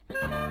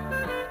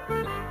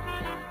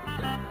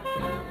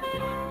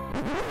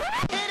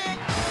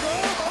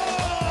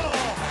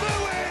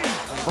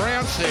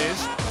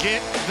says, get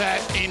that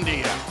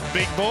India.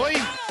 Big boy.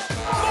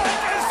 Call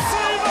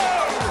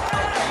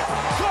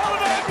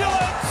an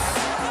ambulance!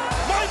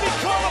 Maybe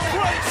call a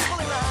police!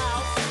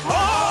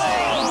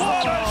 Oh,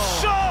 what a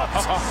shot!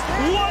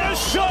 What a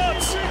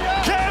shot!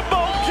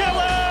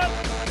 Campbell-Gillard!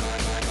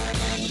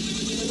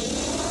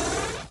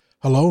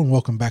 Hello and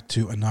welcome back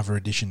to another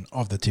edition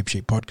of the Tip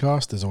Sheet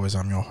Podcast. As always,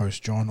 I'm your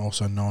host, John,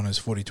 also known as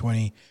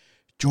Forty20.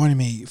 Joining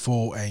me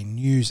for a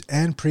news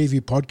and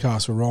preview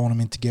podcast. We're rolling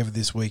them in together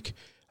this week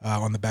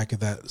on the back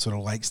of that sort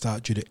of late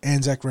start due to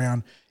Anzac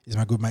round is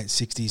my good mate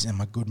Sixties and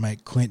my good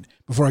mate Clint.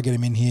 Before I get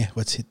him in here,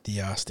 let's hit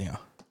the stinger.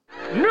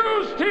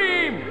 News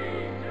team,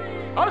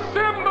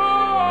 assemble!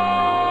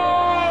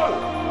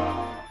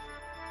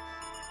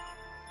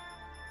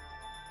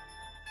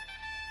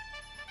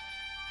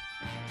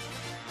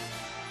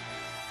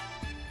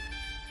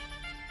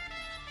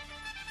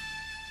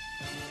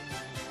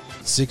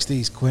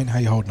 Sixties, Clint, how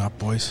you holding up,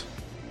 boys?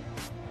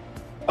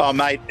 Oh,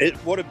 mate,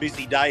 what a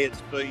busy day it's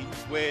been.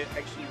 We're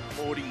actually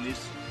recording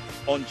this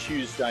on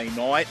Tuesday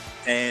night,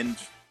 and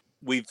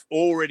we've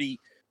already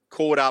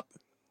caught up,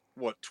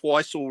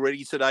 twice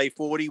already today,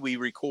 40. We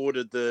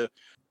recorded the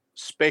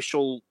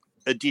special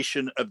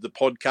edition of the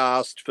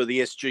podcast for the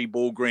SG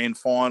Ball Grand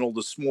Final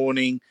this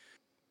morning,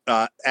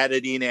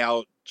 added in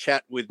our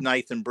chat with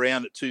Nathan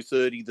Brown at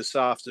 2:30 this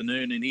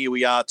afternoon, and here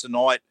we are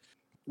tonight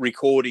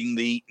recording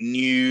the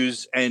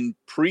news and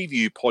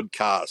preview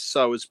podcast.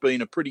 So it's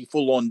been a pretty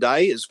full-on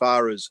day as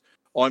far as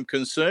I'm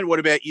concerned. What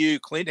about you,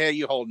 Clint? How are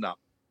you holding up?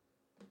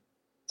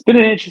 It's been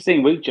an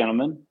interesting week,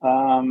 gentlemen.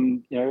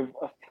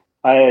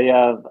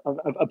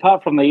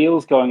 Apart from the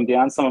Eels going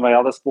down, some of my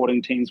other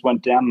sporting teams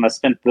went down, and I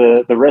spent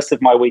the rest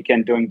of my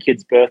weekend doing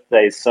kids'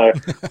 birthdays. So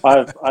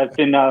I've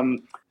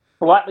been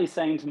politely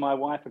saying to my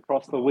wife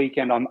across the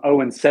weekend, I'm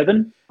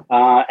 0-7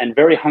 and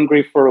very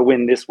hungry for a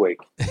win this week.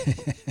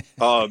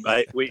 Oh,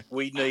 mate,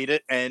 we need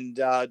it.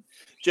 And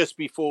just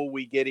before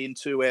we get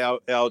into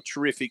our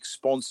terrific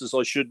sponsors,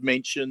 I should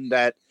mention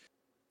that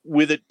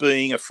with it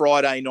being a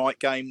Friday night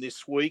game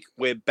this week,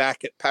 we're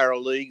back at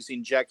Paraleagues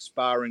in Jack's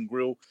Bar and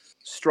Grill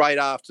straight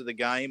after the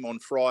game on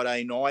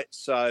Friday night.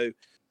 So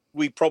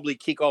we probably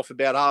kick off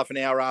about half an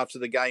hour after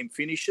the game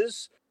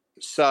finishes.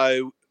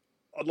 So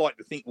I'd like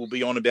to think we'll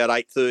be on about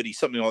 8:30,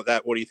 something like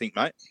that. What do you think,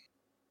 mate?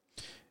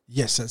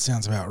 Yes, that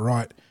sounds about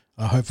right.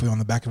 Hopefully on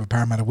the back of a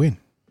Parramatta win.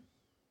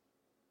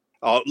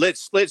 Oh,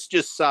 let's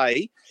just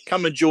say,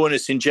 come and join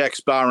us in Jack's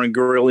Bar and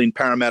Grill in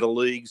Parramatta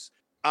Leagues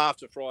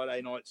after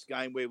Friday night's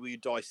game, where we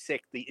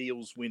dissect the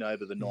Eels win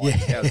over the night.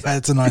 Yeah,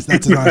 that's a nice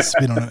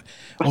spin on it.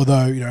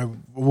 Although,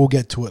 we'll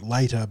get to it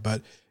later,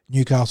 but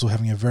Newcastle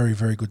having a very,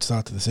 very good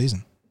start to the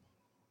season.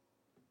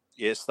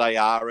 Yes, they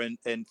are.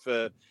 And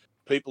for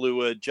people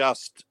who are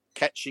just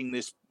catching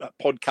this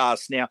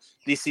podcast now,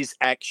 this is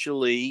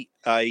actually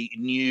a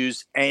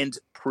news and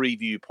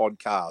preview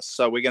podcast.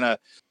 So we're going to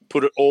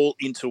put it all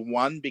into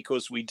one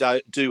because we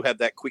do have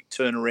that quick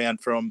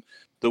turnaround from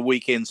the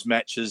weekend's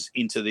matches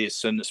into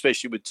this, and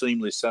especially with team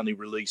lists only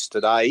released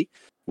today,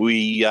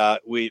 we're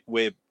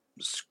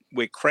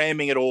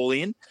cramming it all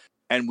in,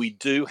 and we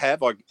do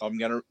have. I'm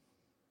going to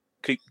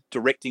keep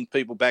directing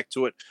people back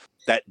to it.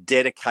 That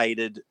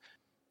dedicated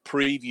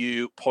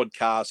preview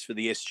podcast for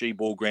the SG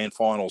Ball Grand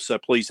Final. So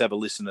please have a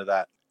listen to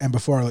that. And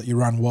before I let you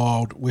run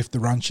wild with the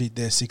run sheet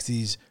there,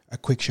 60s, a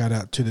quick shout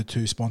out to the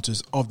two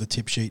sponsors of the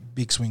tip sheet,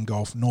 Big Swing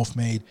Golf,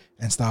 Northmead,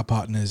 and star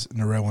partners,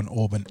 Narellan,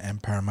 Auburn,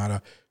 and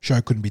Parramatta. Show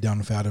couldn't be done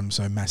without them,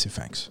 so massive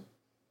thanks.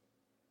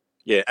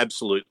 Yeah,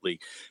 absolutely.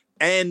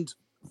 And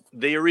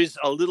there is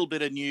a little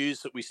bit of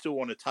news that we still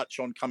want to touch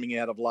on coming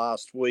out of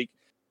last week.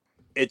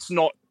 It's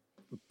not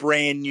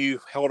brand new,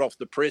 hot off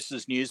the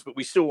presses news, but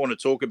we still want to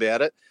talk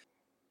about it.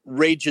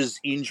 Reg's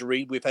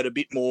injury, we've had a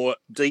bit more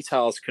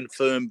details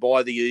confirmed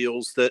by the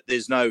Eels that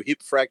there's no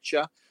hip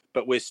fracture,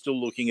 but we're still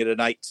looking at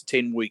an 8 to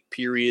 10 week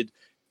period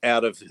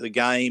out of the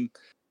game.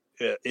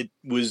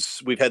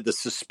 We've had the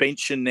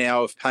suspension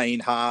now of Payne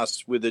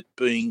Haas, with it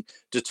being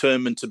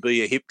determined to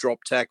be a hip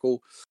drop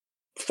tackle.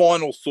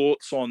 Final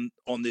thoughts on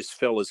this,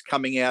 fellas,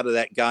 coming out of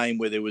that game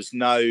where there was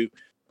no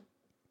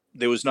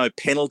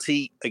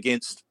penalty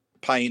against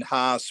Payne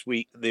Haas.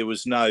 There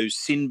was no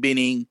sin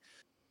binning.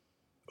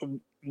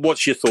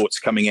 What's your thoughts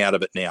coming out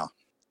of it now?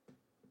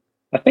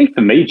 I think for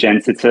me,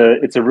 gents, it's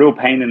a real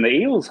pain in the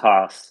Eels'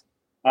 Haas.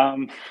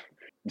 To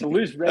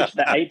lose Reg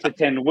the 8 to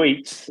 10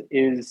 weeks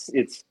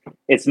it's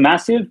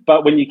massive,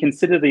 but when you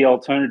consider the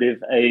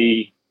alternative,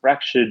 a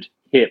fractured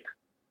hip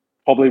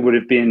probably would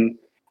have been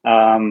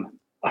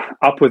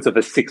upwards of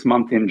a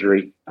 6-month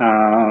injury.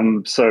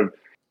 So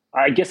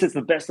I guess it's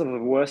the best of the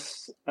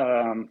worst.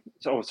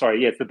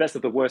 It's the best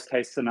of the worst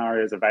case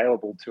scenarios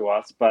available to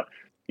us. But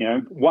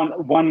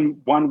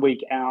one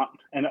week out,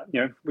 and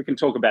we can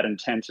talk about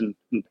intent and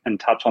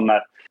touch on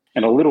that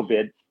in a little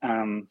bit.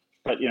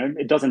 But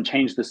it doesn't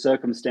change the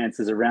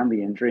circumstances around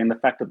the injury. And the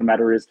fact of the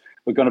matter is,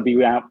 we're going to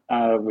be out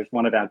with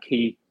one of our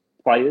key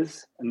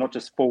players, and not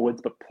just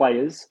forwards, but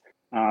players.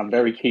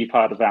 Very key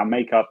part of our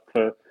makeup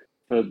for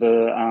a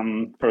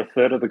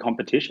third of the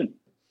competition.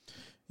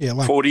 Yeah,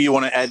 Or do you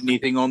want to add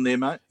anything on there,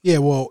 mate? Yeah,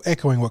 well,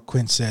 echoing what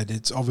Clint said,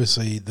 it's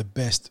obviously the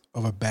best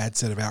of a bad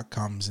set of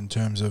outcomes in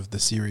terms of the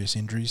serious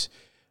injuries.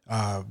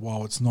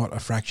 While it's not a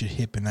fractured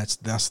hip and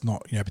that's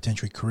not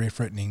potentially career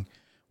threatening,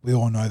 we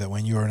all know that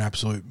when you're an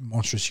absolute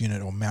monstrous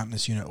unit or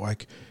mountainous unit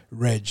like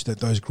Reg, that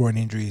those groin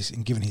injuries,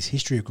 and given his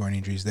history of groin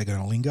injuries, they're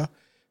going to linger.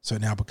 So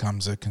it now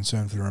becomes a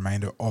concern for the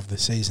remainder of the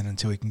season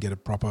until he can get a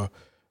proper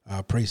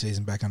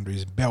preseason back under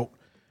his belt.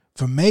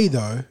 For me,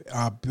 though,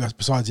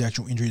 besides the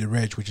actual injury to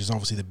Reg, which is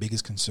obviously the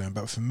biggest concern,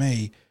 but for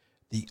me,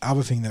 the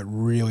other thing that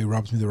really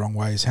rubs me the wrong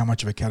way is how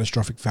much of a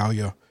catastrophic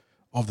failure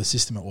of the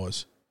system it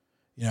was.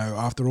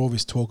 After all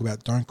this talk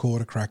about don't call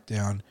it a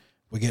crackdown,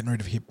 we're getting rid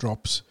of hip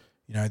drops,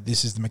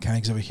 this is the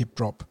mechanics of a hip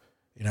drop.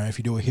 If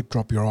you do a hip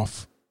drop, you're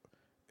off.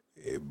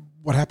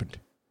 What happened?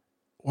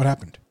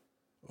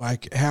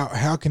 Like,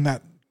 how can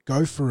that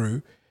go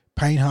through?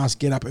 Payne Haas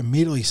get up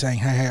immediately saying,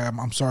 hey,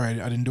 I'm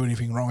sorry, I didn't do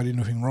anything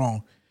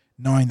wrong,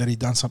 knowing that he'd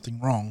done something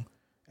wrong,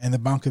 and the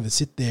bunker that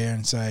sit there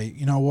and say,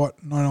 you know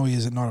what, not only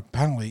is it not a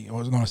penalty,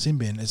 or it's not a sin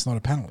bin, it's not a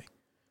penalty.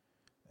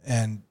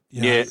 And,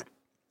 yes,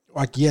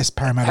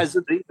 Parramatta... Has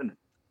it even...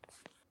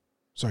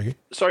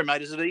 Sorry,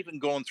 mate, has it even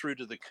gone through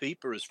to the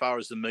keeper as far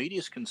as the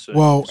media's concerned?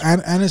 Well,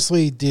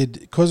 honestly,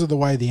 because of the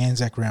way the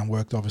Anzac round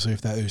worked, obviously,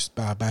 if that was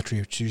battery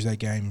of Tuesday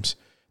games,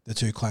 the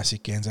two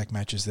classic Anzac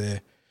matches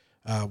there,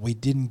 we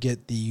didn't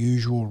get the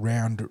usual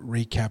round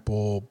recap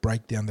or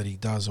breakdown that he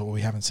does, or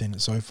we haven't seen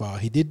it so far.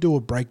 He did do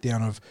a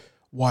breakdown of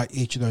why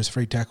each of those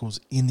 3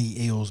 tackles in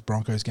the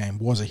Eels-Broncos game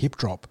was a hip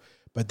drop,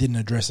 but didn't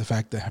address the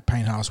fact that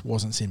Payne Haas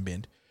wasn't sin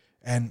binned.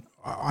 And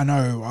I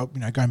know,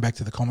 going back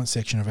to the comment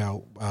section of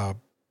our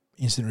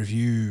instant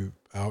review,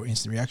 our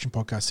instant reaction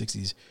podcast,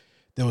 Sixties,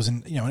 there was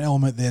an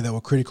element there that were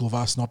critical of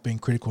us not being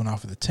critical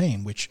enough of the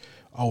team, which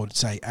I would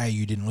say, A,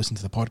 you didn't listen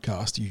to the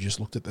podcast, you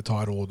just looked at the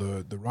title or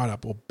the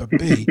write-up, but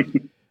B,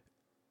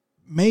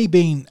 me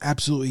being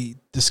absolutely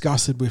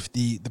disgusted with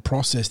the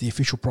process, the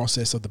official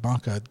process of the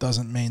bunker,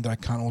 doesn't mean that I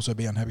can't also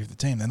be unhappy with the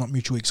team. They're not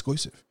mutually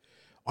exclusive.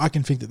 I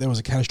can think that there was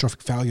a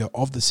catastrophic failure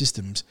of the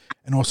systems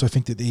and also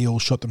think that the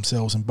Eels shot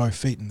themselves in both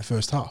feet in the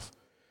first half.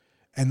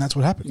 And that's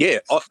what happened.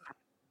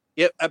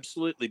 Yeah,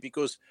 absolutely,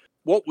 because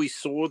what we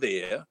saw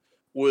there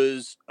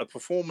was a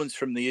performance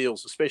from the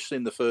Eels, especially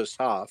in the first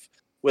half,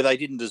 where they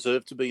didn't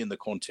deserve to be in the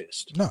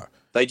contest. No.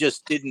 They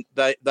just didn't.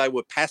 They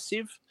were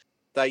passive.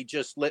 They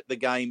just let the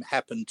game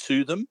happen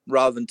to them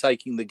rather than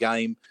taking the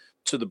game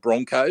to the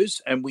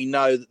Broncos. And we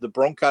know that the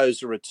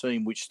Broncos are a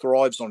team which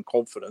thrives on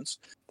confidence.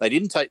 They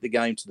didn't take the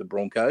game to the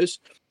Broncos.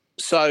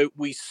 So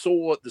we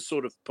saw the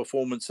sort of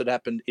performance that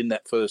happened in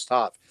that first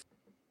half.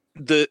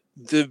 The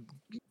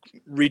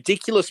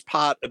ridiculous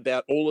part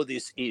about all of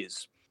this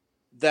is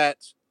that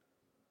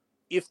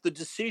if the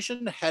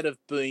decision had have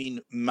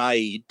been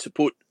made to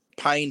put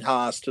Payne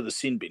Haas to the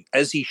sin bin,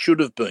 as he should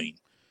have been,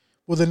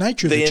 well, the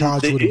nature of the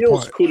charge would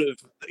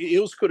the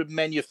Eels could have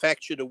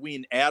manufactured a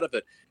win out of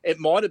it. It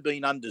might have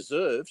been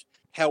undeserved.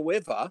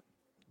 However,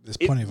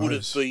 it would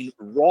have been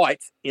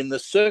right in the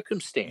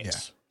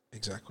circumstance. Yeah,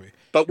 exactly.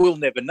 But we'll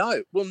never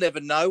know. We'll never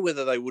know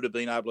whether they would have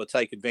been able to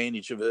take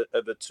advantage of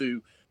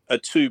a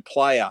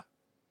two-player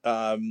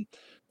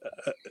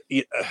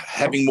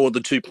having more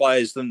than 2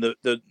 players than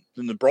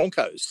the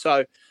Broncos.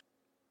 So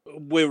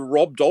we're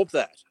robbed of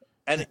that.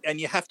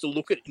 And you have to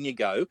look at it and you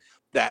go,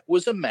 that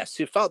was a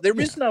massive fail. There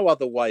is no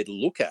other way to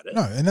look at it.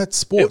 No, and that's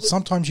sport.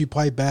 Sometimes you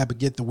play bad but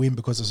get the win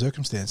because of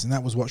circumstance, and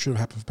that was what should have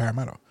happened for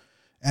Parramatta.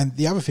 And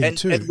the other thing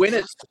too... And when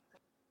it's...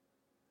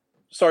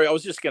 Sorry, I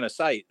was just going to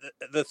say,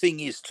 the thing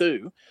is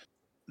too,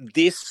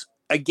 this,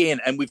 again,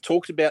 and we've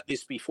talked about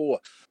this before,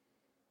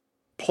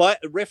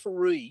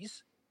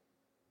 referees,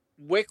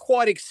 we're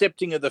quite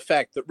accepting of the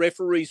fact that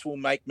referees will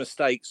make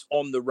mistakes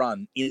on the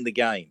run in the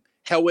game.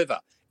 However,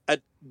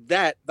 at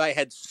that, they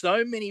had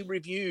so many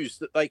reviews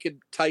that they could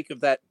take of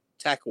that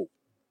tackle.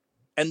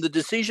 And the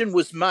decision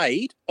was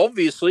made,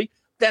 obviously,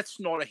 that's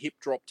not a hip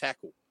drop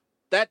tackle.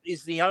 That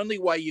is the only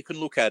way you can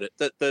look at it,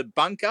 that the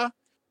bunker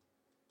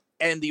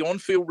and the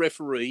on-field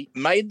referee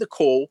made the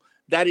call,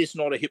 that is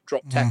not a hip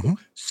drop tackle.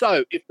 Mm-hmm.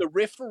 So if the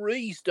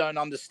referees don't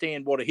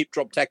understand what a hip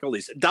drop tackle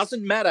is, it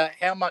doesn't matter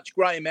how much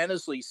Graham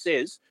Annesley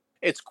says,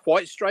 it's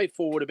quite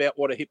straightforward about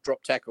what a hip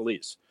drop tackle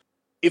is.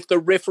 If the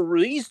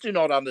referees do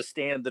not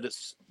understand that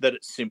it's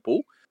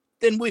simple,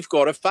 then we've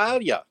got a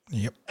failure.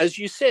 Yep. As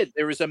you said,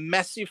 there is a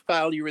massive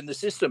failure in the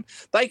system.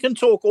 They can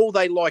talk all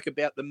they like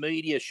about the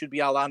media should be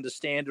able to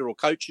understand it, or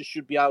coaches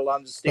should be able to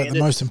understand it. But the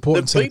most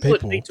important set of people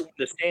that need to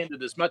understand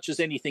it as much as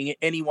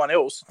anyone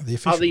else are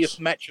the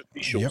match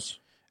officials.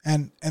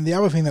 Yep. And the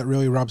other thing that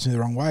really rubs me the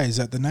wrong way is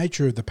that the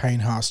nature of the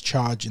Payne Haas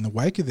charge in the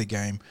wake of the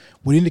game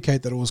would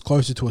indicate that it was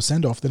closer to a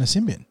send-off than a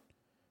sin bin.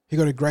 He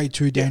got a grade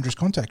 2 dangerous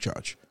contact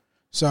charge.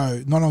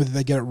 So not only did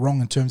they get it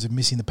wrong in terms of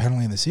missing the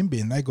penalty in the sin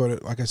bin, they got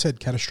it, like I said,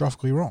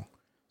 catastrophically wrong.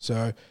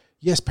 So,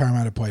 yes,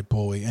 Parramatta played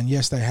poorly, and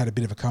yes, they had a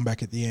bit of a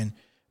comeback at the end,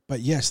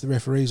 but yes, the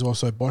referees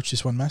also botched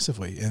this one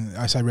massively. And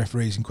I say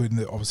referees, including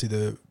obviously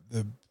the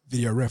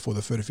video ref or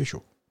the third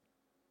official.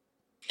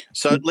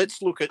 So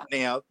let's look at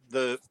now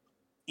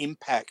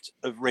impact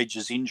of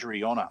Reg's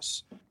injury on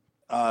us.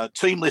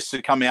 Team lists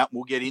have come out, and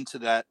we'll get into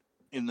that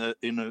in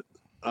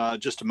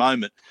just a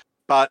moment.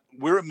 But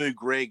Wiramu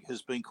Greg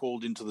has been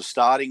called into the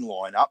starting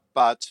lineup,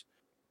 but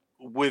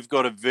we've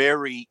got a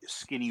very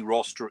skinny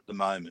roster at the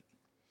moment.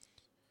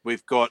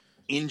 We've got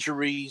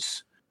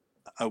injuries.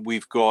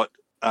 We've got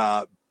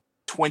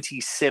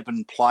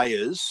 27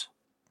 players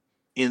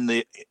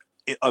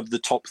of the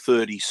top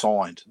 30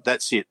 signed.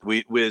 That's it.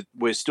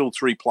 We're still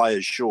 3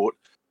 players short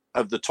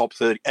of the top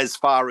 30, as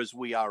far as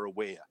we are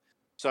aware.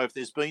 So if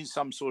there's been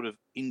some sort of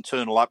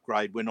internal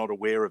upgrade, we're not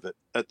aware of it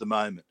at the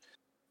moment.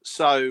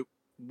 So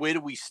where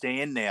do we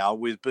stand now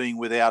with being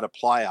without a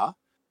player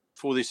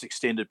for this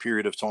extended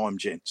period of time,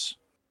 gents?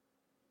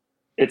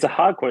 It's a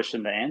hard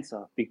question to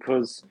answer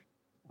because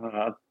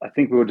I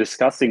think we were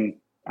discussing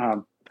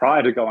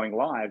prior to going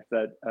live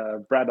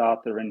that Brad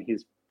Arthur in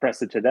his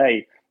presser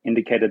today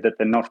indicated that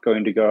they're not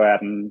going to go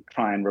out and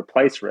try and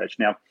replace Reg.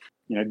 Now,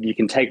 you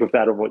can take with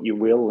that of what you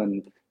will,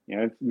 and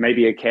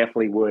maybe a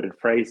carefully worded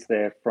phrase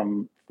there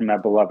from our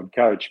beloved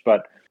coach,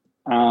 but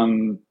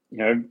the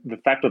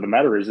fact of the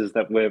matter is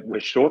that we're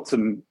short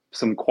some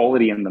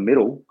quality in the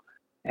middle,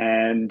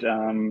 and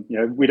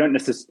we don't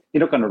necessarily.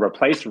 You're not going to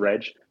replace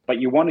Reg, but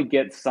you want to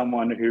get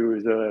someone who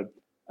is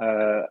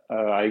an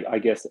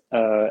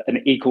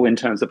equal in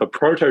terms of a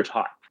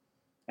prototype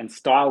and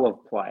style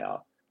of player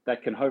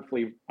that can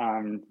hopefully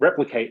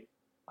replicate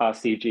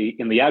RCG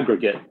in the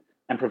aggregate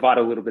and provide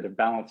a little bit of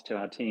balance to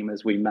our team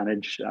as we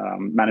manage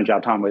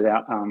our time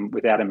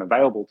without him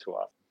available to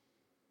us.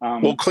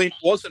 Well, Clint,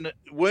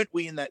 weren't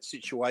we in that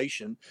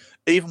situation,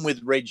 even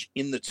with Reg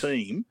in the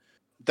team,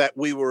 that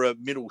we were a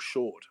middle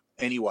short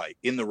anyway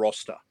in the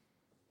roster?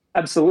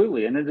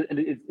 Absolutely, and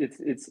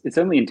it's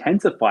only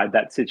intensified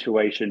that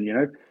situation.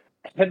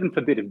 Heaven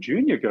forbid if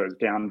Junior goes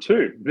down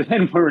too,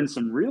 then we're in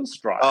some real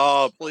strife.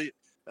 Oh, please.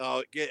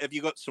 Have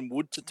you got some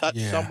wood to touch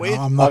somewhere?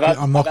 I'm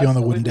knocking on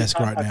the wooden desk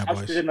right now, boys. I've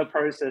touched it in the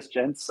process,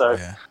 gents. So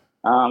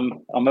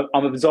I'm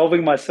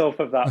absolving myself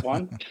of that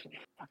one.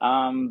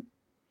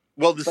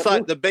 Well,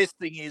 the best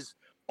thing is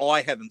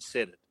I haven't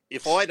said it.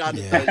 If I'd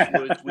uttered those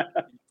words, we'd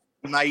be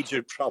in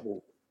major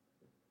trouble.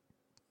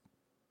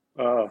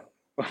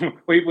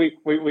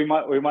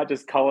 We might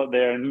just cull it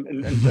there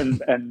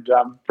and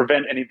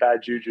prevent any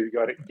bad juju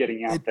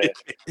getting out there.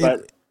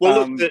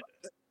 Look,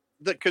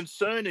 the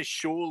concern is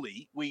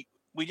surely we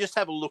just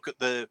have a look at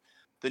the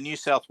New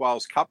South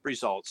Wales Cup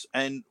results,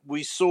 and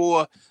we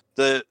saw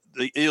the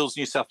Eels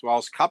New South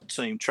Wales Cup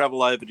team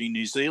travel over to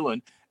New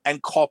Zealand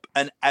and cop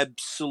an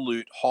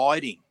absolute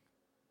hiding.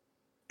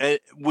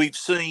 We've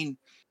seen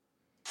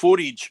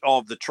footage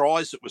of the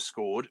tries that were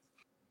scored,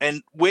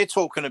 and we're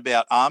talking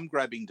about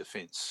arm-grabbing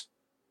defence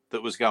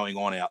that was going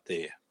on out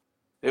there.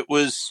 It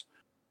was,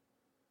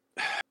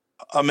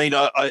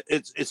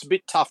 it's a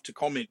bit tough to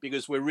comment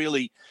because we're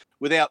really,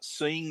 without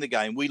seeing the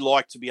game, we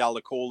like to be able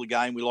to call the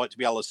game. We like to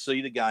be able to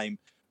see the game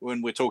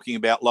when we're talking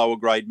about lower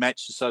grade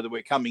matches so that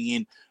we're coming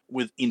in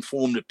with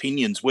informed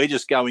opinions. We're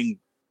just going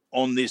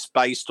on this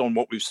based on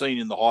what we've seen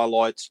in the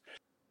highlights,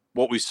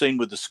 what we've seen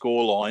with the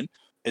scoreline.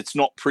 It's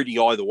not pretty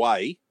either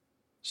way.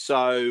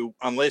 So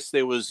unless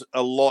there was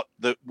a lot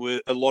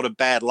of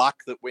bad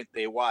luck that went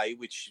their way,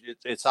 which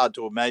it's hard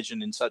to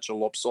imagine in such a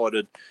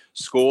lopsided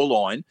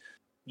scoreline,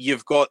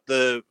 you've got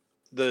the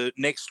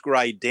next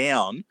grade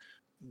down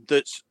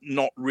that's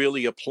not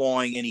really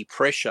applying any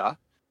pressure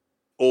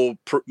or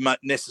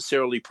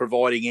necessarily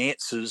providing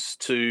answers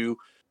to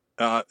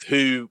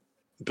who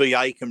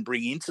BA can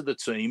bring into the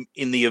team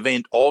in the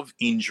event of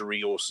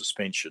injury or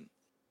suspension.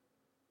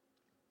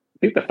 I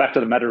think the fact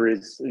of the matter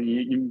is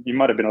you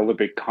might have been a little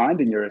bit kind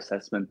in your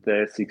assessment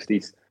there,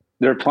 Sixties.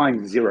 They're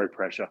applying zero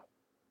pressure.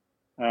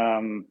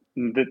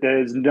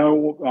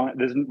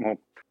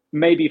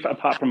 Maybe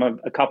apart from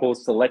a couple of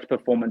select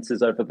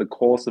performances over the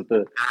course of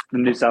the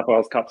New South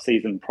Wales Cup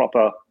season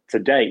proper to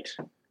date,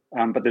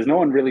 but there's no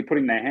one really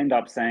putting their hand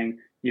up saying,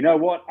 you know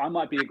what, I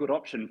might be a good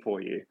option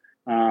for you.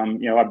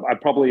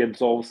 I'd probably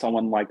absolve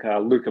someone like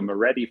Luca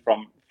Moretti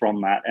from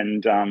that,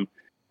 and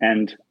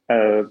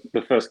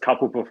the first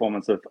couple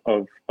performance of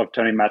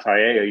Tony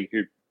Mataea,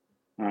 who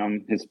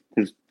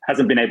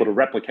hasn't been able to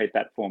replicate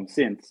that form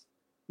since.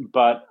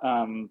 But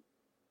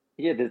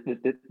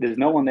there's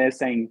no one there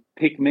saying,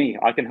 pick me,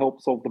 I can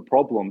help solve the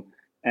problem.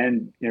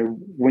 And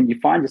when you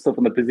find yourself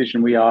in the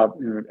position we are,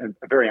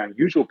 a very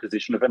unusual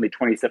position of only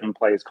 27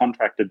 players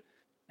contracted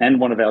and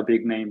one of our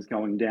big names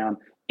going down,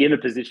 in a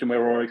position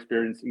where we're all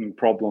experiencing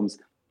problems,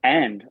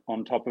 and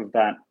on top of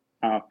that,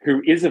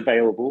 who is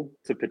available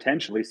to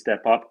potentially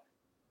step up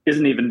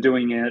isn't even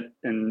doing it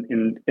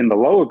in the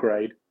lower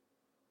grade.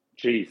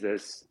 Geez,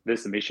 there's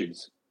some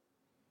issues.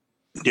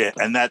 Yeah,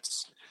 and that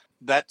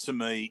to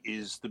me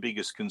is the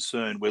biggest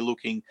concern. We're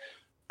looking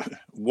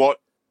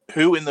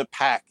who in the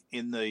pack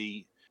in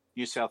the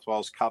New South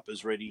Wales Cup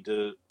is ready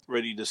to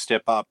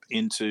step up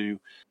into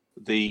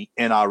the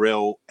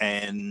NRL,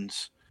 and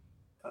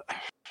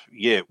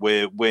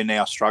we're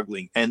now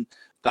struggling. And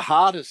the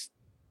hardest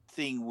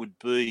thing would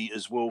be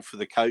as well for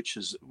the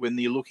coaches when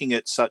you're looking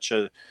at such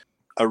a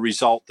a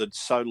result that's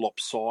so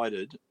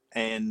lopsided,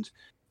 and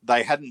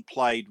they hadn't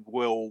played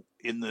well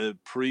in the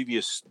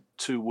previous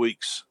 2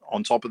 weeks.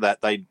 On top of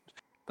that, they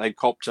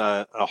copped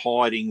a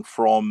hiding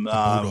from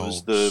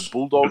the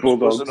Bulldogs,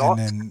 was it not?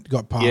 And then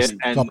got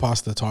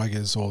past the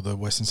Tigers or the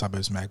Western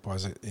Suburbs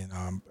Magpies in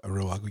a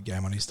real ugly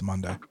game on Easter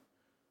Monday.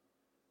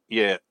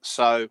 Yeah,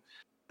 so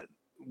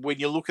when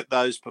you look at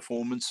those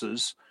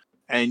performances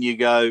and you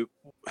go,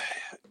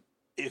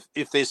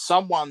 if there's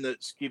someone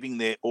that's giving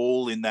their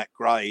all in that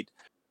grade,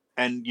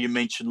 and you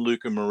mentioned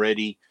Luca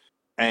Moretti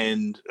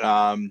and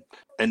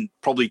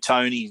probably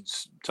Tony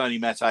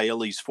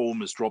Matteelli's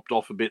form has dropped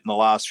off a bit in the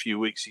last few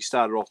weeks. He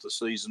started off the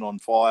season on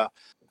fire.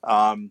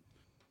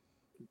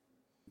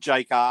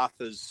 Jake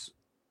Arthur's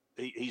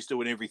he's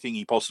doing everything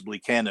he possibly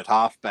can at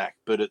halfback,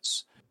 but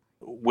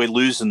we're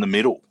losing the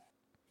middle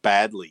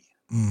badly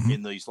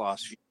in these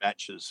last few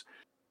matches,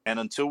 and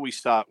until we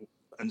start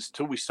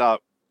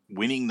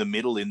winning the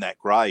middle in that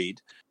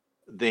grade,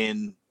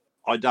 then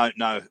I don't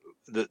know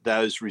that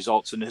those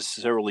results are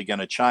necessarily going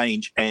to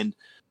change. And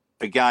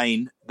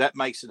again, that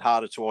makes it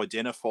harder to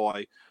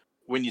identify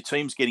when your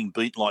team's getting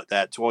beaten like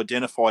that, to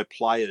identify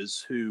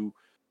players who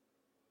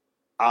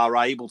are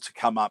able to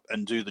come up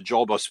and do the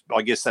job.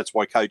 I guess that's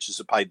why coaches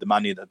are paid the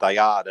money that they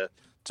are,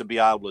 to be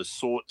able to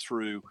sort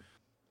through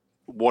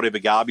whatever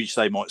garbage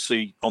they might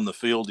see on the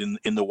field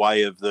in the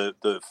way of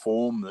the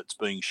form that's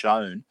being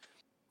shown,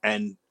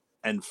 and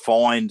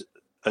find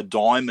a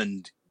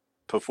diamond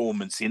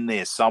performance in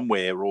there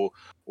somewhere, or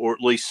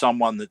at least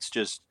someone that's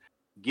just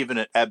given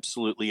it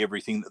absolutely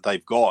everything that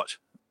they've got.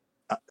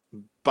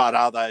 But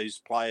are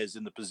those players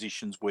in the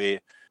positions where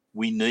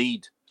we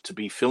need to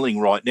be filling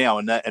right now?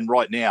 And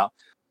right now,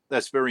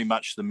 that's very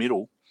much the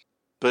middle.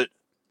 But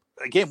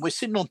again, we're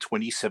sitting on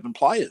 27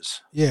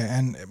 players. Yeah,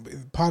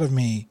 and part of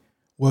me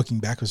working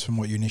backwards from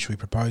what you initially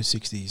proposed,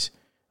 Sixties,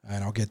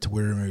 and I'll get to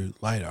Wiremu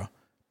later,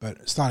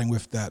 but starting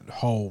with that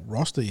whole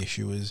roster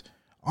issue is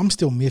I'm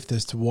still miffed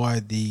as to why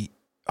the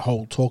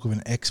whole talk of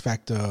an X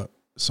Factor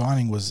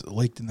signing was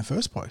leaked in the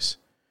first place.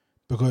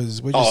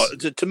 Because we're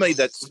just... to me,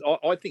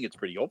 I think it's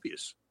pretty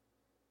obvious.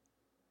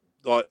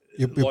 In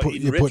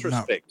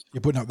retrospect,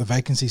 you're putting up the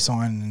vacancy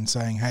sign and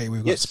saying, hey,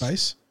 we've got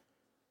space?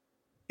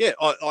 Yeah,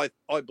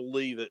 I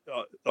believe it.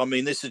 I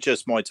mean, this is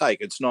just my take.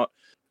 It's not...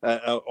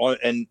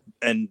 and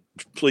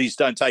please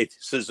don't take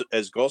this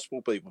as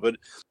gospel, people. But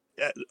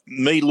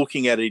me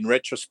looking at it in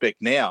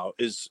retrospect now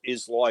is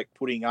like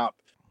putting up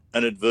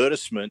an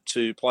advertisement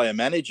to player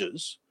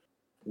managers.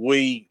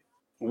 We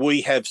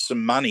have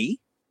some money.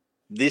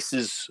 This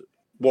is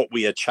what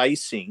we are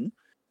chasing.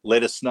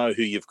 Let us know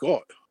who you've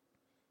got.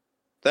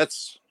 That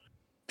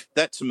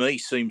to me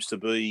seems to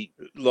be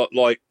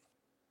like,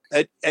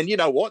 and you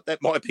know what?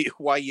 That might be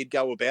a way you'd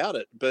go about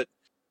it, but.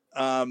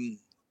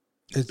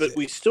 But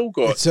we've still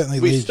got,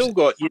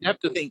 you'd have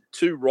to think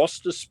 2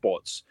 roster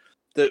spots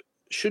that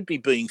should be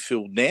being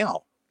filled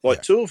now,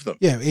 like 2 of them.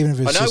 Yeah, even if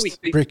it's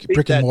just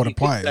brick and mortar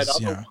players,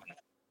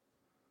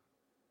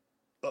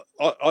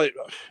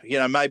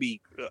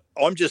 maybe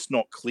I'm just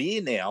not clear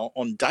now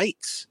on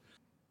dates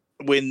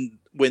when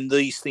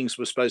these things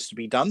were supposed to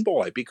be done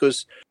by,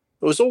 because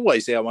it was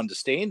always our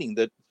understanding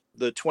that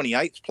the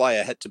 28th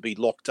player had to be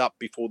locked up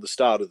before the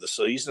start of the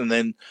season, and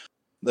then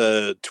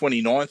the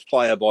 29th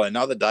player by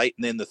another date,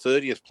 and then the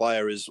 30th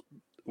player is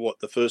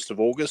the 1st of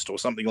August or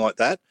something like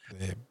that.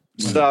 Yeah.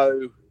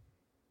 So,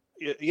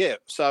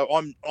 so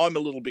I'm a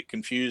little bit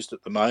confused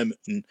at the moment,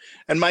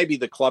 and maybe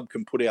the club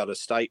can put out a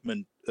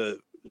statement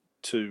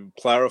to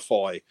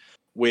clarify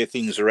where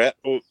things are at.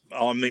 Or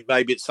I mean,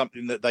 maybe it's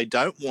something that they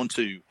don't want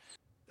to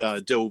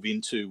delve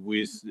into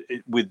with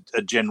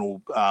a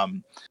general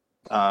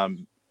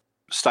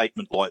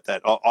statement like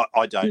that.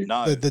 I don't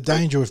know. The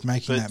danger of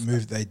making that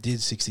move they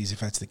did, Sixties, if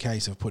that's the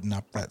case, of putting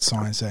up that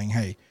sign saying,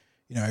 hey,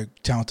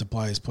 talented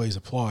players, please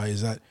apply,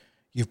 is that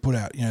you've put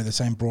out, the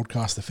same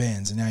broadcast to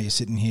fans, and now you're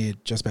sitting here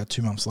just about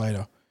 2 months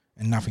later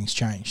and nothing's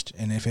changed.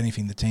 And if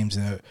anything, the team's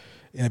in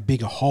a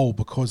bigger hole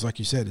because, like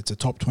you said, it's a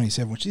top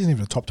 27, which isn't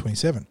even a top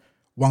 27.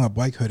 Wanga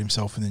Blake hurt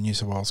himself in the New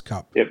South Wales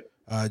Cup.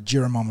 Yep.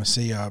 Jeremiah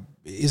Masia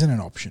isn't an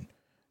option,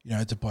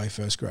 to play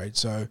first grade.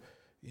 So,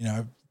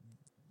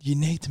 you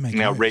need to make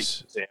now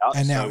moves. Out,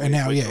 and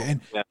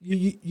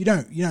you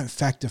don't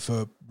factor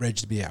for Reg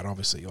to be out.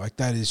 Obviously, like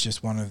that is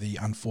just one of the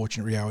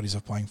unfortunate realities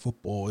of playing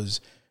football.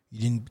 Is you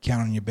didn't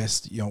count on your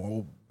best,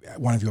 or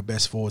one of your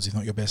best forwards, if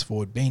not your best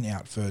forward, being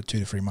out for 2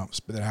 to 3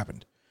 months. But that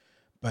happened.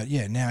 But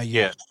now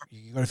you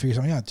got to figure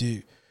something out.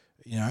 You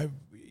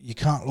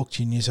can't look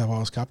to your New South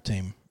Wales Cup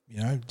team.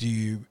 Can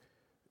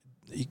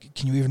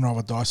you even roll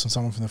a dice on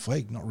someone from the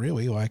flag? Not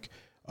really. Like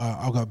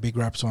I've got big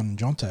raps on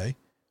Jonte.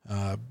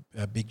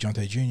 Big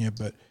Jonte Jr.,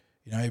 but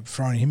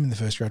throwing him in the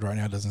first grade right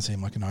now doesn't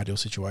seem like an ideal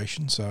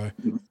situation. So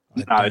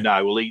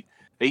no. Well,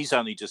 he's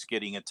only just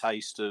getting a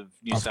taste of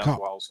New South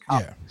Wales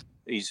Cup. Yeah.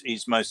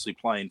 He's mostly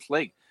playing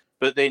flag,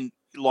 but then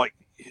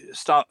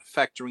start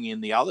factoring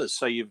in the others.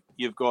 So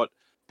you've got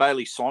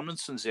Bailey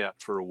Simonson's out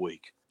for a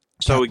week.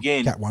 So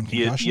again,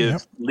 your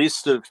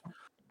list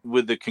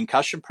with the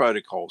concussion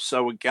protocol.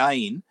 So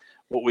again,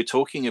 what we're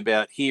talking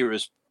about here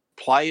is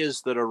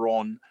players that are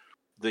on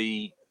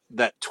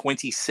that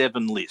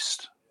 27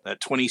 list,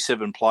 that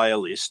 27 player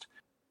list.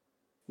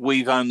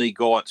 We've only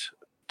got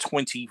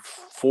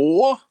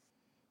 24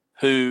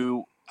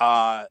 who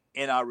are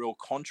NRL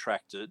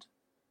contracted,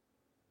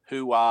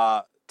 who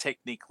are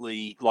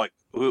technically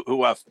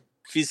who are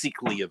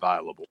physically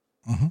available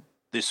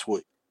this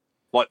week,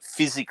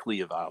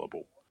 physically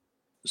available.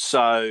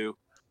 So,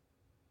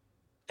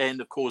 and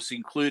of course,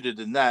 included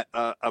in that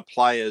are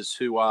players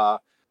who are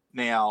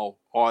now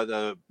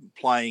either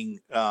playing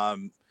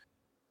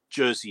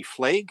jersey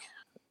flag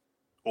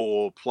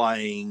or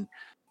playing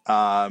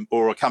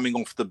or are coming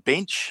off the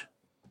bench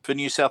for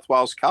New South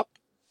Wales Cup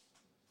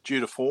due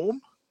to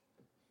form.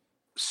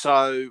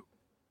 So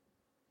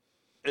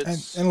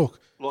it's and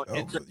look,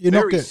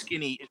 it's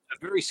skinny. It's a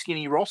very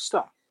skinny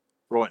roster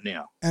right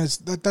now. And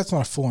that's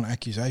not a full-on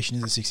accusation,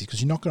 is it, 60?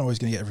 Because you're not always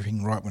going to get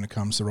everything right when it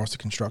comes to roster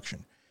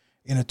construction.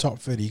 In a top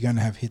 30, you're going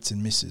to have hits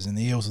and misses, and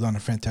the Eels have done a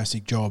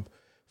fantastic job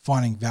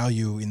finding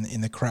value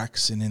in the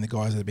cracks and in the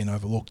guys that have been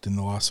overlooked in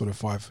the last sort of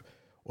 5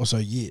 or so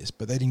years.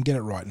 But they didn't get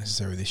it right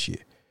necessarily this year.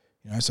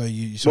 So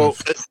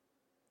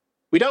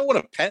we don't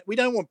want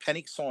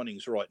panic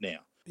signings right now.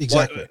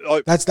 Exactly.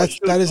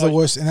 That is the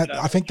worst, and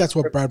I think that's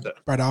what Brad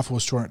Arthur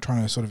was trying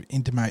to sort of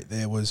intimate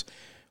there was,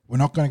 we're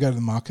not going to go to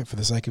the market for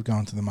the sake of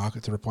going to the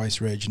market to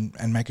replace Reg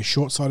and make a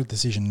short-sighted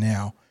decision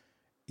now,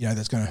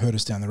 that's going to hurt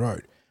us down the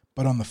road.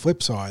 But on the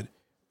flip side,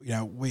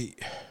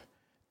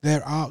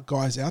 there are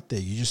guys out there.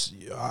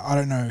 I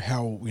don't know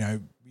how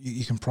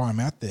you can prime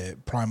off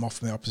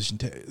from the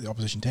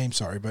opposition team.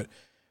 Sorry, but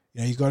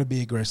you've got to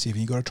be aggressive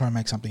and you've got to try and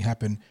make something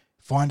happen.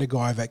 Find a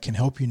guy that can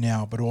help you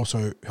now, but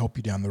also help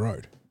you down the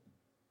road.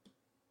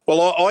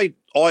 Well,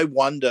 I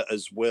wonder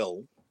as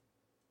well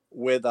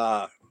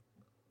whether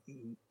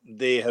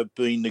there have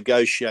been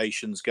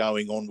negotiations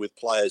going on with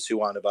players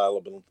who aren't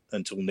available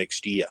until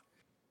next year.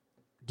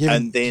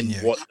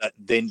 What that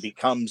then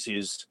becomes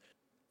is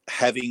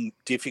having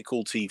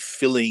difficulty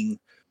filling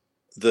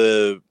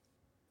the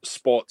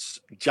spots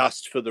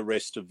just for the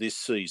rest of this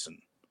season.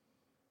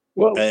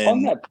 Well,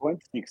 on that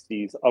point,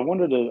 Sixties, I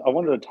wanted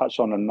to touch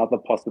on another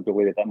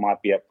possibility that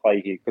might be at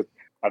play here, because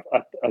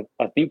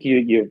I think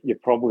you're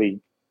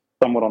probably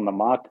somewhat on the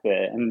mark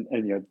there, and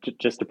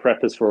just to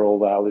preface for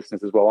all our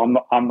listeners as well,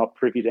 I'm not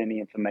privy to any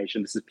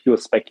information. This is pure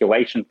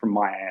speculation from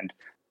my end.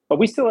 But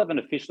we still haven't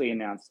officially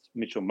announced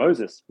Mitchell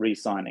Moses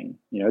re-signing.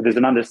 There's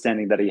an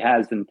understanding that he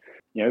has, and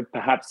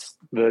perhaps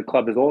the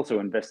club is also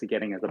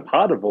investigating as a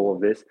part of all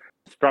of this,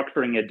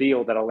 structuring a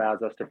deal that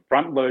allows us to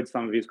front load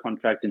some of his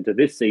contract into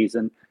this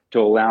season to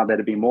allow there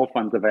to be more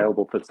funds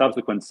available for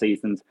subsequent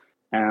seasons,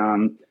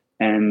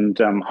 and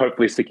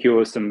hopefully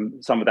secure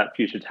some of that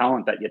future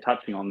talent that you're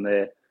touching on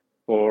there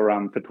for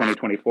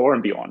 2024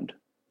 and beyond.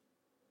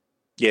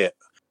 Yeah,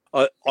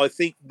 I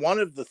think one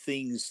of the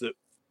things that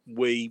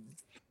we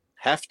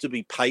have to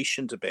be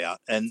patient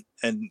about,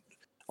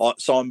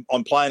 so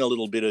I'm playing a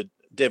little bit of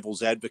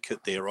devil's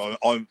advocate there.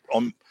 I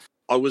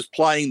was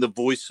playing the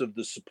voice of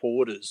the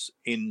supporters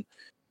in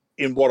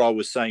what I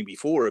was saying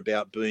before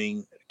about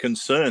being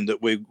concerned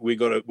that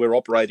we're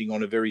operating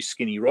on a very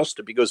skinny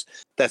roster, because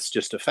that's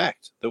just a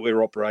fact that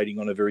we're operating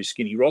on a very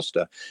skinny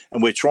roster,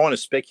 and we're trying to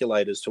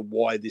speculate as to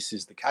why this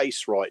is the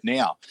case right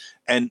now.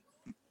 And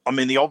I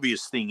mean, the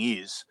obvious thing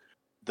is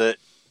that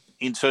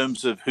in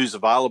terms of who's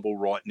available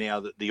right now,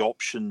 that the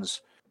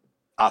options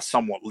are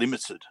somewhat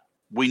limited.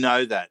 We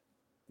know that.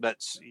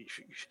 That's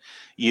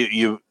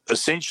you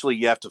essentially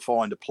you have to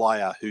find a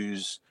player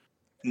who's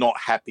not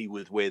happy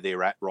with where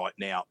they're at right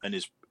now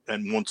and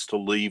wants to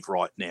leave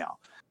right now.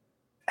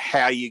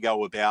 How you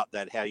go about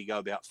that, how you go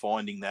about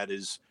finding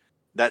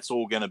that's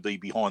all going to be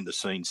behind the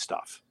scenes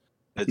stuff.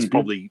 It's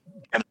probably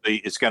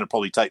going to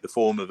probably take the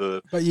form of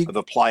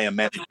a player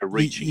manager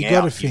reaching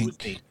out.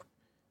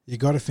 You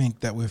got to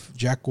think that with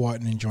Jack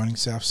Wighton joining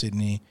South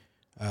Sydney,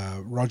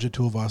 Roger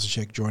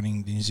Tuivasa-Sheck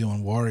joining the New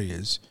Zealand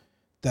Warriors,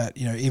 that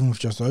even with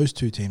just those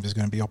two teams, there's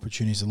going to be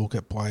opportunities to look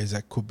at players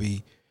that could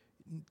be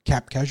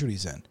cap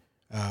casualties then.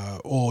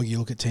 Or you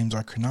look at teams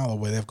like Cronulla,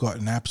 where they've got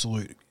an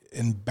absolute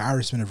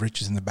embarrassment of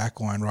riches in the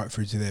backline right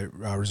through to their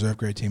reserve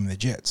grade team and the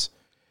Jets.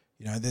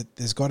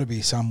 There's got to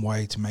be some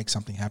way to make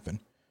something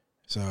happen.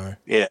 So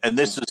yeah, and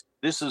this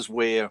is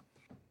where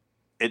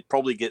it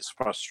probably gets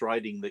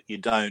frustrating that you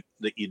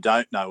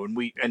don't know,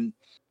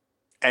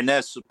 and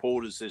as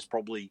supporters, there's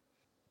probably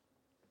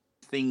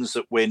things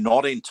that we're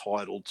not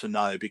entitled to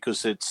know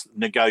because it's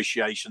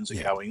negotiations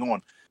are going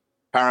on.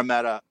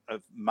 Parramatta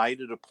have made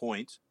it a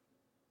point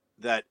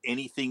that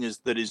anything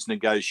that is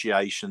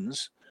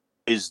negotiations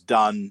is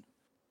done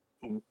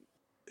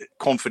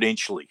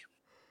confidentially.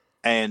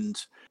 And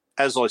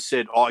as I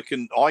said, I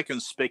can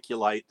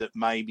speculate that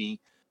maybe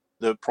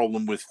the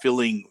problem with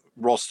filling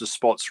roster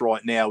spots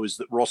right now is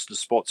that roster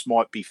spots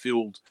might be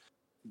filled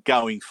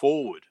going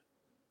forward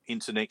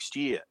into next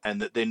year,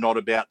 and that they're not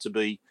about to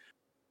be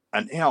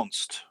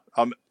announced.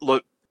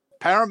 Look,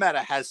 Parramatta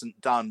hasn't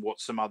done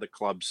what some other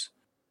clubs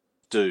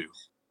do.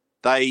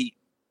 I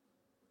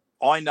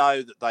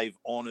know that they've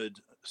honoured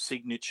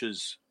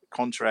signatures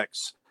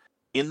contracts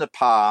in the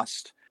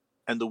past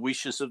and the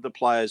wishes of the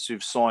players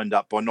who've signed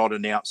up by not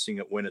announcing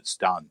it when it's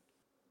done,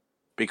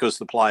 because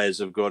the players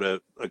have got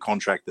a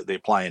contract that they're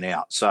playing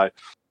out. So,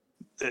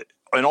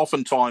 and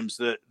oftentimes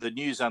the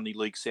news only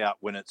leaks out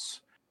when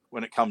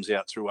it comes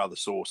out through other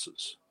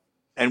sources.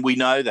 And we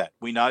know that.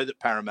 We know that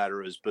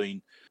Parramatta has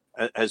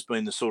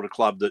been the sort of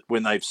club that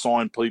when they've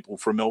signed people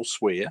from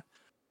elsewhere,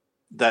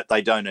 that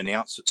they don't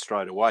announce it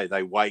straight away.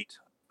 They wait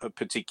a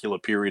particular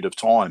period of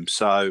time.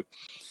 So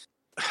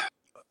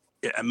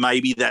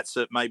maybe that's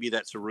a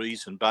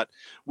reason. But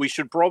we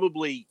should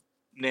probably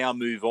now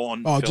move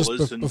on. Oh,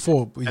 fellas, just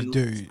before we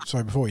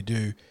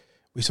do,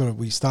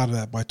 we started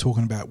that by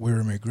talking about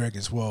Wiramu Greg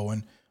as well,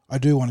 and I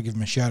do want to give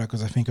him a shout out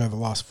because I think over the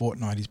last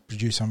fortnight he's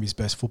produced some of his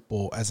best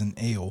football as an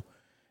Eel,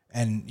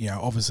 and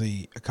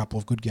obviously a couple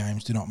of good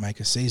games do not make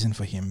a season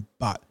for him,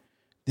 but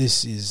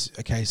this is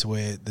a case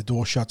where the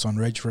door shuts on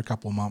Reg for a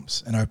couple of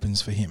months and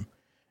opens for him,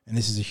 and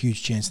this is a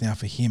huge chance now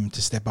for him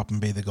to step up and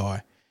be the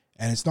guy.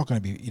 And it's not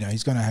going to be,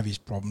 he's going to have his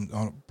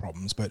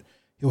problems, but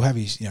he'll have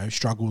his,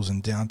 struggles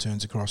and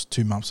downturns across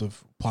 2 months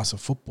plus of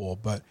football.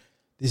 But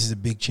this is a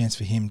big chance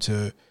for him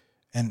to.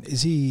 And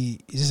is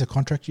this a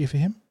contract year for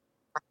him?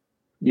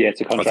 Yeah,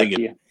 it's a contract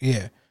year.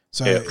 Yeah.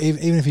 So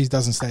even if he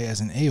doesn't stay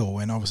as an Eel,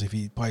 and obviously if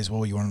he plays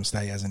well, you want him to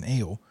stay as an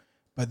Eel.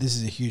 But this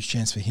is a huge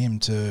chance for him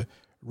to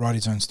write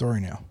his own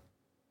story now.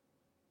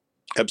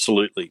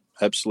 Absolutely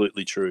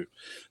true.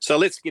 So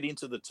let's get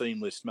into the team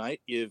list,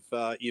 mate. You've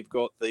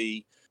got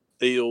the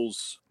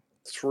Eels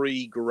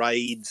 3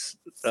 grades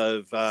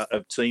of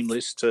team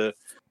list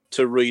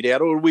to read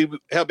out, or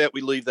how about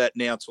we leave that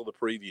now till the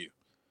preview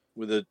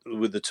with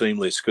the team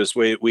list, because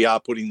we are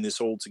putting this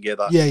all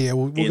together. Yeah,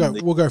 we'll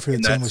go through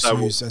the team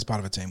list as part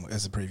of a team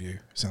as a preview.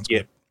 Sounds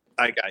good.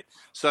 Okay.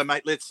 So,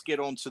 mate, let's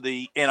get on to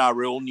the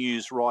NRL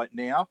news right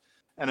now,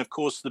 and of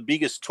course, the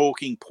biggest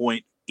talking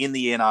point in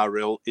the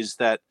NRL is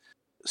that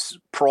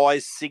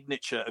prize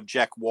signature of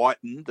Jack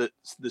Wighton that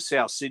the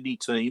South Sydney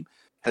team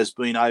has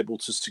been able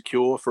to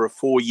secure for a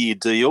 4-year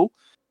deal,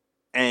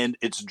 and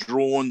it's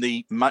drawn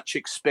the much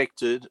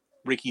expected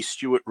Ricky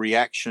Stuart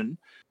reaction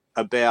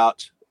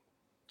about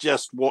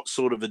just what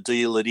sort of a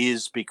deal it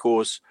is,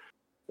 because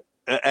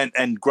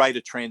and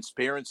greater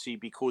transparency,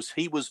 because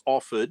he was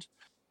offered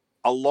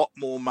a lot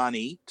more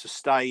money to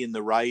stay with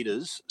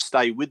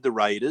the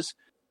Raiders.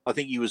 I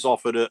think he was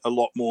offered a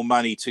lot more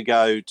money to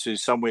go to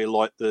somewhere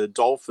like the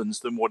Dolphins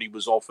than what he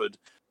was offered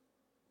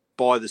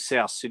by the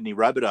South Sydney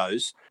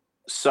Rabbitohs.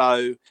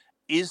 So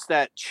is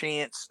that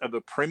chance of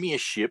a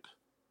premiership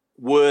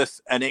worth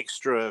an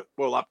extra,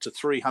 up to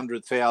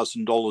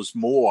 $300,000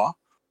 more?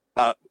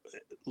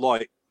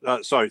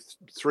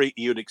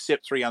 You'd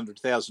accept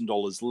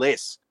 $300,000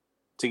 less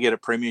to get a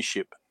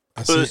premiership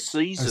per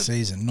season. A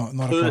season, not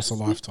across a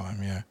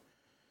lifetime, yeah.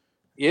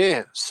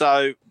 Yeah,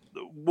 so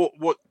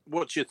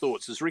what's your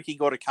thoughts? Has Ricky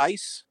got a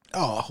case?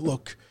 Oh,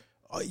 look,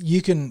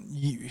 you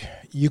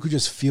could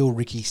just feel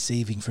Ricky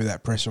seething through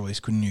that press release,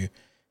 couldn't you?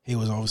 He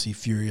was obviously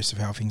furious of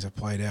how things have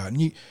played out.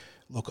 And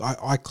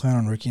I clown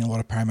on Ricky, and a lot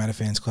of Parramatta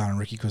fans clown on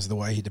Ricky because of the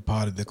way he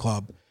departed the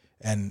club.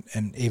 And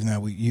even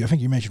though I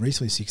think you mentioned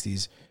recently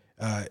Sixties,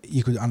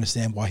 you could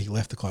understand why he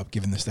left the club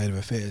given the state of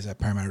affairs at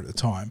Parramatta at the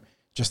time.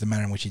 Just the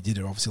manner in which he did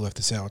it obviously left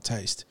a sour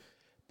taste.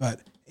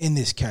 But in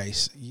this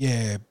case,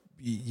 yeah,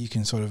 you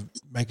can sort of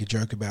make a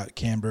joke about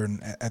Canberra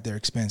and at their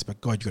expense,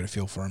 but God, you got to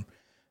feel for him.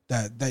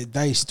 That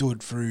they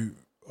stood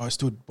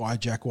by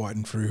Jack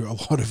Wighton through a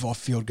lot of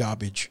off-field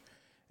garbage,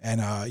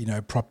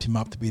 and propped him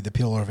up to be the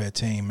pillar of our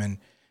team, and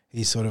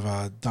he's sort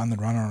of done the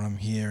run on him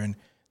here. And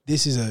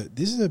this is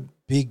a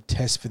big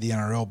test for the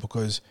NRL,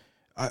 because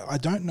I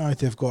don't know if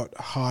they've got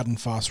hard and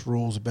fast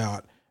rules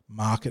about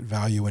market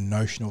value and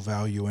notional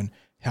value and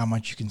how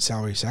much you can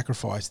salary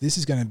sacrifice. This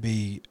is going to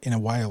be, in a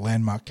way, a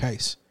landmark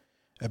case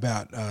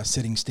about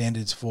setting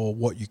standards for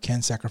what you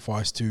can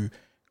sacrifice to,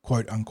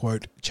 quote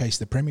unquote, chase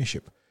the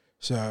premiership.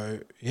 So,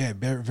 yeah,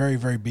 very, very,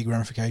 very big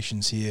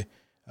ramifications here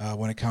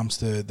when it comes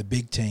to the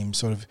big teams.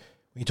 Sort of,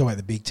 when you talk about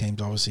the big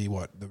teams, obviously,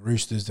 the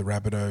Roosters, the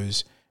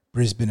Rabbitohs,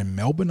 Brisbane and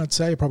Melbourne, I'd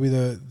say, are probably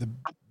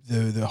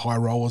the high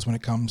rollers when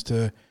it comes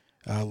to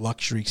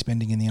luxury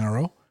spending in the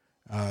NRL,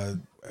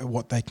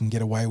 what they can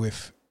get away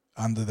with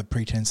under the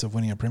pretense of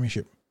winning a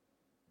premiership.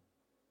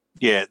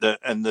 Yeah,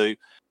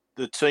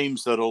 the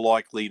teams that are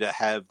likely to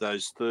have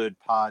those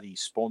third-party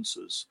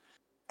sponsors.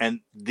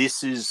 And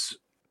this is,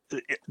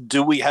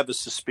 do we have a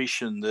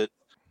suspicion that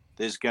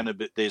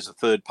there's a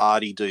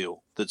third-party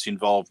deal that's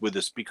involved with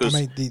this? Because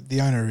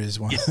the owner is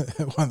one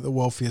of the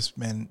wealthiest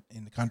men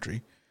in the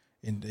country,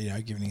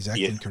 given his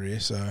acting career.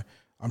 So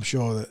I'm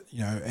sure that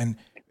and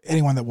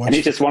anyone that watches, and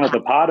he's just one of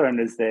the part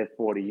owners there.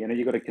 40.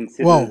 You've got to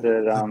consider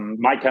that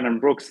Mike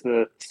Cannon-Brookes,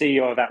 the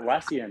CEO of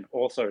Atlassian,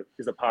 also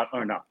is a part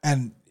owner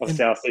of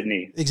South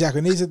Sydney. Exactly,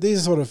 and these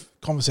are sort of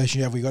conversations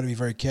you have. We've got to be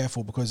very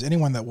careful, because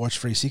anyone that watched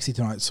 360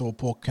 tonight saw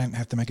Paul Kent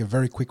have to make a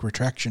very quick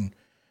retraction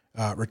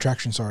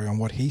on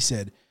what he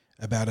said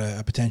about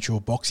a potential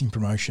boxing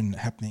promotion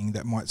happening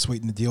that might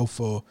sweeten the deal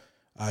for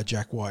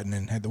Jack Wighton,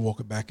 and had to walk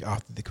it back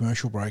after the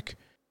commercial break.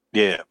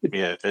 Yeah,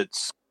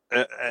 it's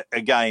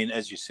again,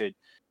 as you said,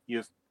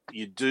 you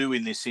do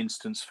in this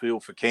instance feel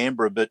for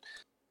Canberra, but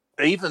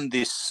even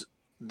this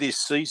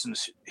season,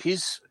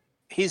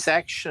 his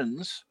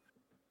actions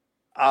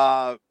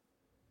are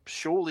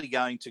surely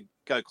going to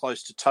go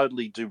close to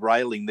totally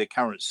derailing their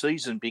current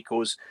season,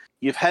 because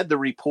you've had the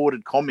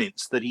reported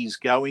comments that he's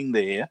going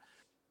there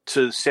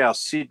to South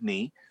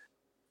Sydney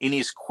in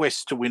his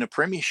quest to win a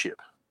premiership.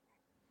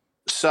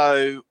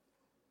 So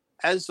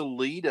as a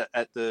leader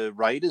at the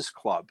Raiders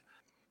club,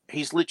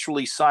 he's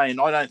literally saying,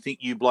 I don't think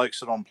you blokes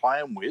that I'm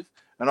playing with,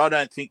 and I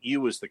don't think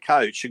you as the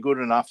coach are good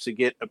enough to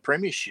get a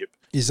premiership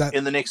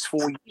in the next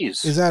 4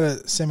 years. Is that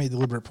a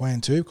semi-deliberate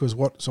plan too? Because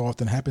what so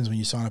often happens when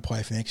you sign a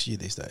player for next year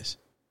these days,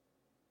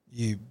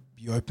 you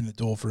open the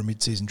door for a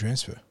mid-season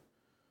transfer.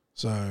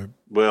 So,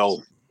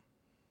 well,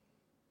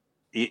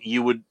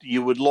 you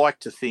would like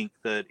to think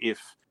that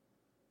if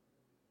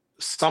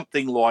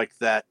something like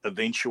that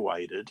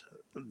eventuated,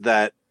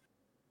 that,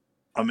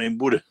 I mean,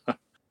 would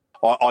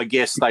I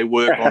guess they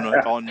work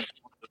on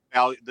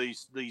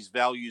these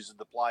values of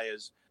the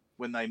players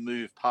when they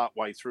move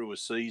partway through a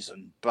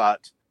season.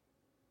 But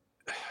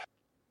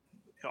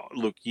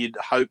look, you'd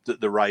hope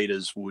that the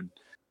Raiders would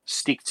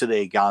stick to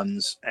their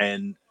guns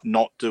and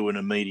not do an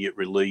immediate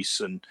release,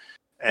 and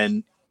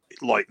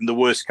like in the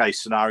worst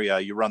case scenario,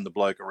 you run the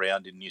bloke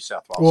around in New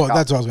South Wales. Well, Cup.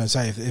 that's what I was going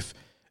to say. If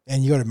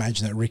and you got to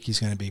imagine that Ricky's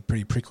going to be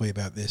pretty prickly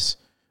about this,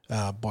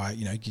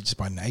 just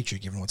by nature,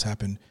 given what's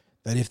happened.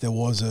 That if there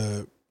was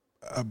a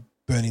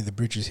burning of the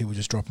bridges, he would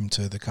just drop him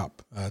to the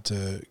cup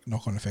to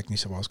knock on effect New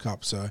South Wales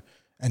Cup. So,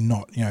 and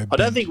not I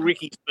don't think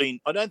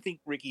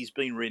Ricky's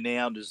been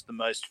renowned as the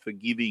most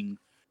forgiving.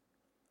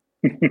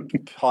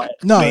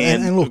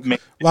 And look,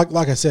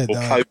 like I said,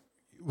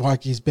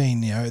 like he's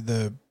been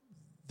the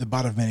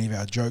butt of many of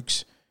our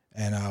jokes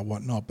and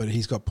whatnot, but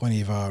he's got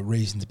plenty of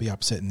reason to be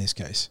upset in this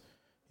case.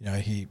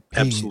 He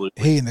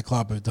and the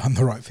club have done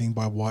the right thing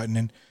by Wighton,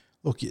 and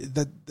look,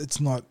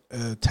 that's not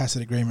a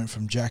tacit agreement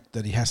from Jack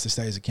that he has to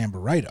stay as a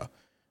Canberra Raider,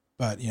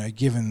 but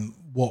given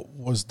what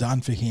was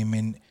done for him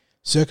in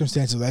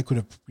circumstances, they could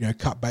have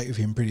cut bait with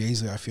him pretty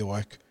easily. I feel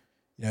like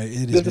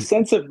there's a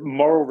sense of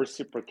moral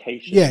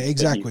reciprocation. Yeah,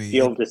 exactly. That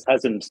you feel just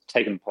hasn't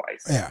taken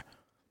place. Yeah,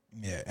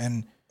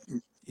 and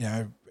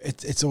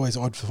it's always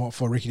odd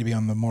for Ricky to be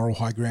on the moral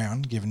high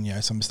ground, given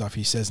some of the stuff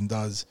he says and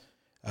does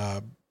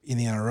in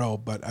the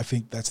NRL. But I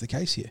think that's the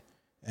case here,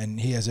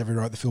 and he has every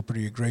right to feel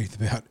pretty aggrieved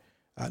about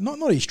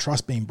not his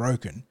trust being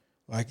broken,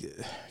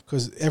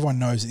 because everyone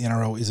knows that the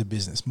NRL is a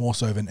business more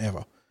so than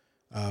ever.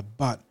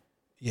 But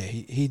yeah,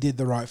 he did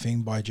the right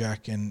thing by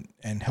Jack and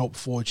helped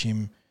forge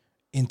him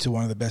into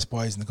one of the best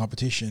players in the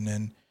competition,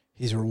 and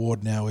his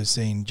reward now is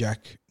seeing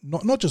Jack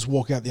not just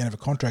walk out the end of a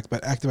contract,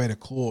 but activate a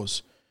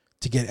clause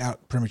to get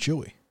out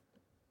prematurely.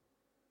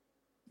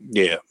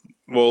 Yeah.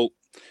 Well,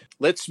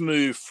 let's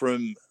move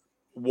from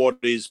what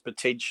is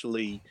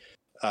potentially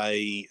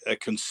a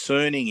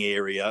concerning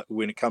area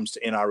when it comes to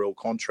NRL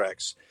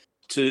contracts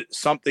to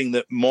something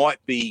that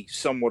might be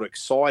somewhat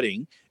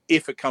exciting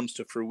if it comes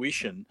to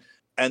fruition,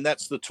 and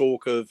that's the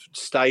talk of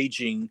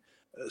staging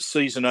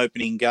season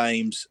opening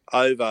games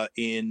over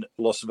in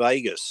Las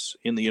Vegas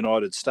in the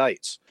United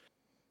States.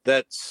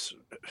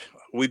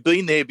 We've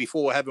been there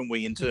before, haven't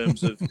we, in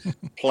terms of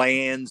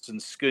plans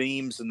and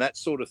schemes and that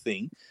sort of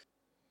thing.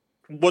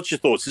 What's your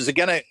thoughts? Is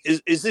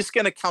this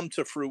going to come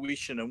to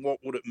fruition, and what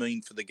would it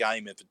mean for the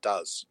game if it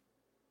does?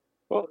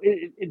 Well,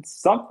 it's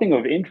something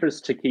of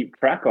interest to keep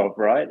track of,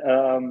 right?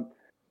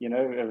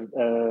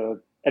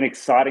 An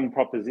exciting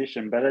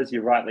proposition, but as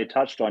you rightly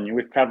touched on,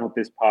 we've travelled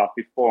this path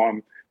before,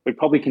 and we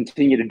probably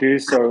continue to do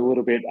so a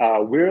little bit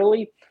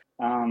wearily.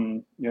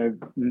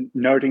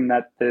 Noting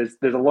that there's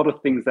a lot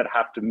of things that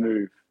have to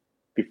move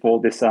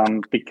before this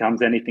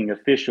becomes anything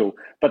official.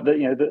 But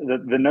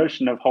the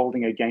notion of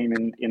holding a game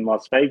in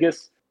Las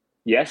Vegas,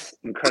 yes,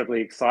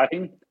 incredibly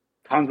exciting.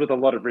 Comes with a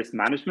lot of risk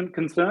management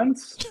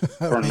concerns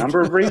for a number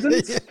of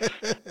reasons.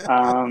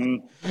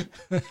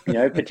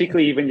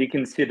 Particularly when you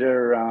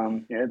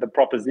consider the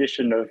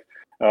proposition of,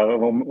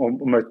 or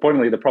most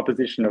importantly, the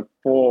proposition of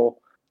 4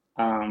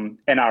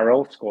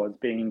 NRL squads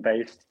being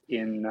based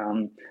in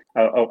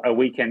a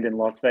weekend in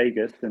Las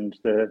Vegas, and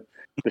the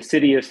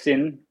city of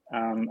sin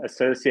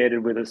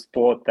associated with a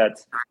sport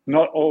that's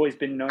not always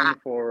been known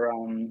for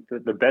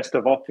the best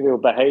of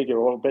off-field behaviour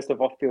or best of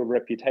off-field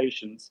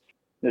reputations.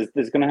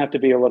 There's going to have to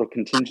be a lot of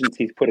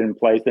contingencies put in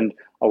place, and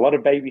a lot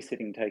of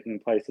babysitting taking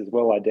place as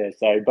well, I dare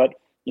say. But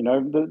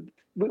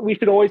we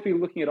should always be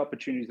looking at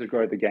opportunities to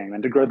grow the game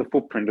and to grow the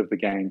footprint of the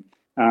game.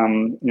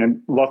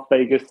 Las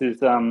Vegas is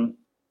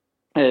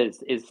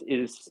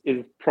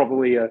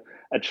probably a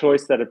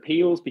choice that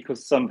appeals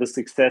because some of the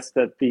success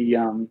that the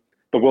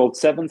World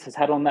Sevens has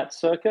had on that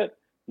circuit.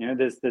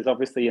 There's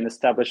obviously an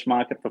established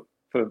market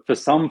for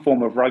some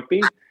form of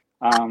rugby.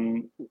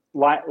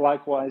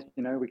 Likewise,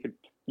 we could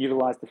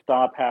utilize the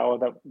star power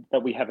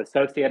that we have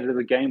associated with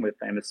the game with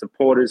famous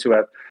supporters who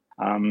have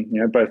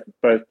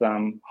both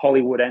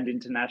Hollywood and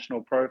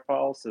international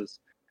profiles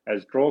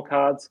as draw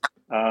cards.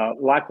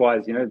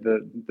 Likewise,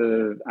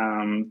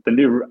 the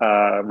new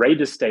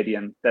Raiders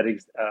Stadium that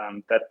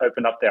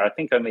opened up there, I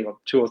think only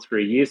 2 or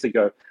 3 years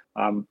ago.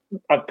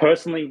 I've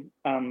personally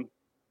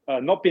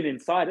not been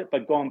inside it,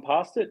 but gone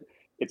past it.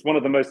 It's one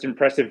of the most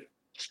impressive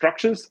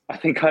structures I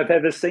think I've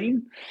ever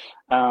seen.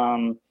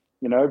 There's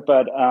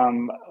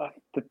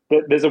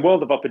a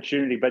world of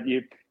opportunity, but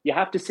you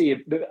have to see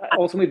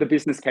ultimately the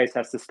business case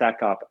has to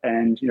stack up,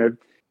 and you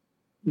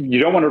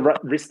don't want to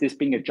risk this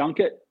being a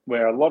junket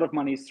where a lot of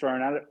money is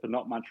thrown at it for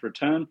not much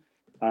return.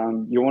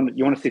 You want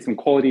to see some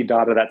quality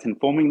data that's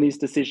informing these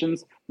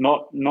decisions,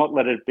 not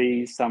let it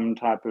be some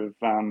type of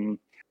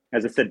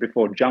as I said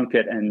before,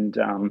 junket and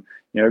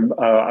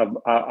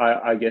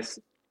I guess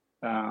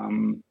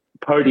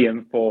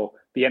podium for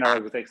the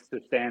NRL to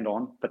stand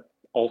on, but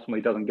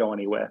ultimately doesn't go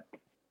anywhere.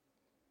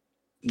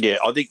 Yeah,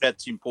 I think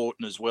that's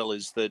important as well,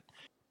 is that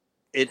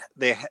it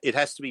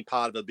has to be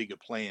part of a bigger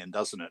plan,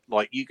 doesn't it?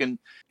 Like you can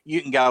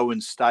go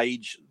and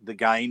stage the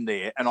game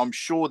there, and I'm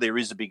sure there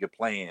is a bigger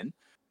plan,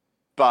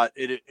 but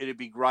it'd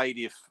be great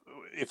if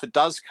it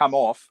does come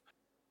off,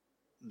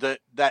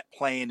 that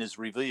plan is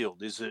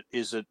revealed. Is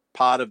it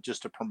part of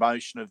just a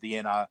promotion of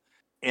the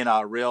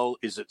NRL?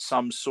 Is it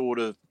some sort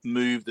of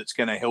move that's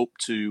going to help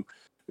to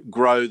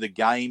grow the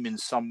game in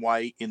some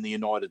way in the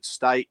United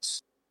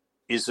States?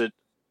 Is it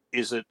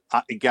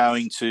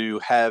going to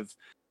have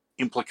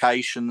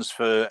implications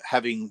for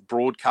having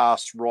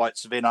broadcast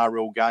rights of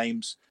NRL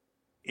games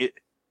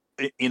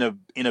in a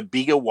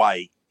bigger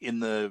way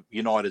in the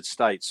United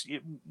States?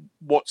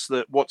 What's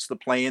the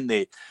plan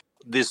there?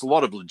 There's a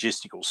lot of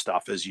logistical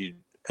stuff, as you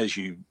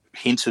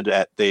hinted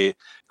at there,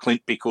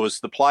 Clint, because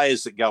the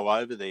players that go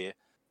over there,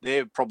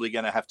 they're probably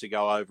going to have to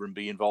go over and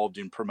be involved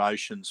in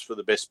promotions for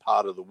the best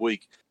part of the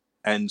week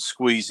and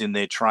squeeze in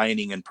their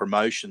training and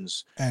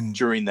promotions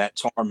during that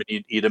time.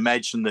 You'd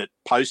imagine that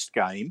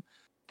post-game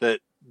that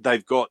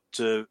they've got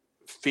to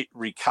fit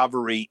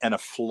recovery and a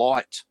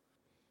flight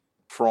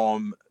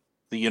from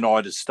the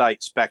United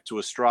States back to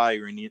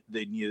Australia. And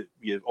then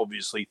you're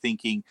obviously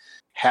thinking,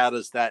 how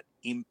does that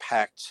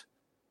impact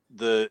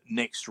the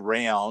next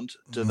round?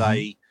 Do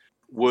they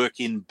work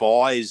in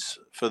buys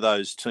for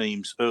those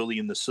teams early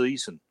in the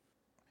season?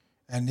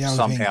 And the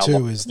other thing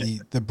too is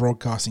the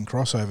broadcasting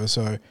crossover.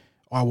 So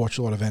I watch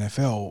a lot of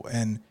NFL,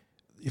 and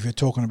if you're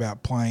talking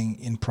about playing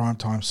in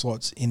primetime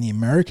slots in the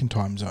American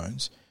time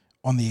zones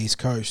on the East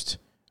Coast,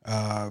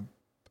 a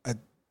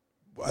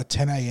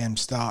 10 a.m.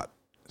 start,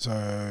 so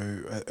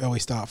an early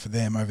start for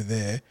them over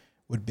there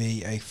would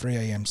be a 3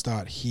 a.m.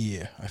 start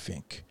here, I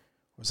think,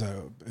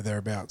 so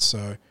thereabouts.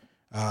 So,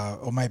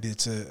 or maybe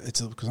it's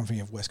because I'm thinking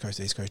of West Coast,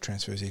 East Coast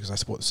transfers here because I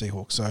support the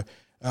Seahawks. So,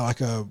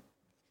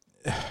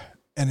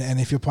 and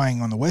if you're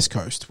playing on the West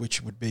Coast,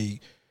 which would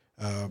be,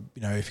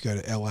 if you go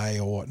to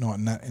LA or whatnot,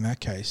 in that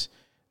case,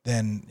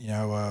 then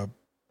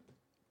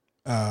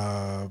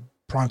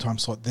primetime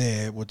slot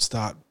there would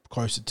start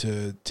closer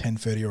to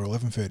 10:30 or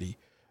 11:30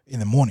 in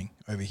the morning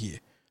over here.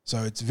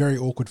 So it's very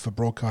awkward for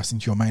broadcasting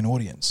to your main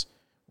audience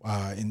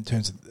in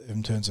terms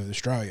of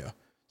Australia.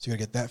 So you got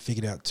to get that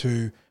figured out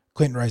too.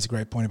 Clint raised a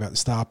great point about the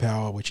star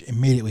power, which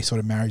immediately sort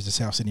of marries the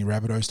South Sydney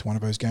Rabbitohs to one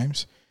of those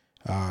games,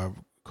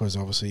 because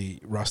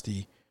obviously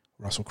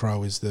Russell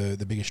Crowe is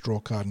the biggest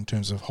draw card in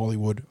terms of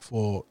Hollywood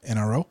for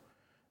NRL.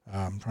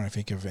 I'm trying to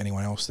think of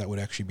anyone else that would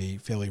actually be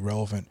fairly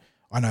relevant.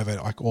 I know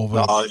that like all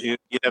the... you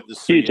have the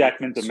Hugh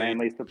Jackman's a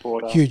Manly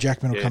supporter. Hugh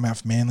Jackman will come out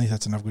for Manly.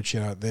 That's another good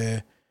shout out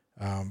there.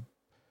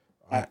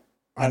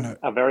 I know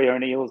our very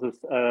own Eels is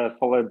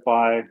followed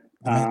by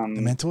the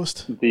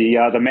Mentalist. The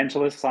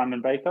Mentalist,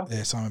 Simon Baker.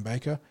 Yeah, Simon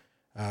Baker.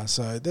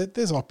 So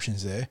there's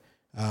options there.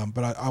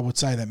 But I would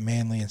say that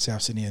Manly and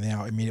South Sydney are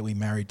now immediately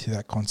married to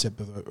that concept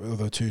of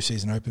the two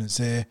season openers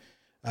there.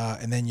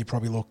 And then you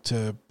probably look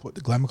to put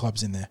the Glamour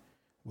clubs in there,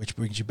 which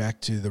brings you back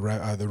to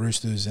the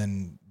Roosters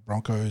and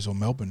Broncos or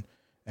Melbourne.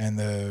 And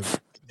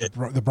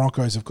the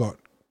Broncos have got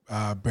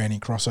branding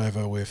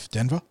crossover with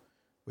Denver,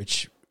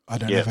 which I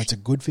don't know if that's a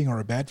good thing or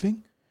a bad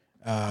thing.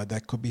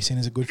 That could be seen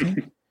as a good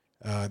thing.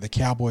 The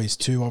Cowboys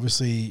too,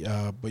 obviously,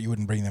 but you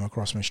wouldn't bring them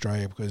across from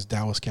Australia because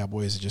Dallas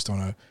Cowboys are just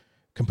on a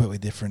completely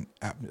different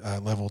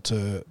level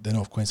to the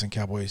North Queensland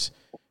Cowboys.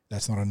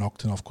 That's not a knock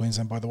to North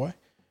Queensland, by the way.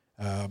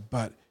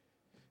 But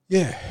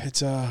yeah,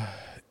 it's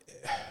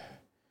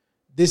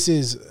this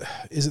is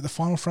it the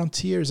final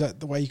frontier? Is that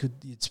the way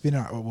you'd spin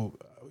it? Well,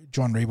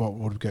 John Reebok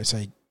would go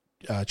say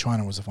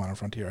China was the final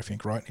frontier, I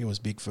think, right? He was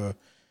big for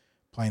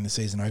playing the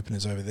season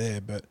openers over there,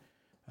 but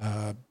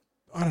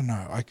I don't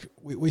know.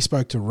 We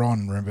spoke to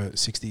Ron, remember,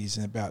 Sixties,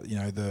 and about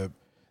the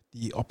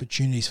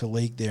opportunities for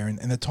league there, and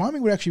the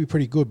timing would actually be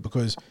pretty good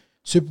because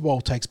Super Bowl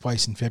takes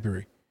place in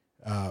February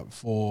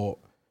for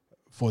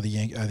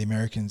the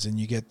Americans, and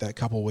you get that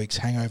couple of weeks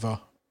hangover,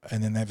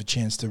 and then they have a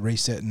chance to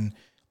reset and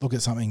look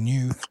at something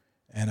new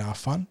and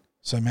fun.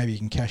 So maybe you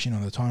can cash in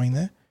on the timing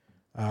there.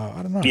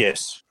 I don't know.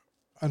 Yes,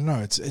 I don't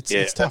know.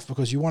 It's tough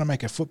because you want to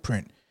make a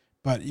footprint,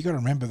 but you got to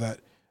remember that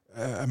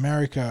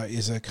America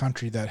is a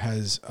country that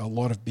has a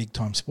lot of big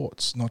time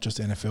sports, not just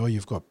NFL.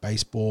 You've got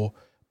baseball,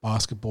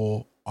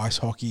 basketball, ice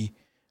hockey,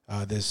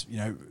 There's,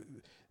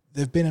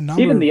 there've been a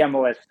number. Even the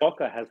MLS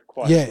soccer has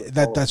quite. Yeah,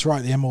 that's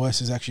right. The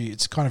MLS is actually,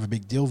 it's kind of a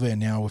big deal there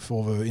now with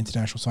all the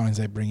international signings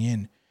they bring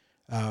in,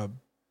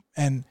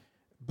 and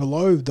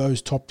below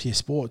those top tier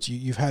sports,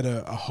 you've had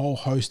a whole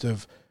host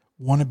of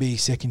wannabe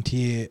second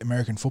tier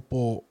American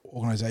football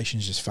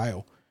organizations just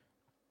fail,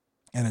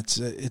 and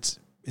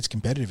it's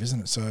competitive,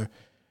 isn't it? So,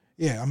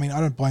 yeah, I mean, I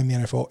don't blame the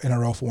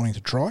NRL for wanting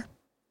to try,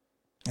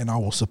 and I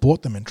will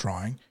support them in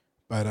trying.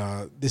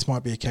 But this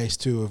might be a case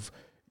too of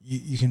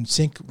you can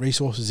sink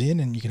resources in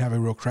and you can have a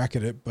real crack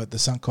at it, but the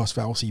sunk cost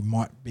fallacy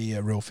might be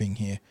a real thing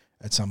here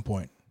at some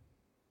point.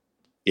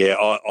 Yeah,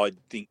 I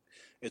think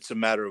it's a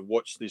matter of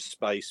watch this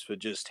space for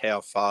just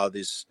how far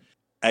this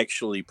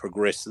actually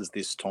progresses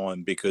this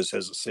time, because,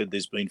 as I said,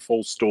 there's been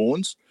false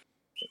dawns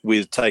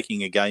with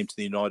taking a game to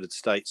the United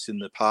States in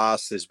the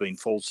past. There's been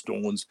false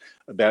dawns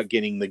about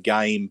getting the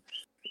game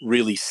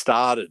really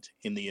started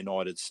in the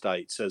United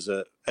States as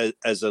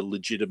a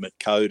legitimate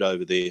code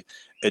over there.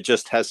 It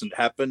just hasn't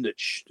happened.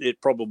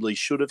 It probably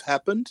should have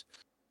happened,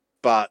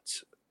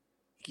 but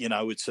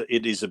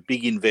it is a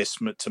big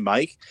investment to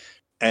make,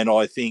 and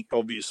I think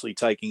obviously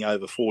taking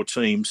over 4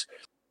 teams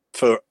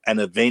for an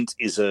event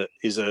is an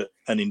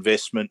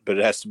investment, but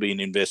it has to be an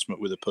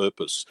investment with a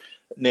purpose.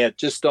 Now,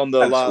 just on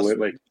the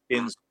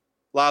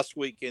last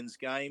weekend's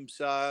games,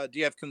 do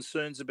you have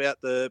concerns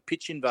about the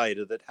pitch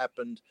invader that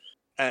happened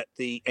at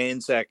the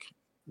Anzac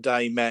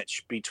Day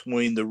match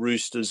between the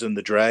Roosters and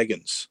the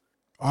Dragons?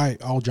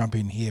 I'll jump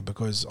in here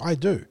because I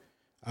do.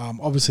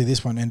 Obviously,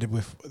 this one ended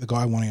with the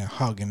guy wanting a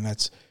hug, and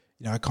that's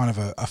kind of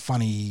a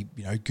funny,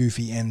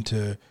 goofy end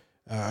to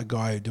a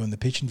guy doing the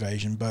pitch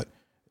invasion. But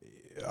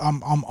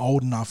I'm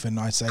old enough, and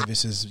I say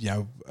this is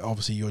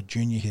obviously you're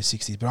junior here,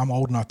 60s, but I'm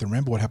old enough to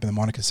remember what happened to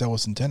Monica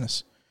Seles in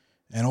tennis,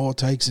 and all it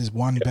takes is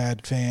one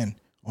bad fan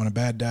on a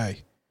bad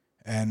day,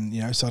 and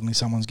suddenly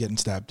someone's getting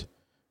stabbed.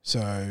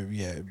 So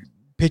yeah,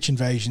 pitch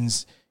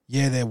invasions.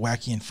 Yeah, they're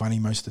wacky and funny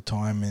most of the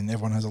time, and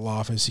everyone has a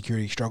laugh as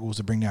security struggles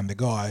to bring down the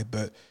guy.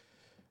 But,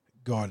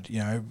 God,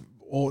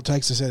 all it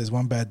takes, I said, is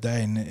one bad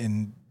day,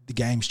 and the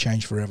game's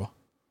changed forever.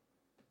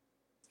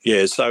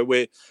 Yeah, so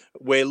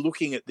we're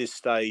looking at this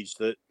stage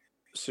that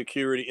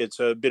security. It's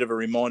a bit of a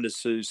reminder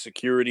to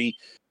security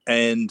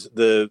and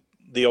the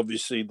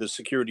obviously the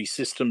security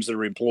systems that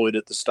are employed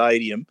at the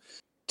stadium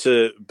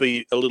to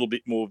be a little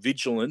bit more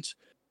vigilant.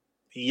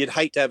 You'd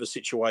hate to have a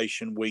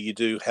situation where you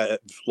do have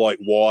like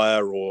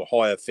wire or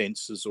higher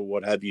fences or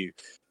what have you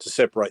to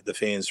separate the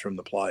fans from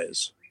the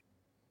players.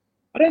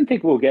 I don't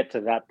think we'll get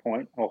to that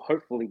point, or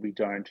hopefully we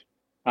don't.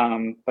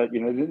 But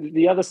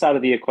the other side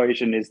of the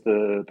equation is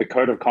the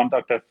code of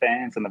conduct of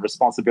fans and the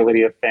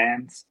responsibility of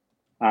fans.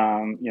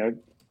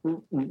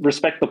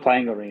 Respect the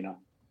playing arena.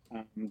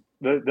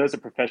 Those are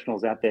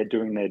professionals out there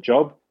doing their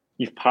job.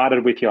 You've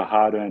parted with your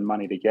hard-earned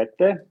money to get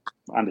there.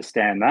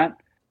 Understand that.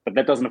 But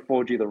that doesn't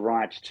afford you the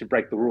right to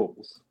break the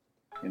rules.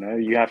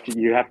 You have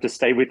to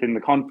stay within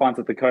the confines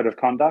of the code of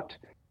conduct.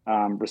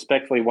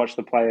 Respectfully watch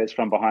the players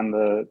from behind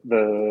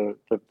the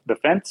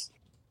fence,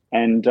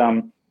 and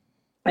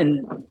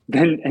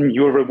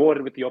you're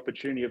rewarded with the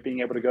opportunity of being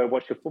able to go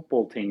watch your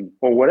football team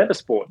or whatever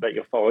sport that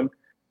you're following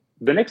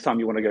the next time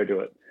you want to go do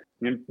it.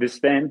 This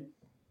fan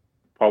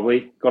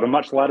probably got a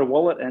much lighter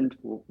wallet and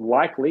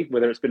likely,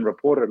 whether it's been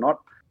reported or not,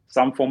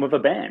 some form of a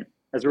ban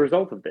as a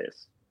result of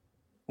this.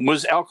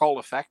 Was alcohol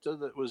a factor?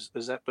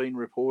 Has that been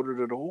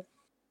reported at all?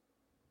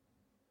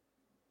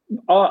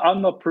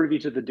 I'm not privy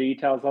to the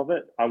details of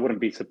it. I wouldn't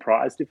be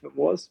surprised if it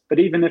was, but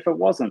even if it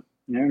wasn't,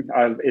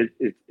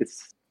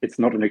 it's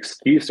not an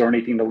excuse or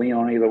anything to lean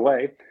on either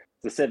way.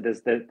 As I said,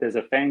 there's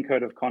a fan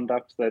code of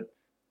conduct that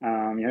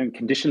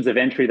conditions of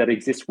entry that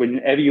exist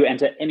whenever you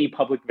enter any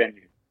public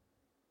venue.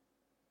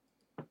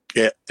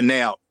 Yeah.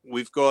 Now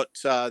we've got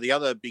the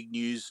other big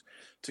news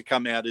to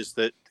come out is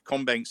that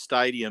CommBank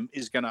Stadium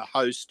is going to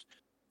host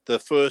the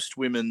first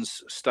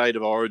women's State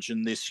of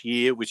Origin this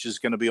year, which is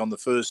going to be on the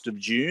 1st of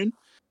June.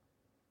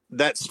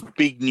 That's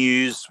big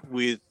news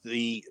with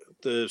the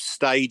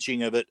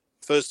staging of it.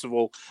 First of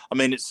all, I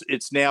mean,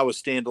 it's now a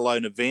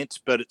standalone event,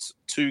 but it's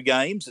 2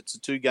 games. It's a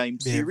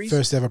 2-game series.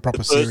 First ever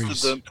proper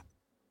series. Of them.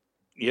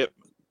 Yep.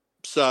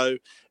 So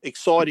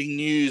exciting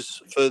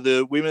news for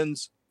the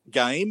women's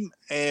game,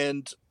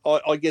 and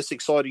I guess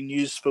exciting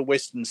news for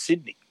Western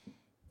Sydney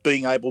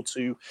being able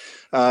to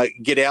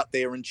get out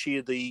there and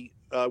cheer the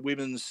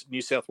women's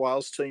New South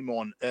Wales team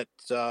on at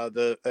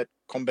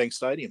CommBank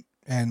Stadium.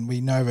 And we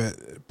know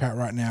that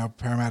right now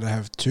Parramatta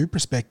have 2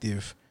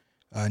 prospective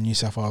New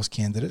South Wales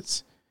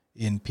candidates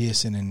in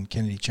Pearson and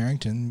Kennedy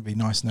Charrington. It'd be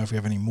nice to know if we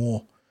have any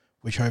more,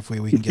 which hopefully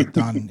we can get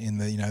done in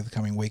the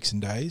coming weeks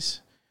and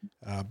days.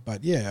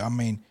 But yeah, I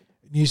mean,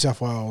 New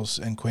South Wales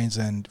and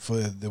Queensland for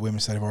the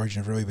Women's State of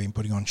Origin have really been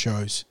putting on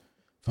shows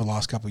for the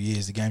last couple of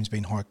years. The game's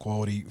been high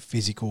quality,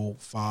 physical,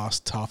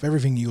 fast, tough,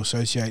 everything you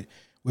associate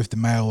with the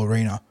male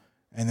arena,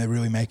 and they're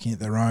really making it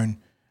their own,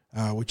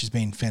 which has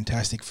been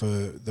fantastic for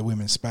the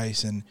women's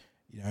space. And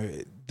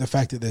the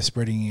fact that they're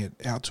spreading it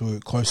out to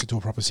closer to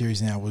a proper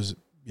series now was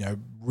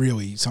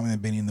really something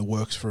that's been in the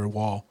works for a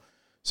while.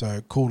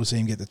 So cool to see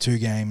them get the 2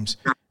 games.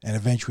 and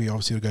eventually,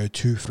 obviously, it'll go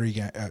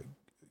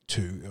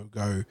it'll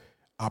go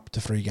up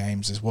to 3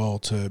 games as well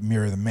to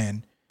mirror the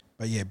men.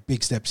 But yeah,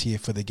 big steps here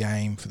for the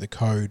game, for the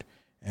code,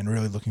 and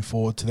really looking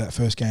forward to that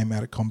first game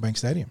out at CommBank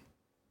Stadium.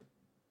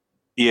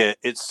 Yeah,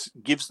 it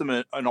gives them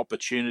an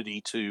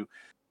opportunity to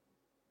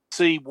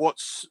see what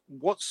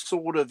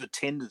sort of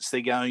attendance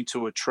they're going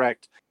to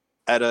attract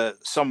at a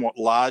somewhat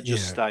larger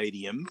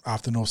stadium.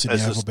 After North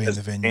Sydney Oval being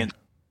the venue.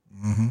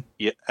 Mm-hmm.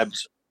 Yeah,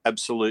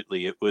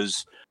 absolutely. It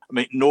was, I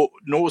mean,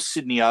 North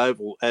Sydney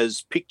Oval,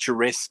 as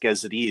picturesque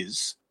as it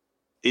is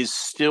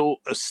still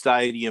a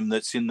stadium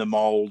that's in the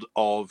mould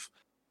of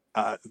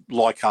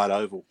Leichhardt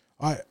Oval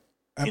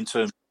in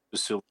terms of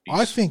facilities.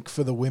 I think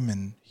for the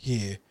women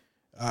here,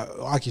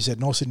 like you said,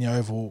 North Sydney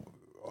Oval,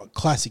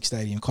 classic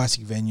stadium,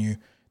 classic venue.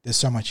 There's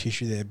so much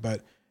history there,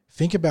 but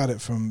think about it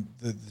from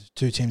the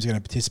 2 teams going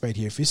to participate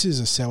here. If this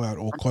is a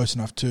sellout or close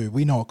enough to,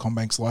 we know what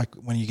CommBank's like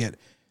when you get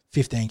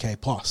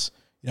 15K plus.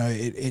 You know,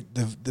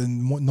 the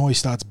noise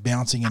starts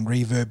bouncing and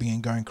reverbing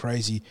and going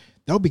crazy.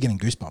 They'll be getting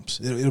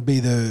goosebumps. It'll be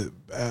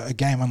a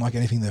game unlike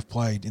anything they've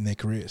played in their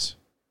careers.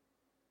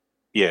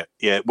 Yeah.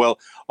 Well,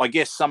 I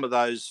guess some of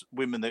those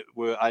women that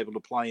were able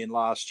to play in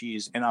last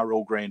year's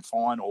NRL Grand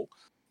Final,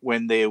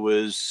 when there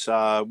was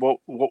what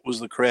was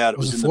the crowd? It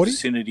was in 40? the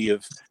vicinity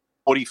of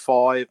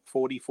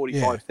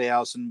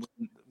 45,000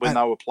 when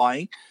they were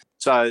playing.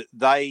 So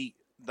they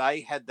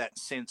had that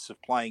sense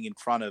of playing in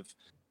front of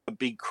a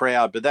big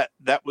crowd, but that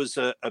was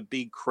a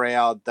big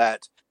crowd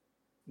that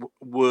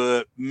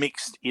were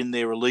mixed in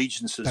their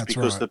allegiances. That's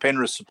because the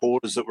Penrith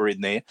supporters that were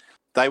in there,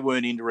 they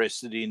weren't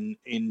interested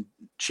in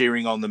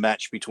cheering on the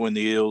match between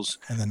the Eels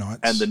and the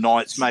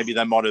Knights. Maybe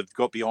they might have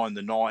got behind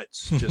the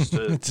Knights just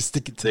to, to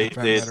stick it to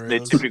their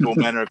typical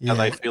manner of how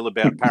they feel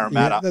about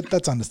Parramatta. Yeah,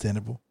 that's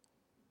understandable.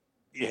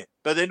 Yeah,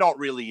 but they're not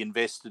really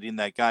invested in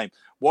that game.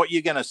 What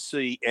you're going to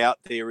see out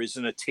there is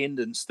an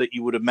attendance that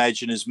you would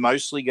imagine is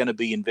mostly going to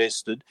be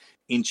invested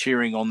in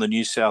cheering on the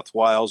New South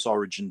Wales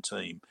Origin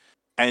team.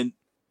 And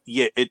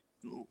yeah,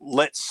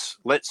 let's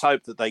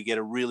hope that they get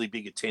a really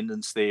big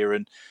attendance there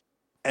and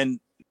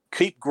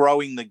keep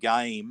growing the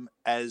game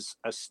as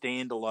a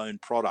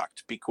standalone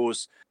product,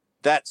 because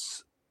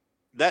that's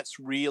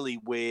really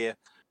where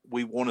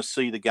we want to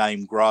see the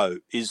game grow,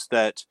 is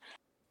that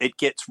it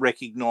gets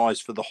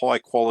recognised for the high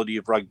quality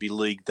of rugby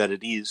league that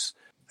it is,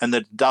 and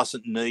that it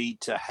doesn't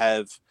need to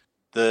have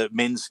the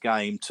men's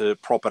game to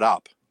prop it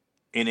up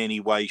in any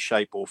way,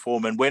 shape or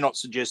form. And we're not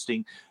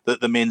suggesting that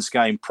the men's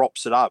game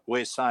props it up.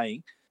 We're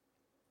saying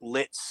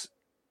let's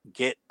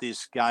get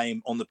this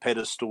game on the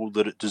pedestal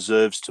that it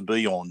deserves to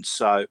be on.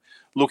 So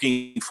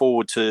looking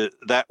forward to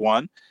that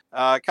one.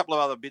 A couple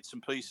of other bits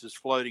and pieces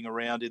floating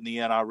around in the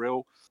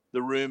NRL.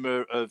 The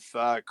rumour of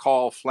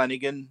Kyle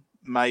Flanagan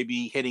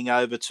maybe heading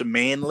over to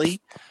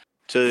Manly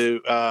to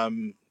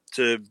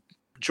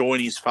join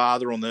his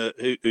father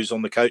who's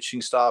on the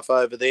coaching staff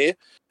over there.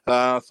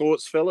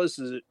 Thoughts, fellas?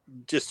 Is it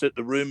just at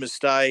the rumour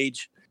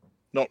stage?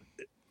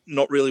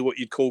 Not really what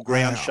you'd call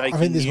ground shaking. I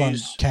think this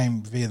news. One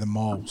came via the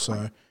mole,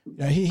 so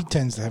he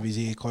tends to have his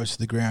ear close to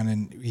the ground,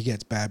 and he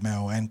gets bad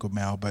mail and good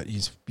mail, but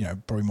he's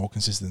probably more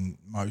consistent than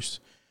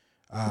most.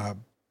 I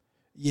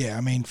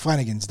mean,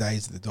 Flanagan's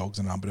days at the Dogs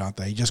are numbered, aren't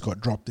they? He just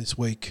got dropped this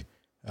week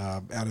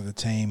out of the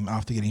team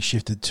after getting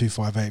shifted to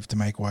 5'8" to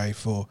make way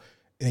for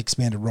an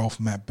expanded role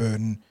for Matt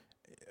Burton.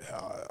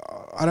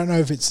 I don't know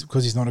if it's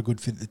because he's not a good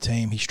fit at the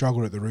team. He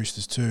struggled at the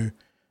Roosters too.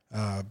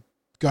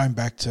 Going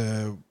back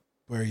to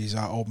where his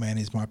old man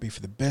is might be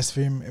for the best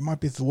for him. It might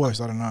be for the worst.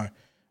 I don't know.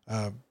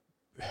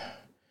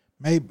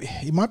 Maybe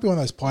he might be one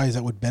of those players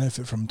that would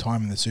benefit from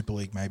time in the Super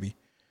League, maybe,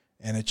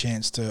 and a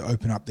chance to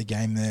open up the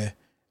game there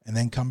and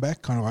then come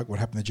back, kind of like what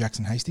happened to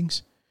Jackson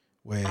Hastings,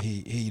 where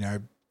he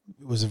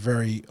was a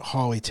very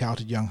highly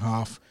touted young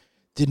half,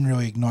 didn't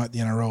really ignite the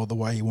NRL the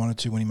way he wanted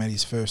to when he made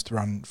his first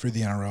run through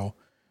the NRL,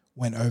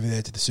 went over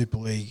there to the Super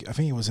League. I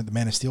think he was at the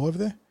Man of Steel over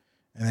there,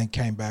 and then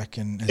came back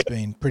and has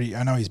been pretty.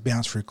 I know he's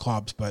bounced through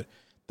clubs, but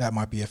that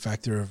might be a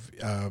factor of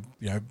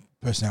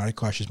personality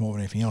clashes more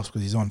than anything else,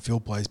 because his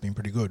on-field play has been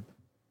pretty good.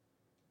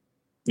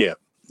 Yeah.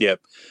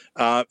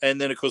 And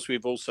then, of course,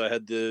 we've also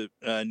had the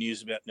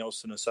news about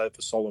Nelson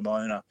Asofa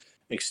Solomona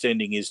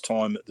extending his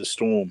time at the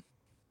Storm.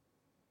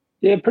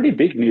 Yeah, pretty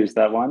big news,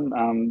 that one.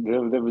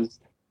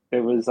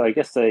 There was, I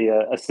guess,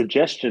 a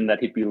suggestion that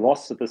he'd be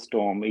lost at the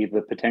Storm,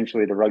 either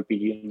potentially the rugby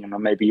union or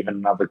maybe even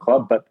another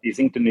club, but he's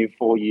inked a new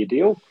 4-year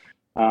deal.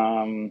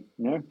 And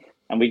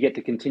we get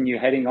to continue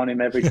heading on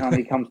him every time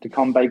he comes to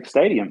CommBank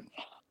Stadium.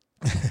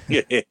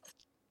 Yeah.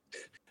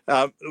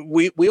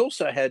 We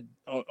also had,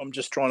 I'm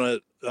just trying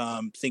to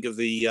think of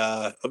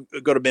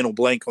I've got a mental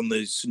blank on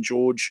the St.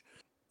 George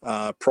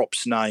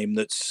props name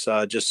that's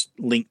just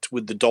linked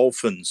with the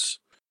Dolphins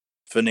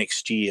for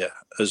next year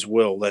as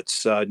well.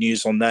 That's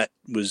news on that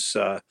was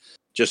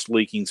just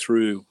leaking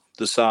through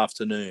this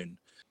afternoon.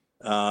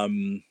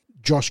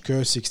 Josh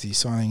Kerr, 60,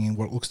 signing in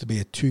what looks to be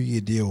a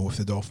 2-year deal with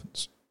the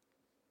Dolphins.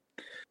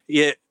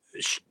 Yeah.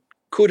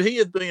 Could he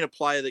have been a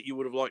player that you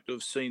would have liked to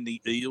have seen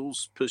the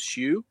Eels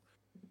pursue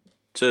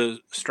to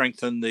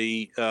strengthen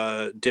the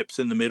depth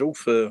in the middle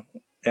for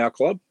our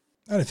club.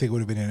 I don't think it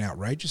would have been an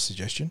outrageous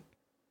suggestion.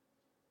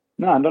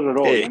 No, not at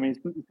all. Yeah. I mean,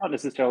 it's not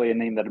necessarily a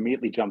name that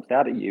immediately jumps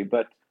out at you,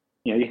 but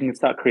you can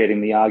start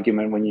creating the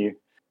argument when you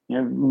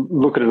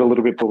look at it a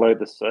little bit below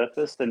the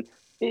surface. And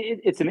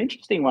it's an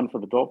interesting one for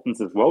the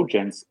Dolphins as well,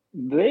 gents.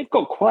 They've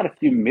got quite a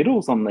few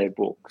middles on their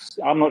books.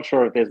 I'm not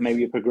sure if there's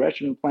maybe a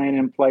progression plan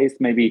in place.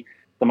 Maybe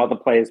some other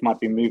players might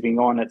be moving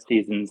on at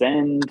season's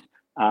end,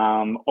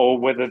 or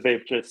whether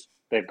they've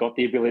got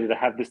the ability to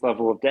have this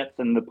level of depth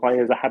and the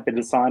players are happy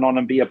to sign on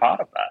and be a part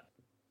of that.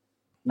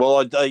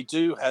 Well, they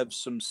do have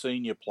some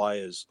senior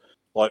players,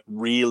 like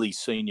really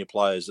senior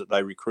players that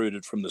they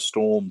recruited from the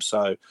Storm.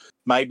 So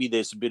maybe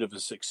there's a bit of a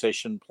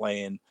succession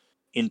plan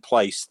in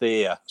place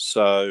there.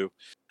 So,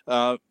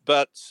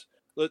 but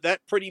that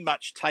pretty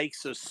much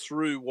takes us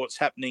through what's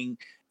happening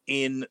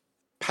in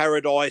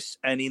Paradise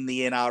and in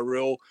the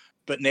NRL.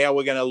 But now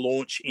we're going to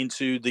launch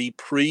into the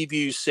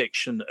preview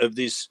section of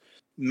this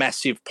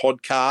massive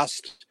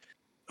podcast.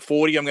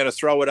 40, I'm going to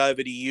throw it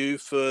over to you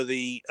for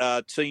the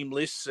team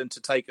lists and to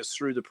take us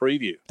through the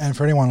preview. And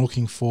for anyone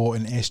looking for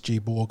an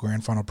SG Ball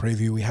Grand Final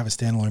preview, we have a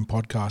standalone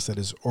podcast that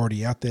is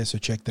already out there, so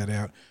check that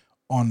out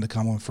on the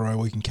Cumberland Throw.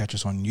 Or you can catch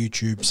us on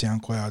YouTube,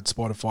 SoundCloud,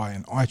 Spotify,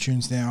 and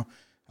iTunes now.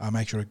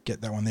 Make sure to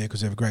get that one there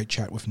because we have a great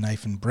chat with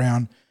Nathan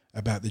Brown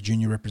about the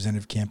junior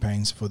representative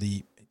campaigns for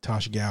the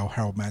Tasha Gale,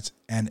 Harold Matts,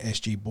 and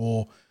SG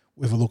Ball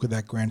with a look at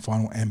that Grand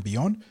Final and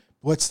beyond.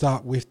 But let's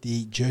start with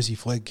the Jersey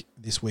Flag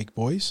this week,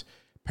 boys.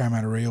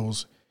 Parramatta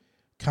Eels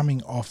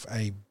coming off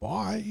a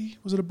bye.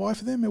 Was it a bye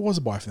for them? It was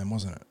a bye for them,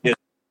 wasn't it?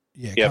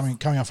 Yeah. Yeah,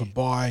 coming off a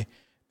bye.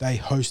 They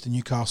host the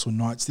Newcastle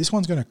Knights. This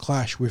one's going to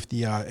clash with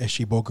the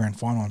SG Ball Grand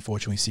Final,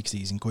 unfortunately,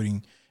 60s,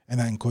 and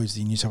that includes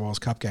the New South Wales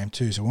Cup game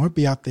too. So we won't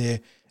be out there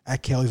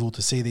at Kellyville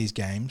to see these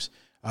games.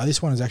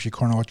 This one is actually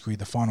chronologically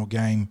the final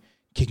game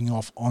kicking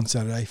off on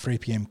Saturday, 3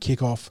 p.m.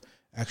 kickoff,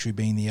 actually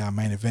being the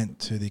main event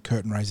to the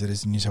curtain raise that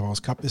is the New South Wales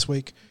Cup this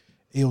week.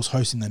 Eels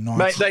hosting the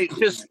Knights. Mate,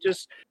 they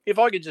just if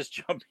I could just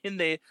jump in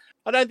there,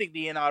 I don't think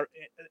the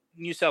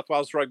New South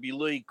Wales Rugby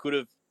League could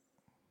have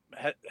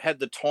had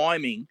the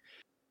timing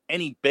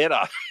any better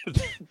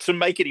to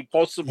make it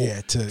impossible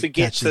to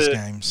get these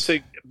games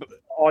to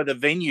either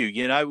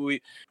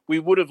venue. We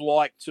would have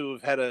liked to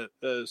have had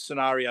a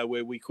scenario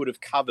where we could have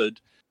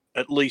covered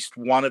at least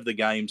one of the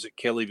games at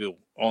Kellyville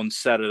on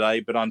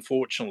Saturday, but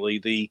unfortunately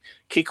the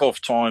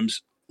kickoff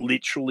times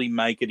literally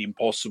make it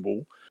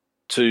impossible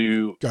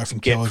to go from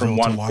get Kellyville from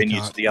one to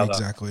venue to the other.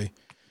 Exactly.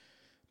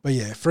 But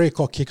yeah, 3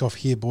 o'clock kickoff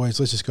here, boys.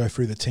 Let's just go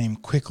through the team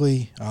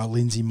quickly.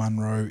 Lindsay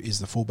Munro is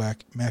the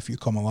fullback. Matthew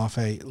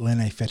Komalafe,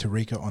 Lene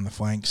Federica on the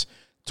flanks.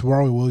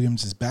 Tawarri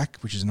Williams is back,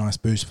 which is a nice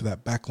boost for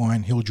that back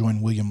line. He'll join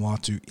William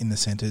Latu in the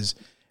centres.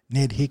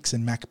 Ned Hicks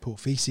and Mac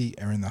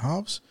Pulfisi are in the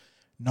halves.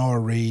 Noah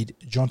Reid,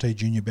 Jonte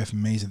Jr.,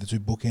 Bethan Mees are the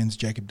two bookends.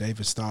 Jacob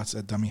Davis starts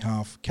at dummy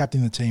half.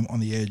 Captain the team on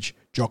the edge,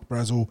 Jock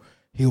Brazel.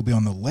 He'll be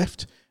on the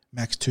left.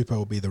 Max Tupou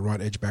will be the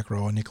right edge back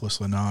rower. Nicholas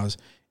Lenars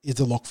is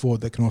the lock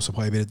forward that can also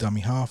play a bit of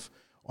dummy half.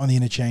 On the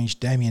interchange,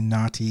 Damien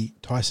Nati,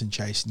 Tyson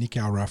Chase, Nick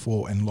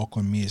Raffo, and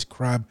Lachlan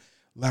Mears-Crabbe.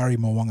 Larry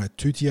Mwanga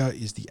Tutia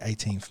is the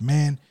 18th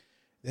man.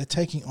 They're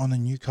taking on the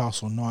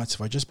Newcastle Knights.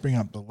 If I just bring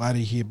up the ladder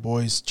here,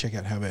 boys, check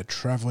out how they're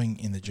travelling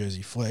in the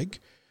Jersey Flag.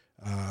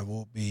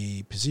 Will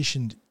be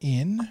positioned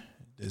in,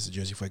 there's the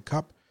Jersey Flag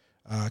Cup,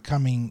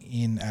 coming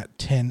in at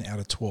 10 out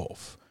of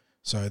 12.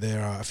 So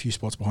there are a few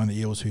spots behind the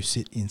Eels who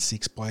sit in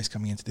 6th place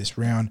coming into this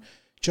round.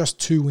 Just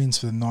 2 wins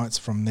for the Knights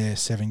from their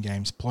 7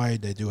 games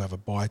played. They do have a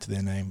bye to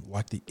their name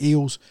like the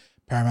Eels.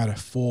 Parramatta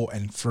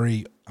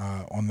 4-3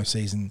 on the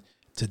season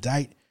to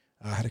date.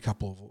 Had a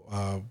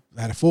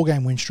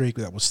 4-game win streak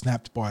that was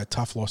snapped by a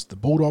tough loss to the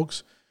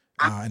Bulldogs.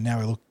 And now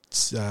we look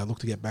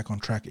to get back on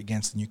track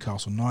against the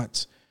Newcastle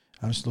Knights.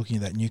 I'm just looking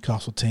at that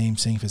Newcastle team,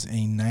 seeing if there's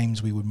any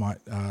names we might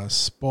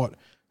spot.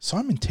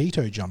 Simon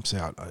Tito jumps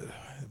out.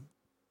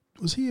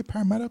 Was he a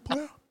Parramatta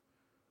player?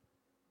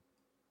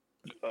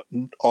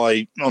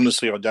 I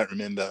don't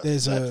remember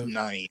that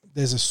name.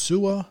 There's a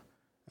Sewer,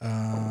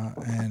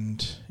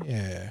 and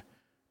yeah.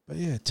 But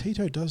yeah,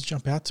 Tito does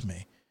jump out to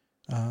me.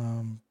 He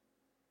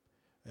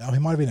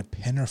might have been a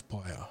Penrith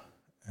player.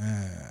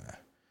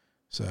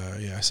 So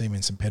yeah, I see him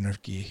in some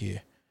Penrith gear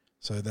here.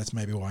 So that's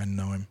maybe why I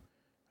know him.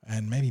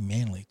 And maybe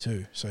Manly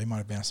too. So he might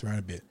have bounced around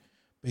a bit.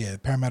 But yeah, the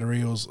Parramatta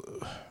Eels,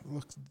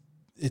 look,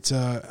 it's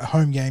a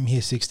home game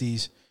here,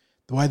 60s.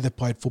 The way they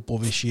played football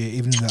this year,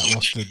 even in that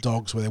loss to the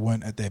Dogs where they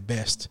weren't at their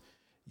best,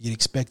 you'd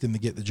expect them to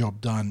get the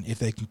job done if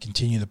they can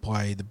continue to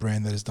play the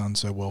brand that has done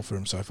so well for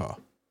them so far.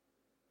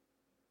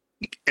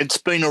 It's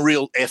been a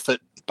real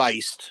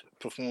effort-based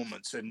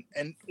performance.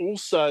 And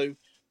also,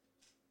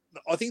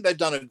 I think they've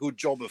done a good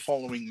job of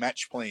following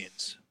match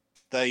plans.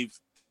 They've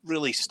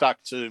really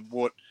stuck to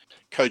what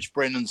Coach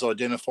Brennan's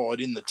identified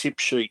in the tip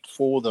sheet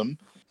for them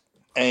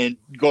and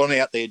gone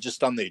out there,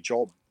 just done their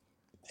job.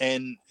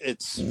 And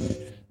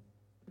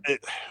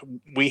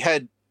we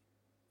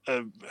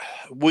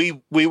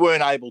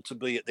weren't able to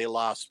be at their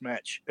last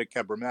match at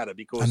Cabramatta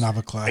because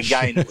another clash.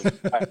 Again, it was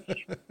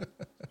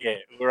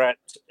we're at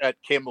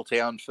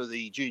Campbelltown for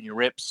the junior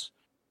reps,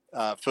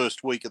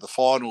 first week of the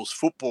finals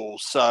football.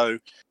 So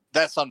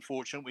that's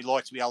unfortunate. We'd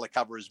like to be able to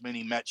cover as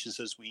many matches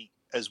as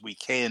we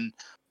can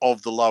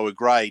of the lower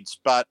grades.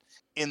 But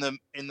in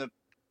the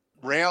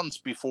rounds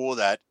before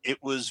that,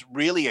 it was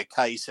really a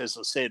case, as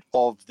I said,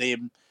 of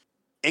them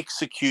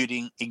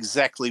executing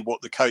exactly what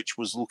the coach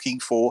was looking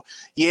for.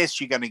 Yes,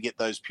 you're going to get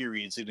those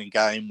periods in a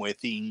game where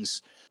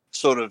things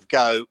sort of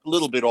go a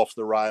little bit off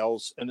the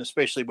rails, and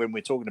especially when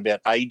we're talking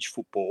about age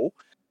football.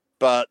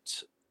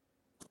 But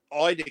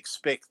I'd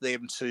expect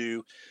them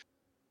to.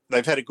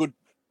 They've had a good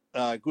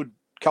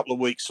couple of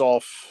weeks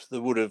off. They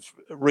would have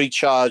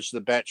recharged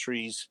the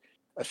batteries.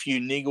 A few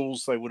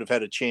niggles. They would have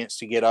had a chance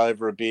to get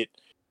over a bit.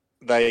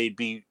 They'd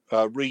be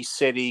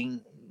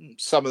resetting.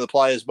 Some of the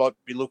players might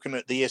be looking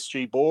at the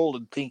SG ball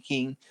and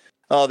thinking,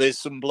 oh, there's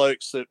some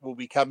blokes that will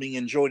be coming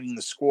and joining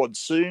the squad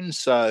soon.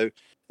 So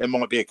it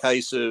might be a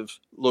case of,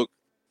 look,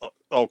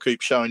 I'll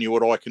keep showing you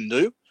what I can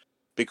do,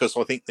 because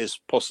I think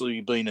there's possibly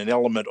been an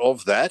element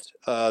of that.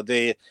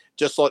 They're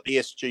just like the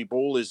SG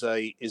ball is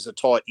a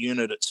tight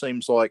unit. It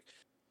seems like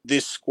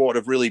this squad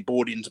have really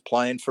bought into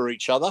playing for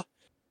each other.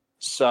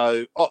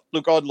 So,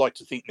 look, I'd like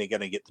to think they're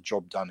going to get the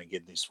job done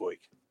again this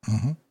week.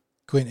 Mm-hmm.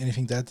 Quinn,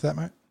 anything to add to that,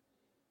 mate?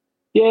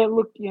 Yeah,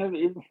 look,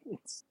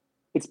 it's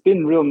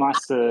been real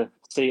nice to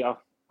see. I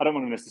don't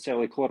want to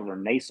necessarily call it a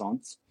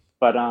renaissance,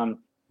 but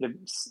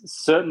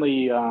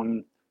certainly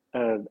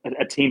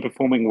a team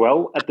performing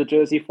well at the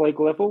jersey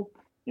flag level.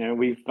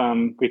 We've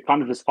kind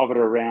of just hovered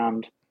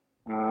around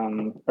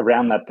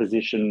that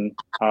position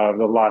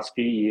the last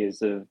few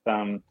years of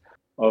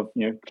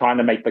trying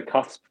to make the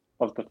cusp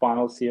of the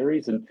final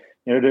series, and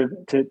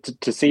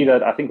to see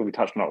that. I think we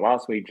touched on it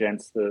last week,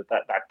 gents.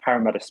 That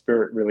Parramatta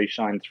spirit really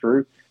shined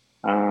through.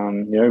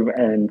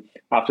 And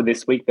after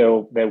this week, there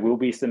will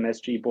be some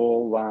SG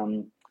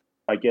ball,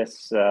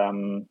 graduates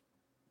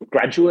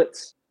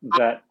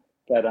that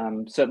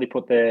certainly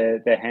put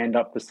their hand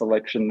up for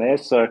selection there.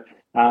 So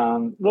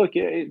look,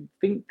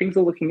 things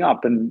are looking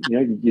up, and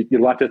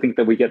you'd like to think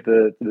that we get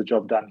the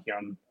job done here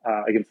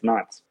against the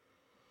Knights.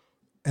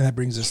 And that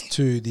brings us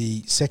to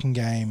the second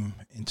game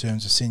in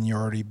terms of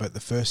seniority, but the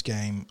first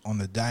game on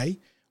the day,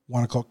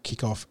 1 o'clock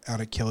kickoff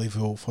out at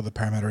Kellyville for the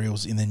Parramatta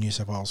Eels in the New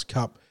South Wales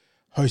Cup,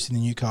 hosting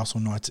the Newcastle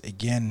Knights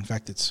again. In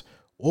fact, it's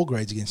all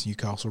grades against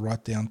Newcastle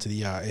right down to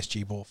the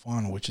SG Ball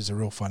final, which is a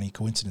real funny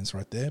coincidence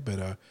right there, but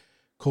a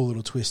cool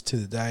little twist to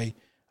the day.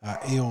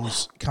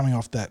 Eels coming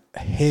off that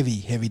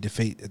heavy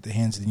defeat at the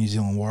hands of the New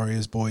Zealand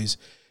Warriors, boys.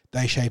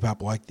 They shape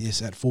up like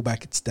this. At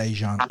fullback, it's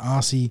Dejan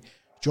Arce.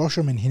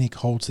 Joshua Minhinnick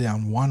holds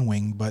down one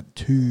wing, but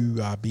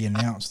to be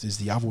announced is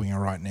the other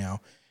winger right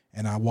now.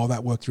 And while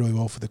that worked really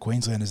well for the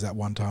Queenslanders that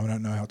one time, I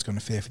don't know how it's going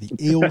to fare for the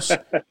Eels.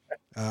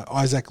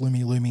 Isaac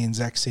Lumi and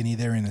Zach Sini,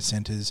 they're in the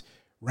centres.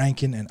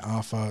 Rankin and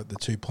Arthur, the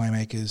two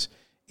playmakers.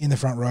 In the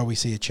front row, we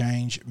see a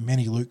change.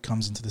 Manny Luke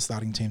comes into the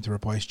starting team to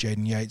replace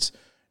Jaden Yates.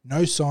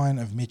 No sign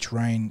of Mitch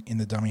Rain in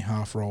the dummy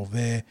half role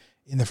there.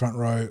 In the front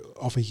row,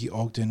 Offahi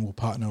Ogden will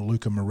partner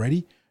Luca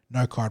Moretti.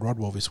 No Clyde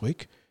Rodwell this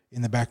week.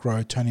 In the back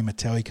row, Tony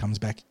Mattelli comes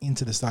back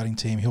into the starting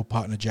team. He'll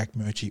partner Jack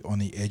Murchie on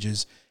the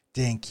edges.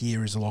 Dan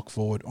Keir is a lock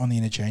forward. On the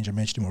interchange, I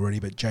mentioned him already,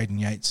 but Jaden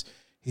Yates,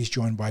 he's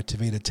joined by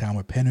Tavita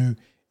Taumapenu,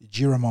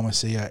 Jira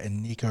Momasia,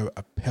 and Nico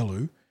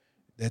Apelu.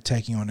 They're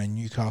taking on a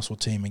Newcastle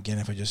team. Again,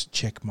 if I just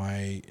check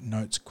my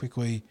notes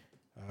quickly,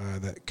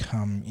 that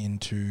come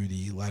into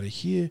the ladder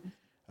here.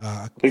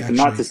 I think the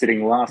Knights are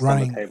sitting last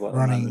on the table.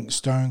 Running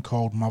stone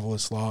cold,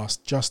 motherless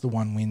last. Just the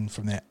one win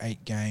from their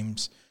 8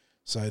 games.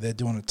 So they're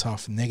doing it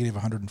tough. Negative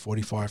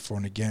 145 for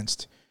and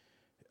against.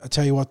 I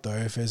tell you what, though,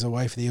 if there's a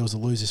way for the Eels to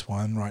lose this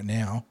one right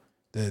now,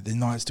 the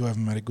Knights still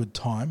haven't had a good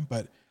time.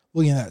 But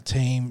looking at that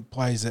team,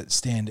 players that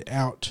stand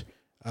out,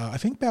 I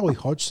think Bowie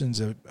Hodgson's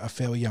a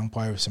fairly young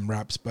player with some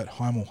raps, but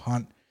Heimel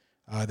Hunt,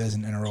 there's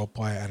an NRL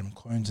player, Adam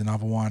Clune's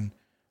another one.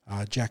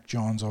 Jack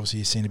Johns, obviously,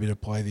 has seen a bit of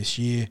play this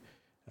year.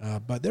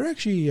 But they're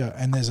actually,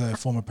 and there's a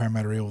former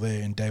Parramatta Eel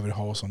there and David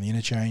Hollis on the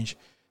interchange.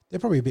 They're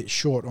probably a bit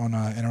short on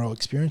NRL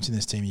experience in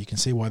this team. You can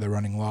see why they're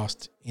running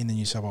last in the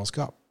New South Wales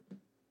Cup.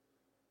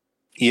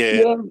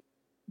 Yeah.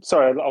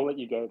 Sorry, I'll let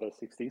you go there,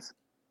 Sixties.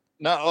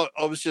 No,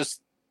 I was just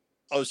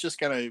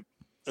going to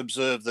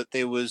observe that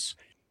there was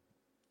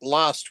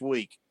last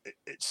week.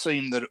 It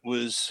seemed that it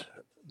was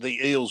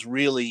the Eels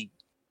really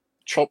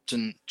chopped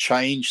and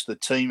changed the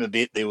team a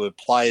bit. There were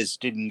players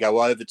didn't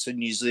go over to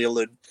New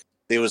Zealand.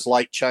 There was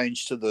late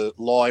change to the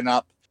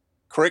lineup.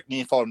 Correct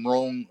me if I'm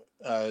wrong,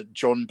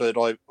 John, but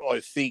I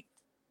think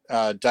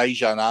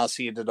Dejan Arce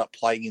ended up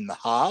playing in the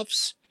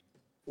halves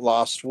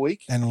last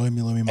week. And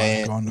Lumi might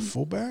have gone to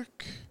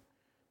fullback?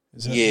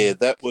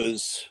 That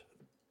was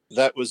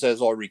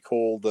as I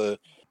recall, we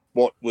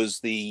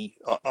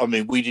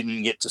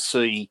didn't get to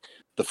see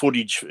the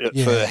footage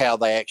for how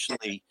they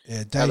actually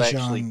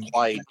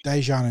played.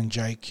 Dejan and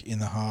Jake in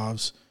the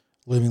halves.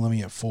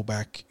 Lumi at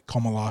fullback,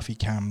 Komalafi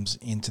comes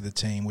into the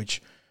team,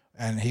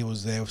 and he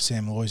was there with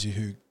Sam Loizu,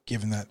 who,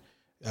 given that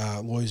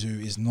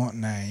Loizu is not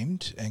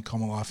named and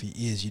Komalafi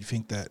is, you'd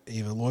think that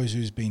either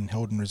Loizu's been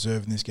held in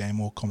reserve in this game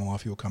or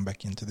Komalafi will come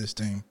back into this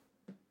team.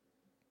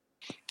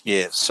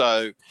 Yeah,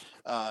 so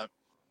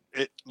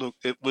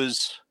it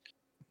was.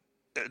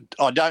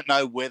 I don't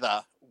know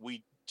whether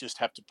we just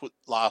have to put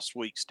last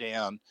week's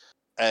down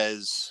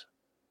as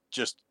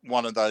just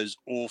one of those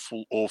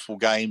awful, awful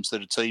games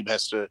that a team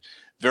has to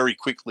very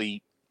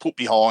quickly put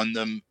behind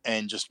them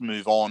and just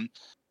move on.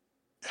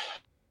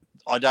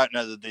 I don't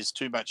know that there's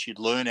too much you'd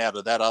learn out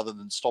of that other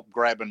than stop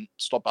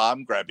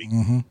arm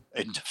grabbing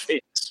in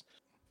defence.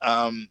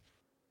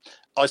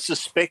 I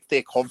suspect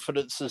their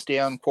confidence is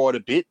down quite a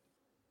bit.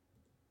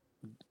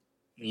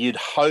 You'd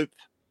hope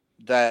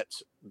that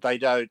they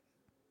don't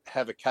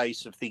have a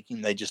case of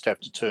thinking they just have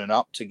to turn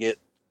up to get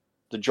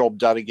the job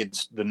done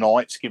against the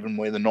Knights, given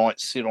where the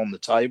Knights sit on the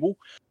table.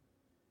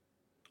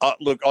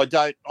 Look,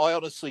 I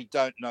honestly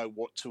don't know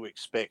what to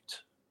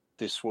expect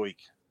this week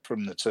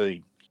from the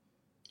team.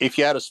 If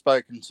you had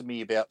spoken to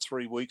me about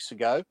 3 weeks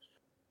ago,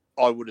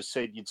 I would have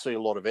said you'd see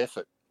a lot of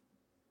effort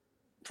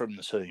from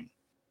the team.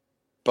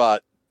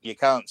 But you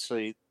can't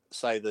say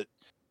that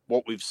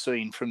what we've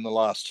seen from the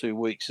last 2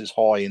 weeks is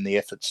high in the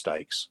effort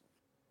stakes.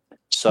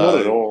 So, not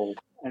at all.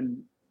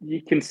 And you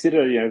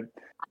consider,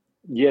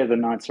 the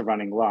Knights are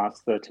running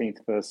last, 13th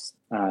versus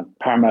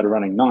Parramatta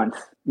running 9th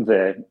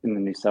there in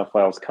the New South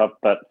Wales Cup.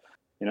 But,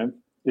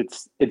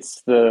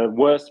 it's the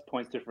worst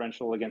points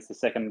differential against the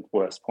second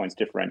worst points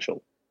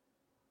differential.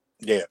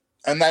 Yeah,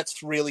 and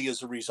that's really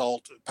as a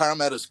result.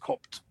 Parramatta's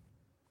copped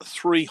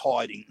 3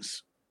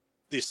 hidings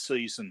this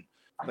season.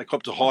 They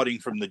copped a hiding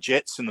from the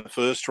Jets in the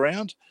first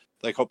round.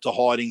 They copped a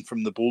hiding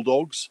from the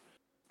Bulldogs,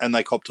 and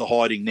they copped a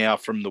hiding now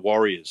from the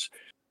Warriors.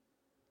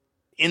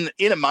 In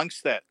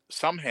amongst that,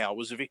 somehow,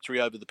 was a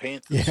victory over the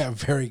Panthers. Yeah,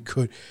 very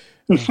good.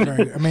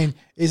 I mean,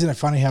 isn't it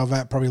funny how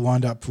that probably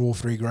lined up for all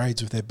 3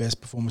 grades with their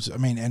best performances? I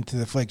mean, and to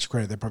the Fleg's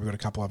credit, they've probably got a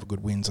couple other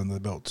good wins under the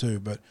belt too,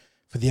 but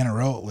for the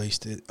NRL at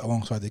least,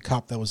 alongside the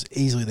Cup, that was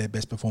easily their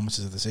best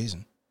performances of the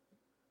season.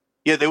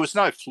 Yeah, there was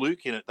no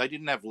fluke in it. They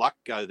didn't have luck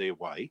go their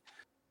way.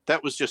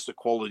 That was just a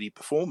quality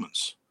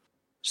performance.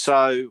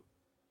 So,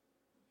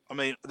 I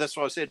mean, that's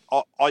why I said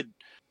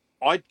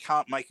I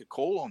can't make a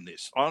call on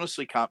this. I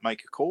honestly can't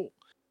make a call.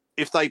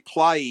 If they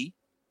play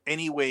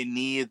anywhere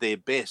near their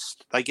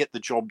best, they get the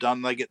job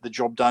done. They get the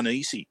job done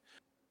easy.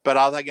 But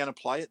are they going to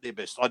play at their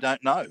best? I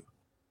don't know.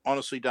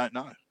 Honestly, don't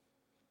know.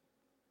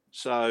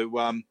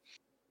 So,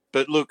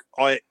 but look,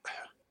 I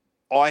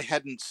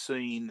hadn't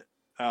seen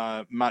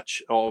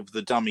much of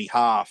the dummy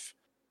half.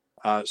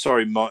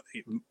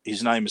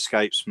 His name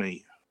escapes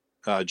me,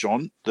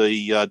 John.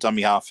 The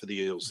dummy half for the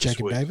Eels. Jacob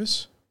this week.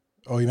 Davis?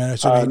 Oh, you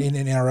meant in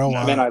NRL?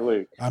 Manny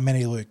Luke.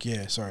 Manny Luke,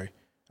 yeah, sorry.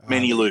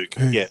 Manny Luke,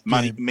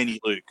 Manny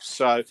Luke.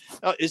 So,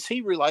 is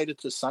he related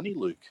to Sonny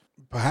Luke?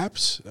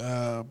 Perhaps.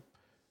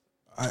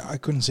 I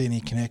couldn't see any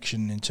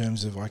connection in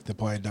terms of like the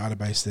player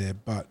database there,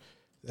 but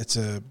it's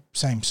a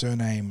same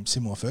surname,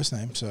 similar first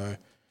name, so it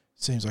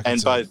seems like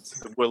it's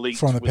both were linked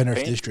from the with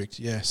Penrith district.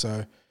 Yeah,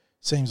 so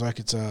seems like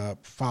it's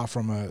far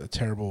from a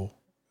terrible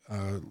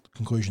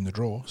conclusion to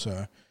draw.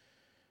 So,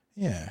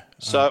 yeah.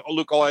 So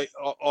look, I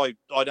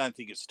don't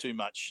think it's too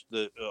much.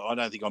 I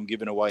don't think I'm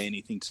giving away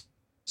anything to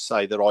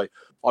say that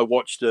I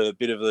watched a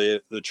bit of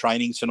the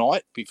training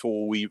tonight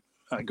before we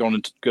got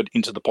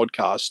into the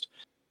podcast,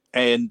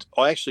 and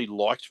I actually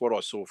liked what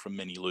I saw from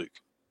Manny Luke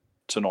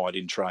tonight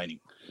in training.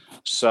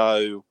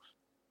 So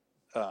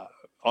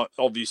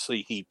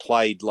obviously he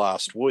played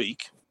last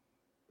week,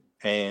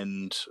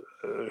 and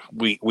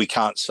we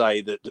can't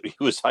say that he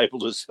was able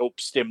to help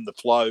stem the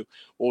flow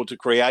or to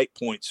create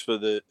points for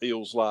the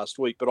Eels last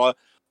week. But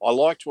I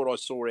liked what I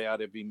saw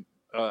out of him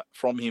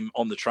from him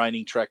on the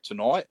training track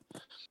tonight.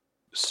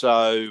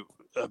 So,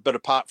 but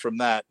apart from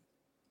that,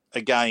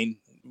 again,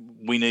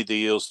 we need the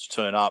Eels to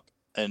turn up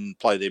and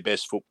play their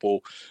best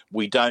football.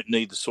 We don't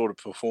need the sort of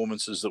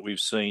performances that we've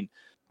seen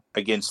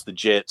against the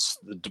Jets,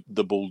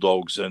 the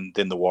Bulldogs, and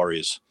then the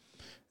Warriors.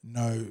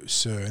 No,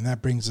 sir. And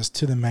that brings us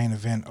to the main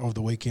event of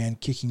the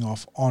weekend, kicking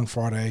off on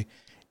Friday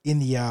in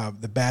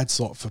the bad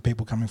slot for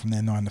people coming from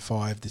their 9 to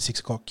 5, the 6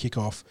 o'clock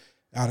kickoff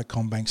out at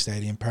CommBank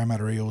Stadium.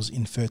 Parramatta Eels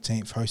in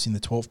 13th, hosting the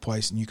 12th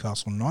place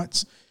Newcastle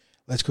Knights.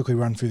 Let's quickly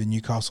run through the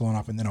Newcastle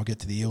lineup and then I'll get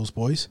to the Eels,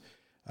 boys.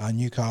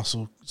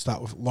 Newcastle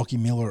start with Lockie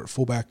Miller at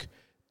fullback,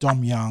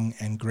 Dom Young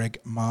and Greg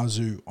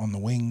Marzhew on the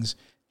wings.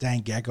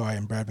 Dan Gagai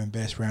and Bradman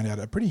Best round out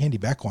a pretty handy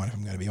backline, if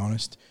I'm going to be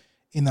honest.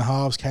 In the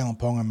halves, Kalyn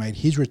Ponga made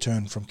his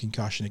return from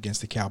concussion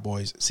against the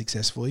Cowboys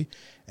successfully,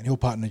 and he'll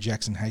partner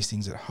Jackson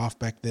Hastings at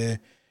halfback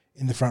there.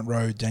 In the front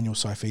row, Daniel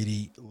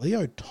Saifidi,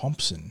 Leo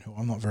Thompson, who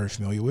I'm not very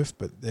familiar with,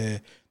 but they're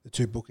the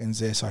 2 bookends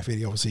there.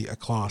 Saifidi, obviously a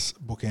class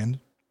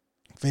bookend.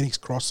 Phoenix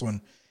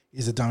Crossland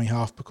is a dummy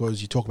half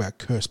because you talk about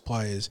cursed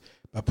players,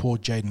 but poor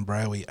Jaden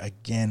Brayley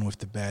again with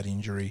the bad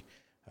injury.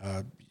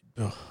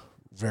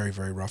 Very,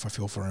 very rough. I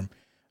feel for him.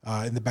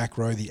 In the back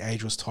row, the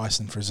ageless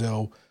Tyson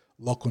Frizzell,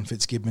 Lachlan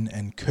Fitzgibbon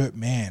and Kurt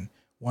Mann,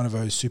 one of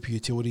those super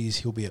utilities.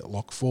 He'll be at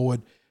lock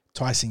forward.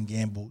 Tyson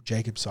Gamble,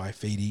 Jacob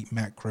Saifidi,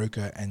 Matt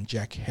Croker and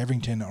Jack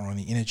Heverington are on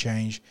the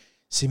interchange.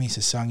 Simi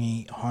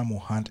Sasangi,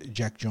 Heimel Hunt,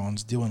 Jack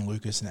Johns, Dylan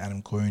Lucas and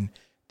Adam Clune,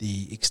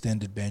 the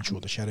extended bench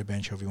or the shadow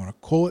bench, however you want to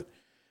call it.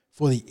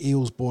 For the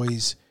Eels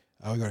boys,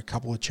 We've got a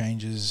couple of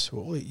changes.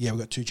 Well, yeah, we've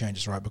got 2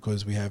 changes, right,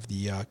 because we have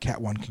the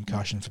Cat 1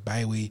 concussion for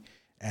Bailey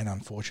and,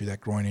 unfortunately,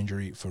 that groin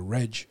injury for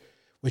Reg,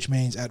 which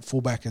means at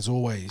fullback, as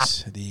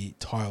always, the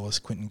tireless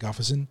Quinton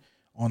Gufferson.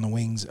 On the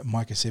wings,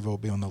 Micah Siva will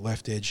be on the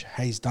left edge.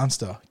 Hayes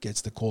Dunster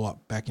gets the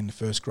call-up back into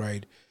first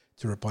grade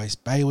to replace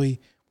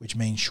Bailey, which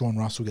means Sean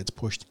Russell gets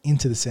pushed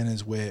into the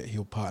centres where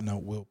he'll partner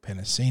Will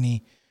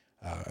Penasini.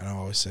 And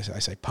I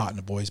say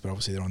partner boys, but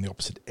obviously they're on the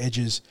opposite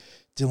edges.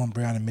 Dylan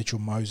Brown and Mitchell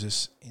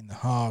Moses in the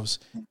halves.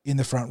 In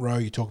the front row,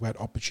 you talk about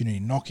opportunity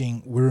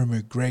knocking.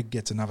 Wiramu Greg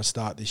gets another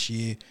start this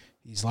year.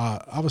 His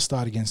other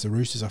start against the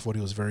Roosters, I thought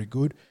he was very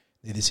good.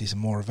 Need to see some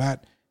more of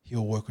that.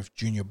 He'll work with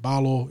Junior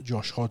Barlow.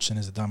 Josh Hodgson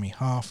is a dummy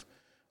half.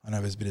 I know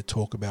there's a bit of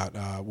talk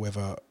about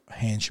whether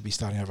Hands should be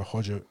starting over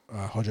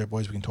Hodjo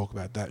boys. We can talk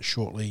about that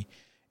shortly.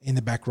 In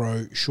the back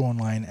row, Sean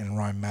Lane and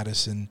Ryan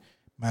Madison.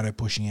 Maddo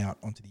pushing out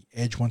onto the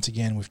edge once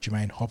again with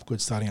Jermaine Hopgood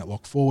starting at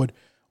lock forward.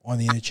 On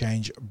the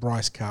interchange,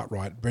 Bryce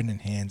Cartwright, Brendan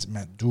Hands,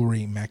 Matt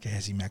Dury,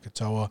 Makahesi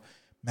Makatoa.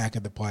 Maka,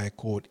 the player,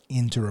 caught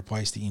in to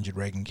replace the injured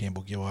Reagan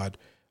Campbell-Gillard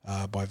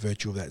by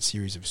virtue of that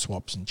series of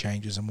swaps and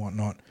changes and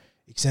whatnot.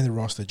 Extended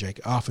roster, Jake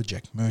Arthur,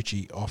 Jack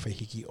Murchie, Offa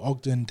Hickey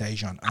Ogden,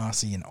 Dejan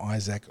Arce and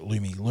Isaac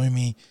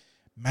Lumi.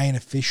 Main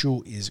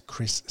official is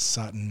Chris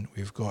Sutton.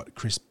 We've got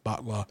Chris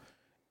Butler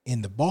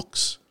in the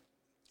box.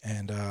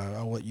 And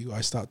I'll let you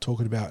guys start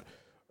talking about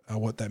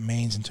what that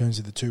means in terms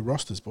of the 2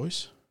 rosters,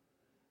 boys.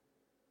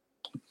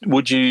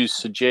 Would you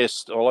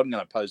suggest, or I'm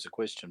going to pose a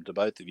question to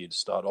both of you to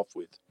start off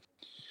with.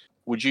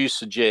 Would you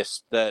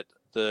suggest that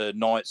the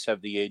Knights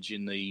have the edge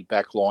in the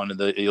back line and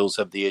the Eels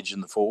have the edge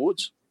in the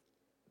forwards?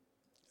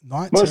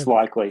 Most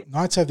likely.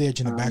 Knights have the edge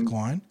in the back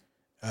line.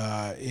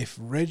 If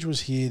Reg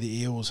was here,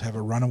 the Eels have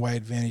a runaway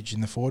advantage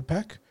in the forward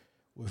pack.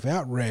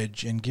 Without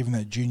Reg, and given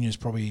that Junior's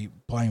probably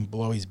playing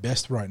below his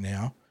best right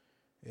now,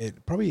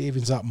 it probably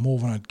evens up more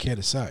than I'd care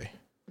to say.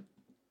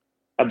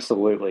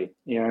 Absolutely.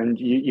 And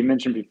you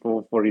mentioned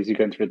before, as you're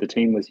going through the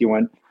team list, you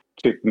weren't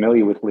too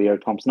familiar with Leo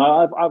Thompson.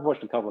 I've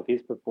watched a couple of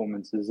his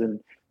performances, and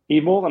he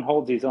more than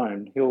holds his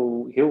own.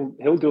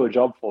 He'll do a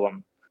job for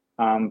them.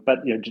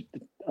 But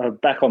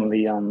back on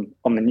the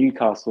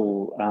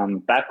Newcastle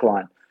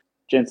backline,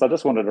 gents, I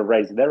just wanted to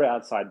raise their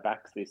outside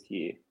backs this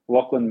year.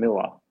 Lachlan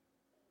Miller,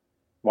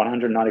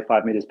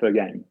 195 metres per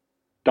game.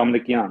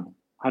 Dominic Young,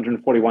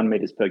 141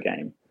 metres per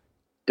game.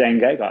 Dane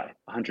Gagai,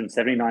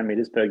 179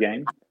 metres per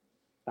game.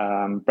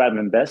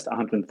 Bradman Best,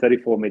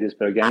 134 metres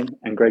per game.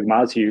 And Greg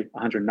Marzhew,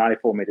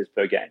 194 metres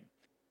per game.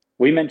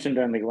 We mentioned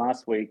only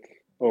last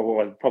week,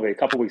 or probably a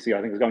couple of weeks ago,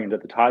 I think it was going into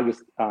the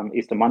Tigers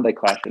Easter Monday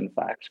clash, in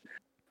fact,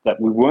 that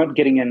we weren't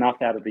getting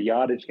enough out of the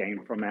yardage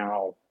game from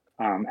our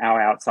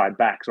outside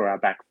backs or our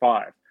back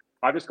 5.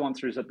 I've just gone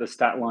through the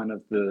stat line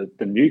of the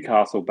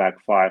Newcastle back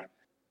 5.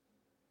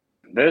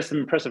 There's some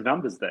impressive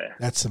numbers there.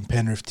 That's some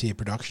Penrith tier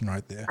production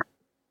right there.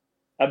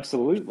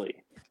 Absolutely.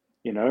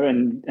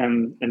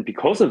 And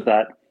because of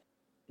that,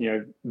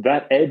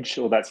 that edge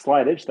or that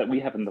slight edge that we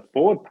have in the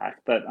forward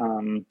pack that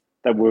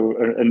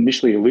we're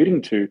initially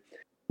alluding to,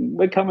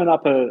 we're coming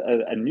up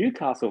a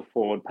Newcastle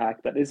forward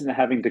pack that isn't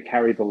having to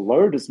carry the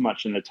load as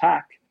much in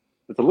attack.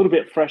 It's a little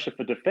bit fresher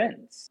for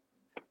defence,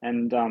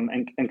 and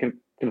can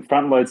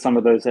front load some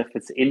of those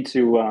efforts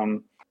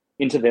into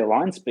their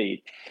line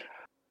speed.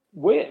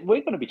 We're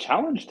going to be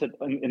challenged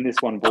in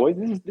this one, boys.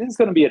 This is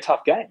going to be a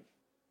tough game.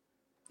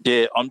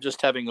 Yeah, I'm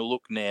just having a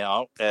look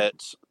now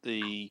at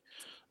the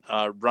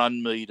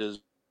run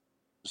meters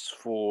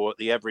for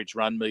the average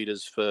run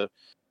meters for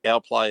our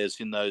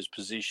players in those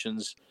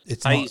positions.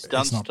 Hayes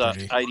Dunster,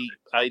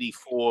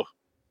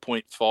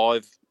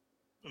 84.5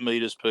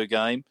 metres per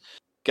game.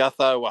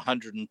 Gutho,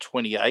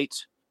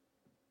 128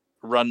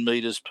 run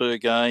meters per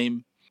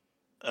game.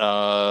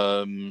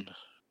 Will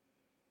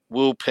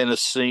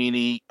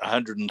Penasini,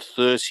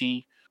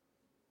 130.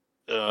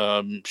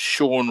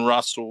 Sean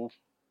Russell,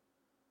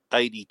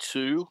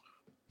 82.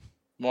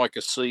 Micah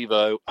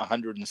Sivo,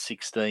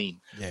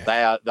 116.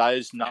 Yeah.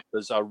 Those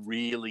numbers are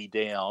really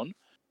down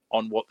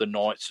on what the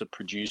Knights are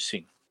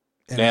producing.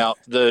 Yeah. Now,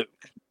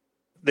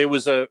 there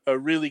was a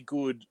really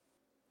good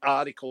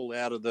article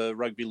out of the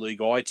Rugby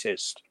League eye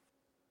test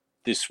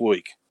this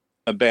week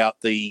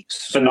about the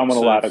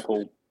phenomenal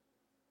article.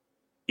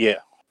 Yeah,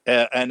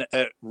 and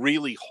it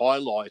really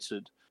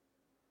highlighted,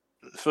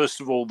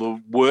 first of all,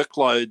 the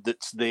workload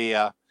that's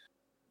there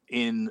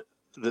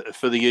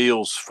for the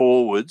Eels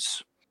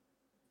forwards,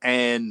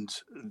 and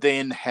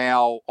then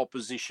how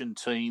opposition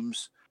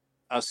teams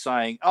are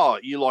saying, oh,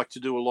 you like to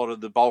do a lot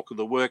of the bulk of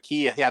the work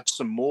here, have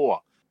some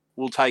more.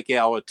 We'll take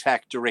our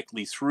attack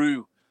directly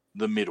through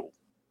the middle.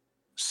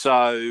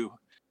 So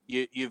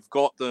you've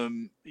got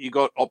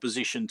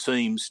opposition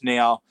teams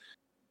now,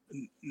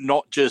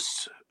 not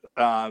just,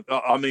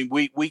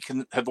 we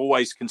can have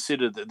always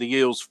considered that the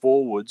Eels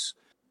forwards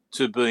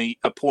to be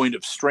a point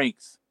of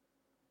strength,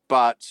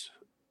 but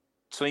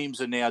teams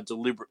are now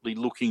deliberately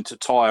looking to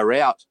tire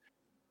out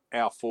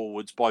our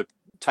forwards by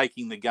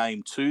taking the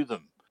game to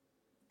them.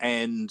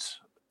 And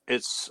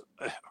it's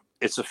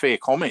a fair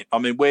comment. I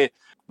mean,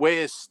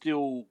 we're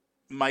still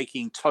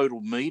making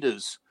total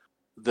meters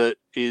that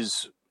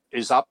is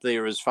up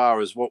there as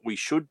far as what we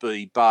should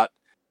be, but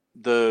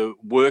the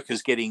work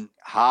is getting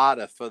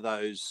harder for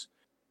those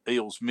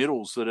Eels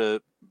middles that are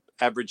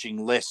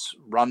averaging less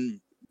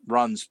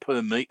runs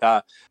per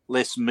meter,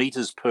 less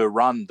meters per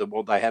run than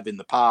what they have in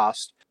the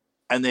past,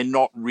 and they're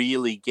not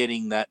really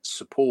getting that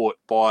support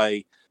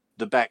by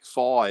the back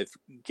five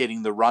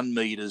getting the run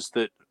meters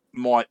that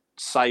might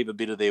save a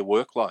bit of their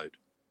workload.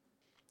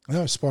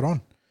 No, spot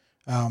on.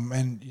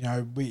 And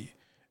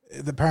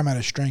the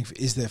Parramatta strength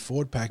is their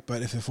forward pack,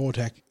 but if a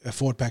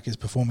forward pack is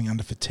performing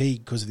under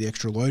fatigue because of the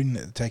extra loading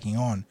that they're taking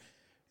on,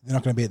 they're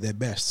not going to be at their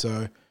best.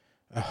 So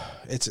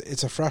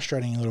it's a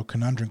frustrating little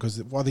conundrum,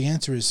 because while the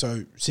answer is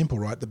so simple,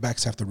 right? The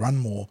backs have to run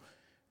more.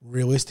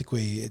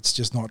 Realistically, it's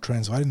just not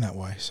translating that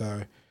way.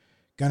 So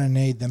going to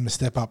need them to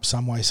step up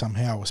some way,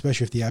 somehow,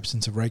 especially with the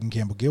absence of Reagan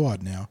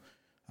Campbell-Gillard now,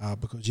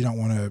 because you don't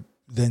want to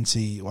then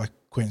see, like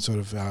Quint sort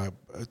of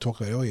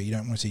talked about earlier, you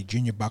don't want to see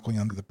Junior buckling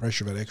under the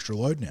pressure of that extra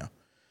load now.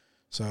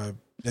 So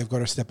they've got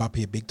to step up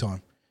here big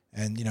time.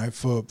 And,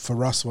 for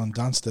Russell and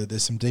Dunster,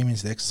 there's some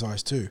demons to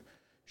exercise too.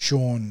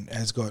 Sean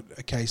has got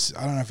a case,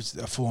 I don't know if it's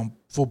a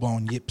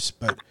full-blown yips,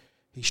 but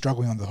he's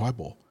struggling on the high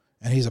ball.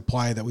 And he's a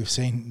player that we've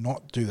seen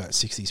not do that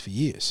 60s for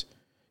years.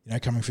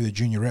 Coming through the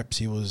junior reps,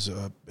 he was,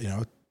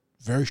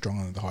 very strong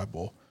on the high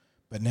ball.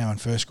 But now in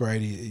first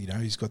grade,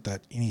 he's got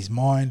that in his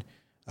mind.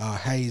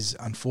 Hayes,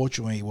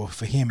 unfortunately, well,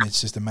 for him,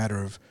 it's just a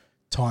matter of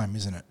time,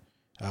 isn't it?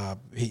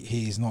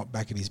 He's not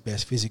back at his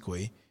best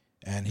physically,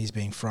 and he's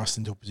being thrust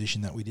into a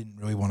position that we didn't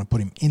really want to put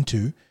him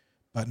into,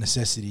 but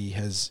necessity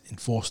has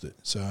enforced it.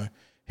 So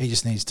he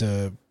just needs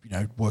to,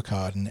 work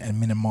hard and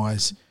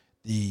minimise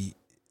the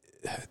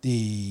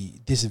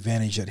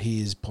disadvantage that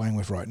he is playing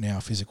with right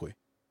now physically.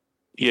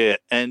 Yeah,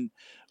 and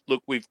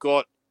look, we've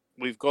got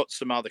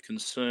some other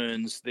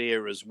concerns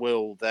there as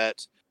well,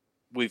 that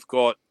we've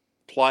got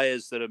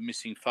players that are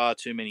missing far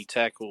too many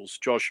tackles.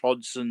 Josh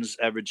Hodgson's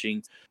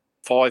averaging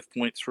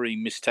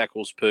 5.3 missed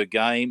tackles per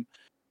game.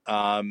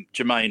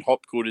 Jermaine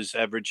Hopgood is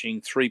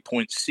averaging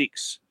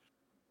 3.6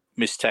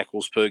 missed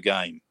tackles per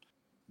game.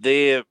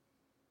 They're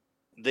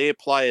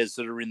players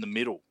that are in the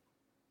middle.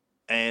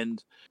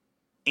 And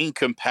in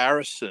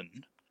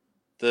comparison,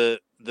 the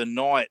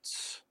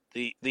Knights,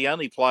 the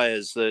only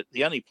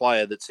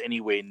player that's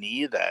anywhere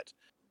near that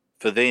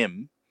for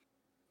them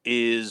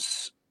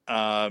is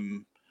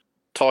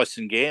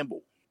Tyson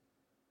Gamble,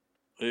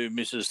 who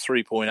misses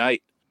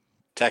 3.8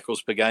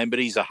 tackles per game, but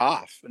he's a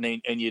half,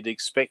 and you'd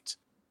expect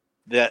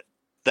that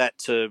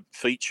to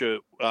feature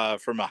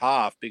from a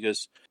half,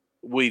 because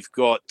we've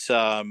got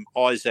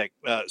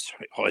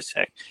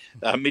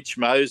Mitch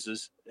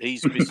Moses.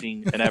 He's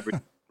missing an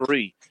average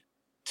 3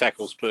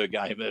 tackles per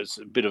game. There's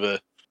a bit of a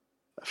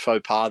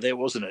faux pas there,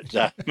 wasn't it?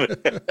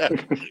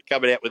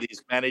 Coming out with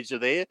his manager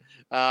there.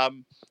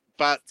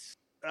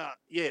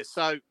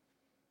 So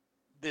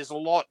there's a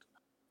lot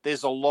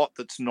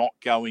that's not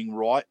going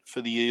right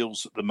for the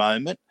Eels at the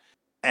moment,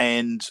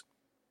 and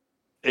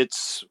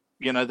it's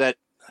that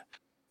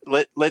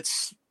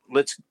let's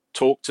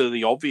talk to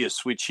the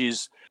obvious, which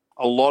is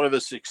a lot of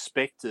us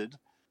expected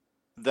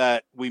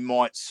that we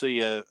might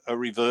see a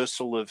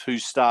reversal of who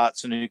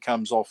starts and who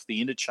comes off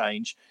the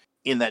interchange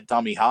in that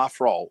dummy half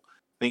role.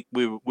 I think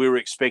we were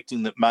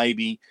expecting that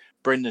maybe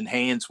Brendan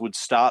Hands would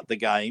start the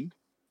game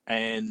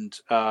and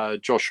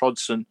Josh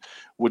Hodgson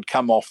would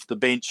come off the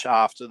bench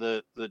after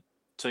the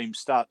team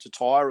start to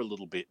tire a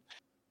little bit.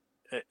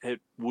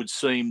 It would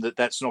seem that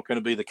that's not going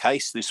to be the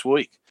case this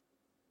week.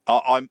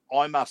 I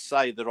must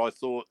say that I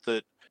thought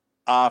that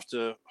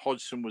after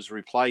Hodgson was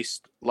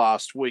replaced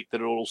last week,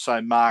 that it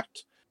also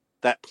marked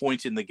that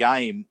point in the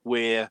game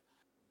where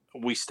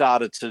we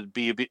started to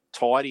be a bit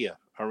tidier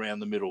around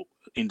the middle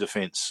in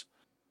defence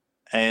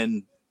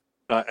and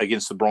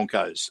against the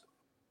Broncos.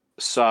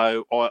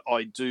 So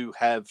I do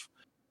have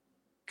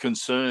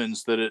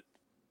concerns that it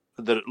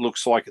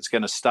looks like it's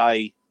going to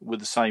stay with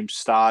the same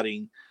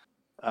starting,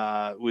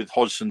 with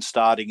Hodgson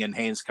starting and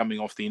Hands coming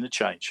off the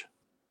interchange.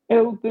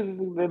 Yeah,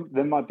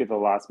 there might be the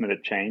last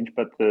minute change,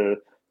 but the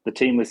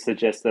team list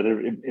suggests that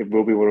it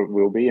will be what it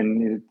will be,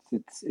 and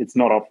it's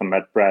not often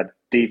that Brad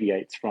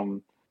deviates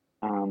from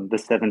the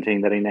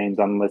 17 that he names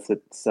unless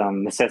it's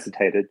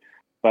necessitated.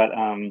 But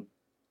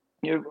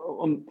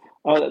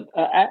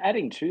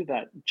adding to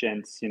that,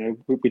 gents,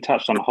 we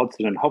touched on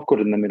Hodgson and Hopgood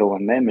in the middle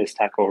and their missed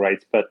tackle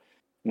rates, but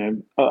I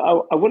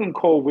wouldn't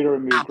call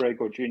Wiremu, Greg,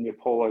 or Junior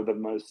Paulo the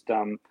most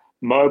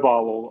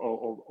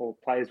mobile or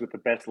players with the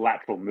best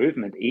lateral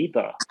movement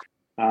either.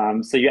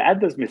 So you add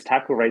those missed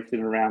tackle rates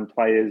in around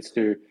players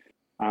who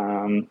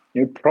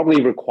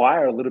probably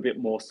require a little bit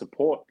more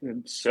support,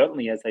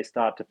 certainly as they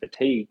start to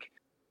fatigue.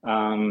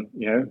 Does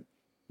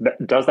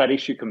that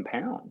issue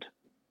compound?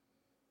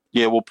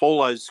 Yeah, well,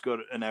 Paulo's got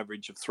an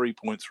average of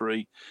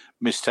 3.3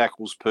 missed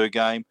tackles per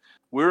game.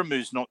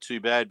 Wiramu's not too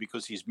bad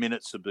because his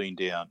minutes have been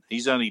down.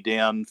 He's only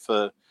down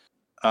for,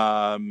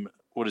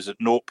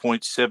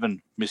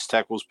 0.7 missed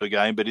tackles per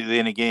game. But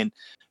then again,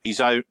 he's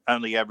only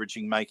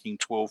making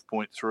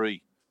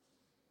 12.3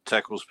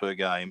 tackles per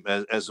game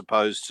as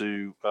opposed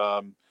to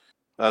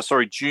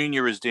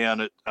Junior is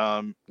down at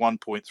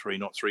 1.3,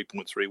 not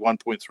 3.3,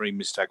 1.3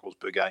 missed tackles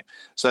per game.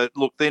 So,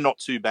 look, they're not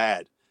too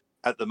bad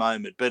at the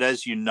moment. But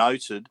as you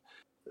noted,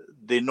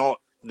 they're not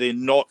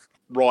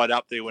right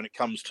up there when it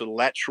comes to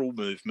lateral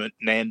movement.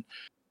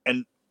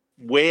 And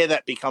where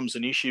that becomes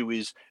an issue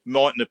is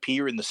mightn't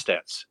appear in the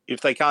stats.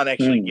 If they can't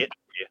actually get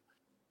there,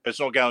 it's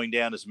not going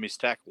down as a missed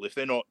tackle. If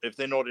they're not in a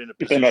position,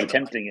 if they're not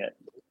attempting it.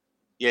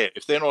 Yeah,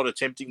 if they're not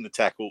attempting the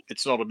tackle,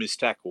 it's not a missed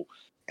tackle.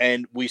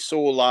 And we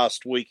saw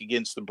last week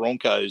against the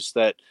Broncos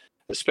that,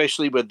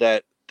 especially with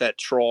that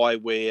try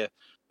where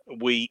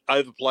we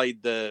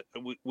overplayed the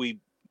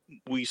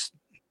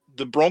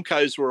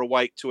Broncos were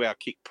awake to our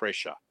kick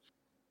pressure,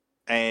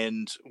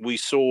 and we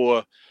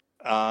saw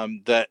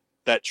that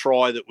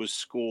try that was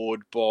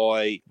scored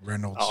by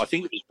Reynolds. I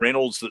think it was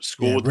Reynolds that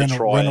scored the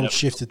try. Reynolds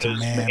shifted to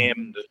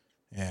Mam.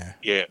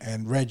 Yeah.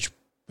 And Reg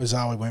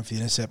bizarrely went for the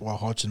intercept while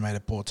Hodgson made a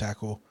poor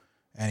tackle,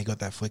 and he got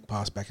that flick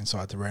pass back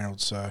inside to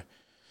Reynolds. So,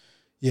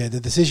 yeah, the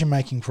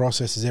decision-making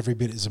process is every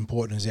bit as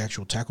important as the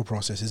actual tackle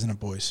process, isn't it,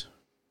 boys?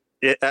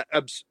 Yeah,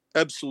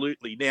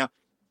 absolutely. Now,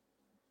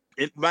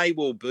 it may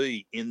well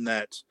be in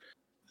that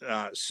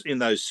in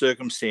those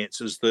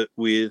circumstances that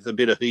with a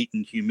bit of heat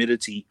and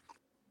humidity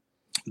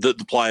that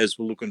the players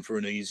were looking for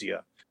an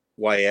easier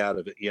way out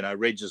of it. You know,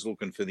 Reg is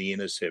looking for the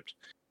intercept.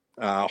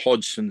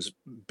 Hodgson's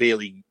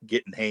barely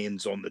getting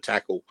hands on the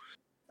tackle.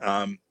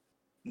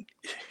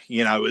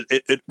 You know,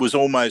 it was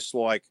almost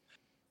like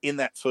in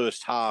that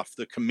first half,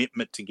 the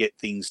commitment to get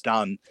things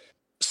done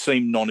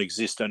seemed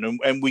non-existent.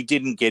 And we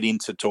didn't get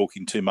into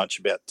talking too much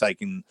about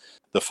taking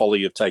the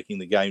folly of taking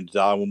the game to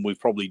Darwin. We've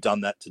probably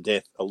done that to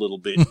death a little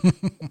bit.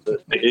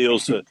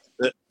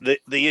 the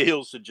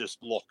Eels are just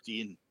locked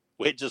in.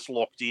 We're just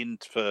locked in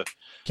for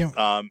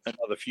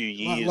another few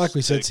years. Like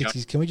we said,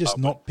 Sixties, can we just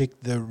not pick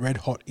the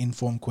red-hot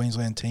informed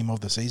Queensland team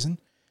of the season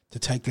to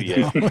take the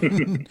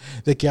Darwin?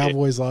 The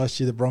Cowboys last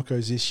year, the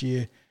Broncos this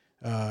year,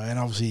 and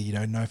obviously, you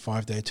know, no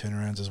 5-day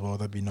turnarounds as well.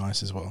 That'd be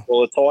nice as well.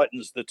 Well,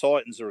 the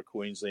Titans are a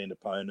Queensland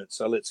opponent,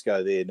 so let's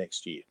go there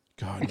next year.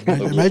 God,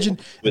 imagine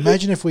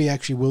if we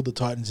actually willed the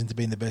Titans into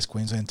being the best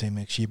Queensland team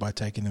next year by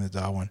taking them to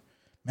Darwin.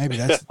 Maybe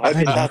that's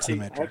the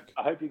metric.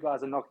 I hope you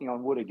guys are knocking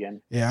on wood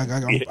again. Yeah,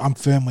 I'm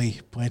firmly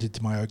planted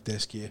to my oak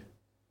desk here.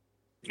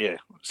 Yeah.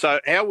 So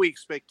how are we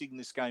expecting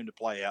this game to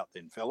play out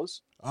then,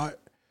 fellas?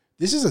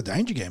 This is a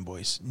danger game,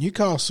 boys.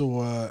 Newcastle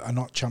are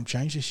not chump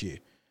change this year.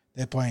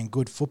 They're playing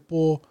good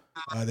football.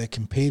 They're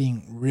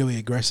competing really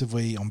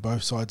aggressively on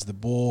both sides of the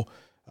ball.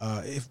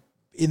 If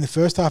in the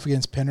first half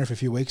against Penrith a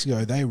few weeks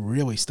ago, they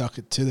really stuck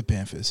it to the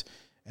Panthers,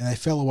 and they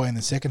fell away in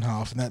the second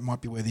half, and that might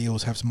be where the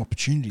Eels have some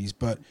opportunities.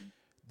 But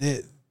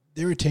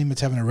they're a team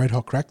that's having a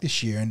red-hot crack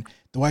this year, and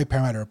the way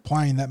Parramatta are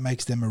playing, that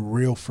makes them a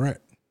real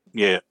threat.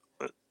 Yeah.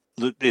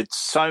 It's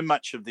so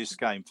much of this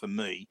game for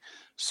me,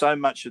 so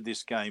much of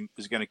this game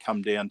is going to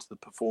come down to the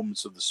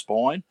performance of the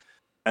spine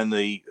and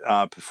the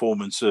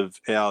performance of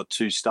our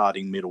two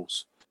starting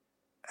middles.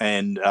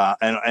 And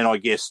I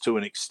guess to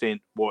an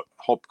extent what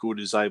Hopgood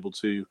is able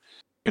to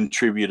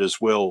contribute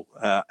as well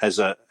as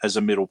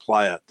a middle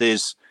player.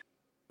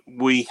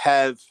 We've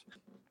had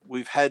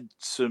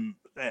some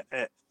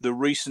the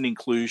recent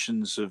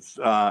inclusions of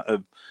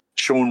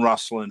Sean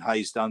Russell and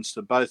Hayes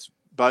Dunster.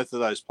 Both of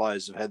those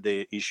players have had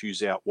their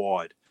issues out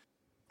wide,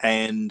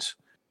 and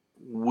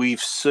we've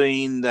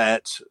seen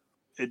that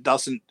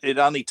it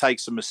only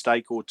takes a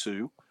mistake or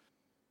two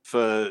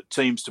for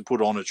teams to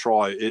put on a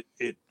try.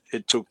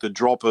 It took the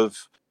drop of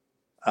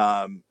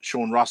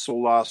Sean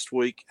Russell last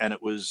week, and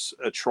it was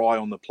a try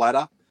on the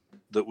platter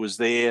that was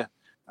there.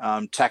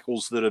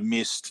 Tackles that are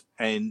missed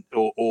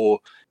or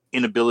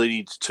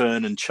inability to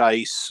turn and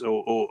chase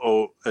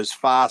or as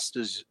fast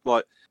as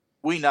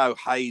we know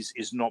Hayes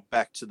is not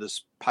back to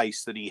this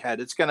pace that he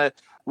had.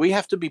 We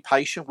have to be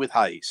patient with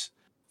Hayes.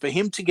 For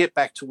him to get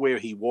back to where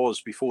he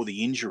was before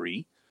the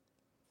injury,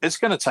 it's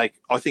going to take,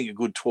 I think, a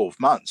good 12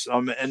 months.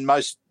 And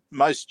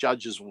most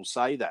judges will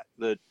say that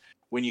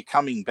when you're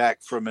coming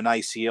back from an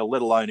ACL,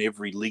 let alone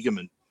every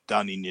ligament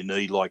done in your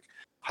knee like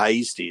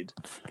Hayes did,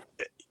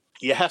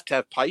 you have to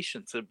have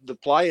patience. The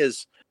player,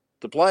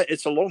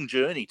 it's a long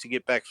journey to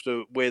get back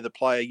to where the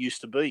player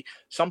used to be.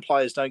 Some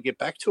players don't get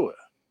back to it.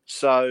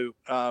 So,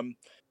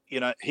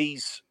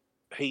 he's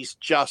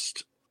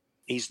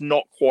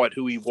not quite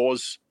who he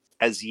was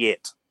as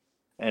yet.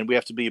 And we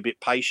have to be a bit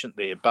patient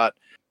there. But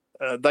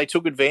they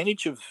took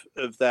advantage of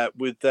that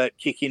with that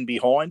kick in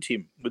behind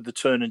him with the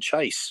turn and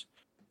chase.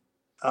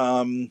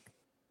 The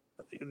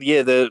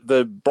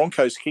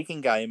Broncos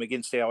kicking game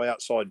against our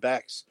outside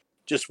backs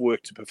just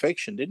worked to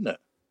perfection, didn't it,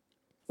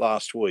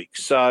 last week?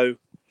 So,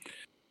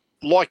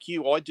 like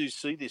you, I do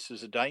see this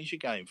as a danger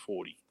game,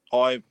 40.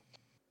 I'm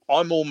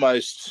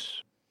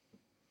almost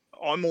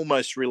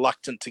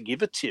reluctant to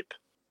give a tip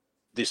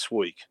this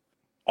week.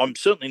 I'm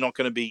certainly not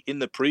going to be in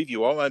the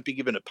preview. I won't be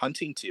given a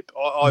punting tip.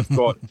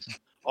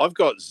 I've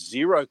got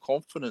zero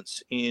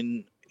confidence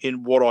in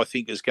what I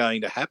think is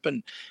going to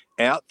happen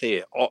out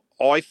there.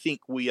 I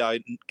think we are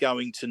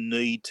going to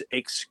need to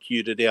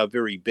execute at our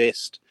very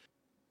best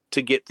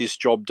to get this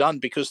job done,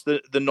 because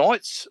the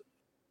Knights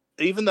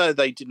even though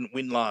they didn't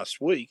win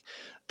last week,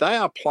 they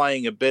are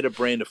playing a better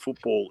brand of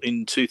football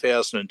in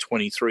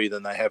 2023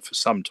 than they have for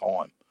some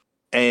time.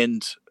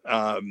 And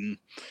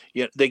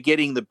they're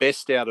getting the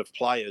best out of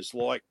players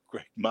like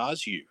Greg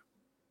Marzhew.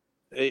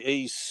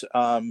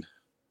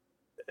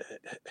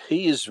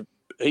 He's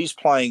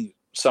playing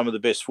some of the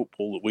best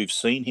football that we've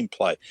seen him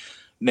play.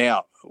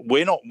 Now,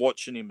 we're not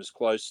watching him as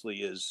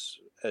closely as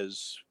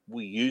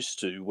we used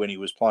to when he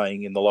was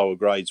playing in the lower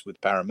grades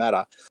with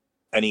Parramatta,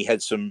 and he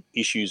had some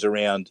issues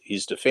around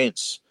his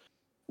defence.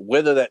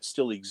 Whether that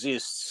still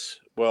exists,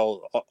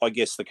 well, I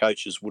guess the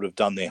coaches would have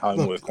done their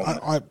homework on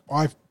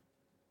it.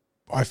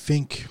 I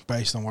think,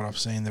 based on what I've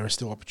seen, there are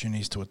still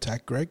opportunities to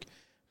attack Greg,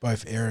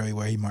 both aerially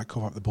where he might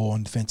cough up the ball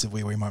and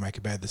defensively where he might make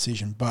a bad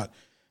decision. But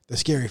the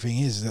scary thing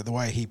is that the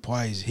way he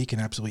plays, he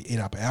can absolutely eat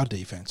up our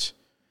defence.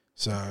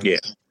 So, yeah.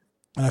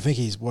 And I think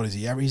he's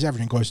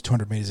averaging close to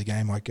 200 metres a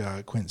game, like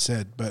Clint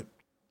said, but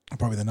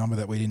probably the number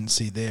that we didn't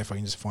see there, if I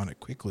can just find it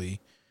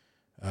quickly.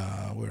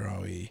 Where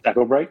are we?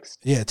 Tackle breaks?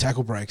 Yeah,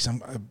 tackle breaks.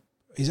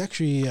 He's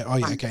actually,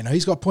 okay. No,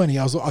 he's got plenty.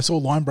 I saw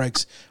line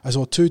breaks. I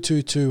saw 2,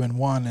 2, 2, and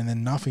 1, and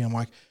then nothing. I'm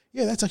like,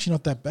 yeah, that's actually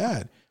not that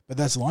bad. But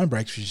that's line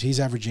breaks, which he's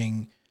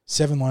averaging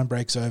 7 line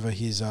breaks over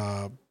he's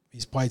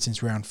played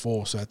since round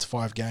 4, so that's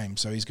 5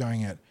 games. So he's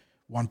going at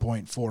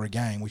 1.4 a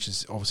game, which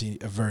is obviously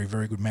a very,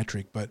 very good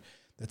metric. But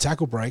the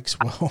tackle breaks,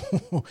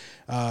 well,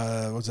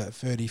 what's that,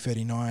 30,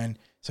 39.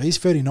 So he's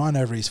 39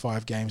 over his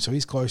 5 games, so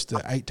he's close to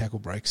 8 tackle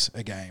breaks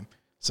a game.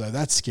 So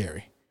that's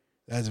scary.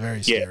 That's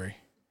very scary.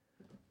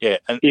 Yeah,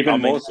 and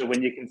even more so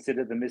when you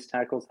consider the missed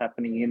tackles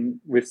happening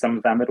in with some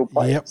of our middle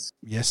players.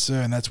 Yep, yes,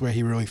 sir, and that's where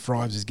he really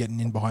thrives, is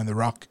getting in behind the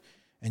ruck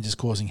and just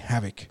causing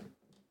havoc.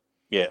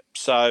 Yeah,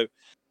 so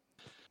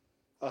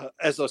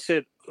as I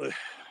said,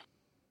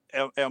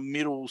 our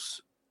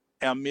middles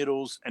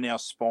and our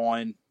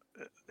spine,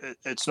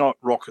 it's not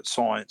rocket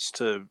science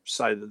to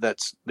say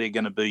that they're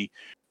going to be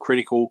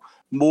critical.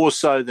 More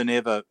so than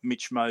ever,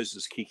 Mitch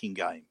Moses' kicking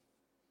game.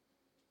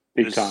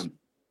 Big time.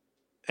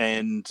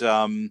 And,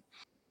 so,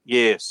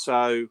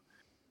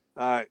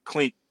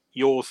 Clint,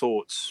 your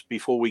thoughts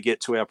before we get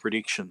to our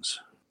predictions?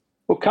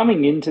 Well,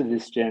 coming into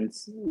this,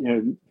 gents,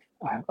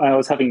 I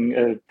was having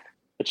a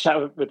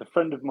chat with a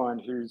friend of mine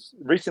who's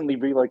recently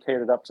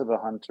relocated up to the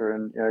Hunter,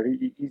 and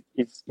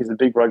he's a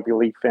big rugby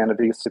league fan, a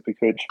big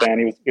Supercoach fan.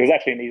 He was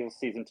actually an Eels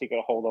season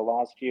ticket holder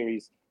last year.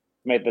 He's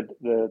made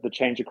the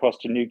change across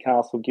to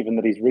Newcastle, given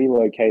that he's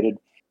relocated.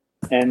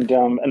 And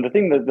the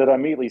thing that I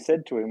immediately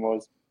said to him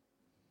was,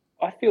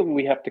 I feel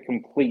we have to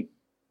complete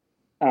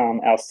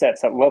our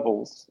sets at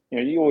levels.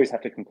 You always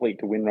have to complete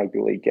to win rugby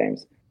league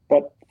games.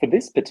 But for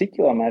this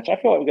particular match, I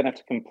feel like we're going to have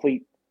to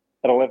complete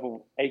at a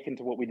level akin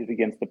to what we did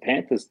against the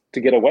Panthers to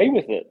get away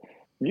with it.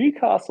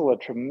 Newcastle are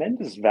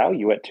tremendous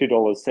value at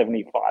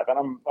 $2.75,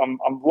 and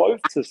I'm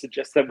loath to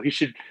suggest that we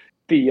should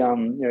be,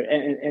 and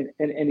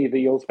any of the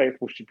Eels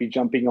faithful should be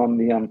jumping on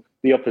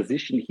the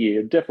opposition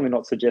here. Definitely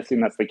not suggesting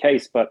that's the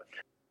case, but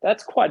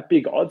that's quite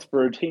big odds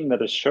for a team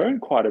that has shown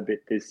quite a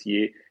bit this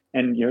year.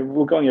 And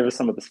we're going over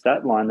some of the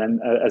stat line and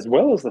as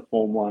well as the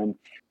form line.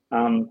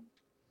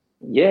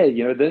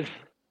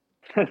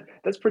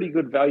 That's pretty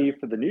good value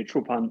for the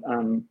neutral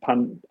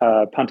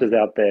punters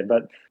out there.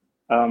 But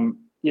I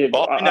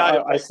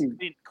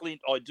see. Clint,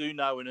 I do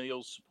know an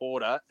Eels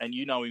supporter, and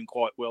you know him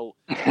quite well,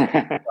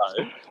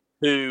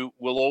 who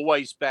will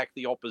always back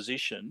the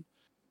opposition,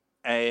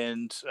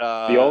 and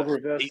the old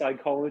reverse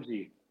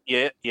psychology.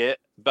 Yeah,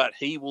 but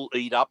he will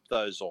eat up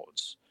those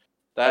odds.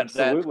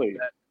 Absolutely.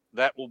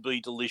 That will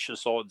be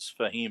delicious odds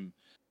for him.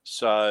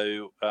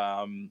 So,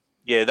 we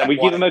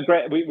give him a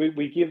great.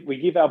 We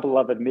give our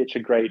beloved Mitch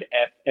a grade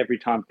F every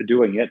time for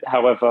doing it.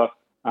 However,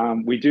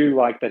 we do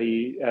like that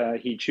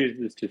he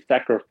chooses to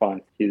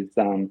sacrifice his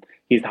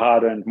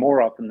hard-earned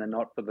more often than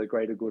not for the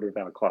greater good of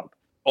our club.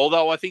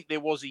 Although I think there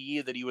was a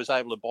year that he was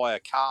able to buy a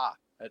car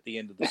at the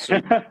end of the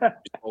season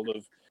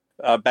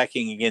of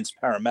backing against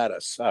Parramatta.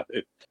 So.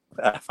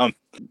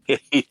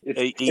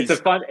 It's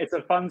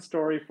a fun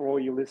story for all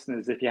you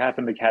listeners if you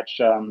happen to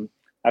catch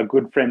our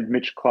good friend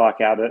Mitch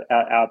Clark out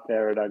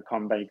there at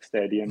Combank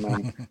Stadium.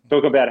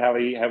 Talk about how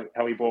he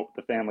bought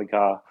the family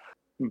car.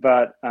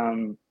 But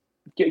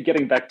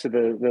getting back to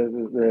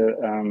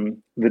the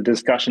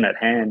discussion at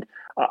hand,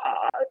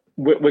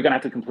 we're going to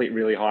have to complete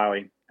really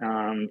highly,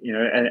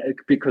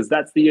 because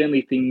that's the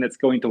only thing that's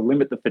going to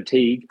limit the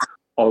fatigue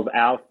of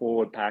our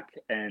forward pack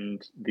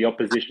and the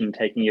opposition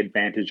taking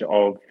advantage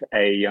of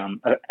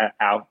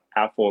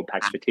our forward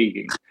pack's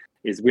fatiguing.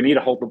 Is we need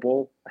to hold the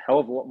ball a hell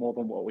of a lot more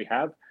than what we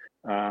have.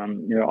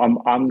 I'm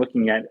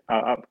looking at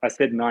I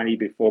said 90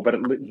 before, but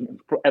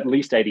at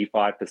least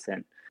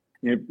 85%.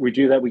 We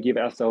do that. We give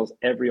ourselves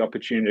every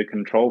opportunity to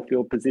control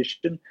field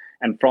position,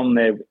 and from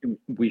there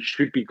we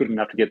should be good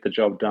enough to get the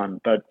job done.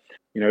 But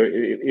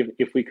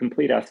if we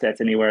complete our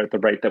stats anywhere at the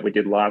rate that we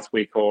did last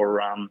week,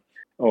 or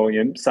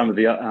some of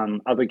the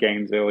other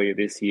games earlier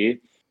this year,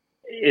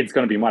 it's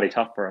going to be mighty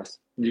tough for us.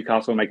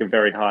 Newcastle will make it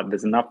very hard.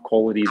 There's enough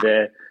quality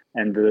there,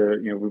 and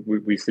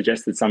we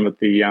suggested some of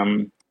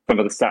the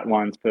stat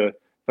lines for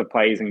for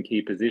plays in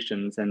key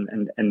positions,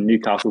 and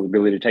Newcastle's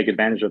ability to take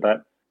advantage of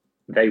that,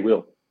 they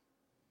will.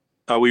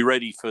 Are we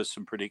ready for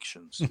some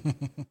predictions?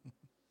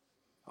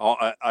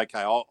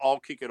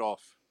 I'll kick it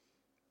off.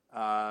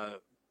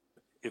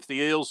 If the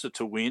Eels are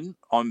to win,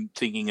 I'm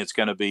thinking it's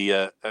going to be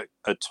a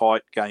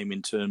tight game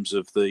in terms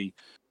of the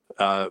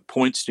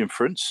points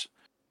difference,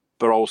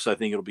 but I also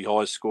think it'll be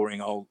high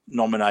scoring. I'll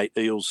nominate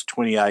Eels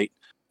 28,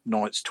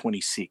 Knights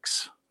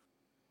 26.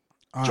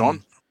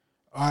 John?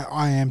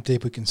 I am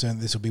deeply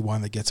concerned this will be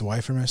one that gets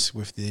away from us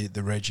with the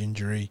Reg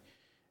injury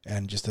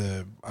and just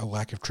a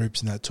lack of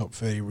troops in that top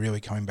 30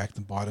 really coming back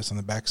to bite us on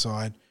the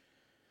backside.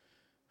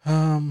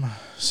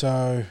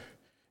 So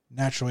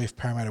naturally, if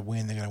Parramatta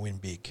win, they're going to win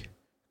big.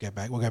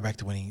 We'll go back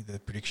to winning the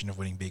prediction of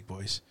winning big,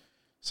 boys.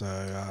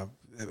 So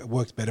it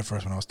worked better for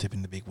us when I was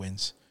tipping the big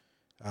wins.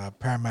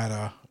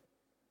 Parramatta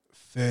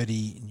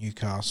 30,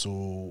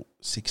 Newcastle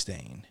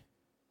 16.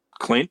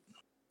 Clint?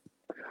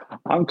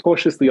 I'm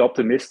cautiously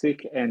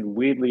optimistic, and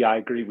weirdly, I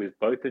agree with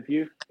both of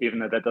you, even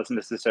though that doesn't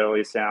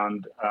necessarily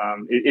sound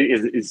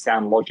it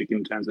sound logic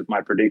in terms of my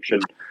prediction.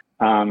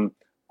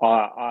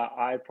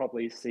 I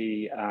probably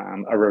see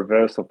a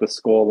reverse of the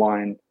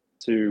scoreline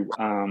to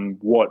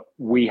what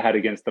we had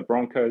against the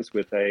Broncos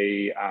with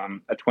a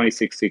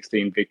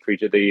 26-16 victory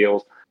to the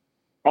Eels,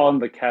 on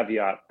the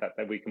caveat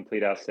that we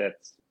complete our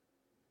sets.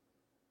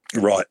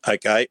 Right.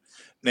 Okay.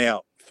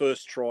 Now,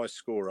 first try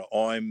scorer.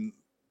 I'm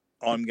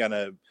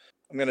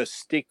gonna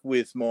stick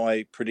with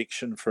my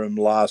prediction from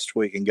last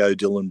week and go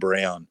Dylan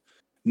Brown.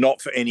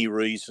 Not for any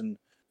reason,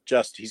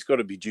 just he's got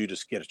to be due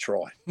to get a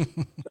try.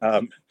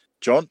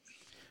 John?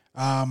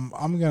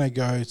 I'm going to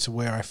go to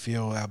where I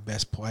feel our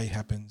best play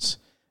happens,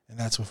 and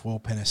that's with Will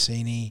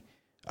Penasini.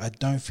 I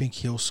don't think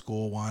he'll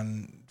score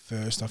one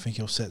first. I think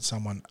he'll set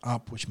someone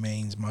up, which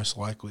means most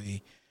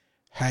likely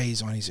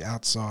Hayes on his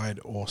outside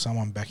or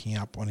someone backing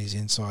up on his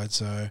inside.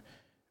 So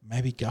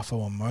maybe Guffo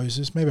or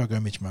Moses. Maybe I'll go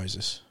Mitch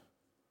Moses.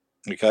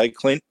 Okay,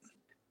 Clint?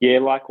 Yeah,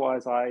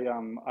 likewise,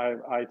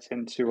 I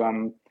tend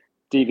to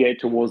deviate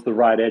towards the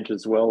right edge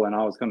as well, and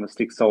I was going to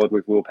stick solid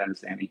with Will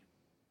Penasini.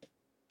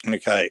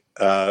 Okay.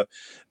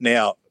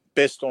 Now,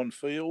 best on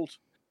field,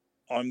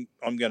 I'm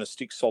going to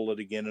stick solid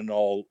again, and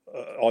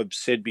I've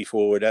said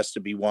before it has to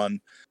be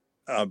won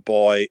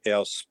by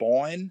our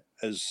spine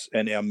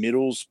and our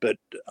middles, but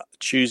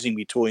choosing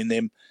between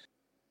them,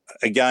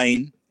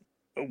 again,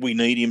 we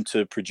need him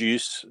to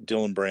produce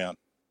Dylan Brown.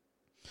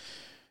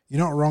 You're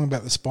not wrong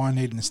about the spine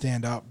needing to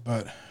stand up,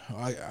 but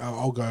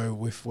I'll go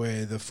with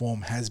where the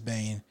form has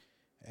been,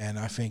 and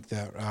I think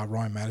that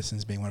Ryan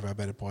Madison's been one of our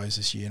better players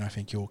this year, and I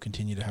think he'll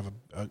continue to have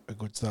a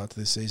good start to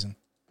this season.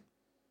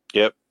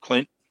 Yep.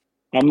 Clint?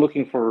 I'm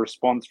looking for a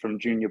response from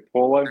Junior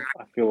Paulo.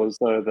 I feel as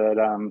though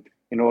that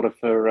in order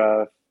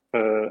for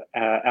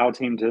our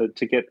team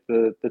to get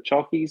the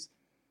chockies,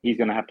 he's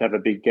going to have a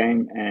big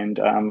game, and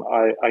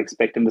I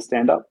expect him to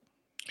stand up.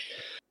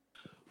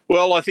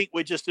 Well, I think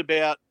we're just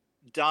about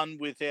done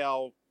with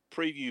our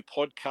preview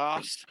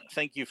podcast.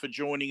 Thank you for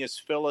joining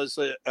us, fellas.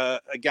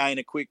 Again,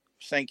 a quick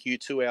thank you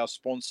to our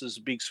sponsors,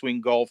 Big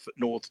Swing Golf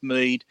at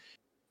Northmead,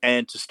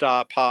 and to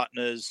star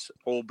partners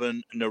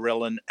Auburn,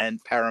 Narellan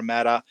and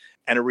Parramatta.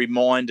 And a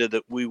reminder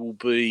that we will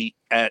be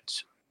at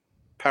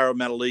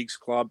Parramatta Leagues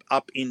Club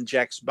up in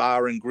Jack's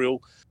Bar and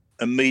Grill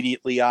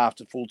immediately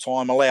after full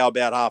time. Allow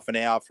about half an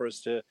hour for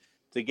us to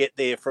get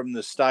there from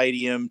the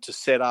stadium, to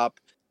set up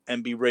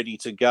and be ready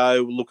to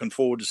go. Looking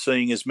forward to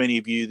seeing as many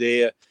of you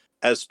there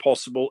as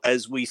possible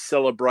as we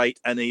celebrate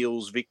an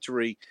Eels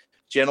victory.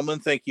 Gentlemen,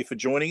 thank you for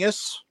joining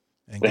us.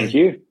 And Thank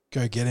you.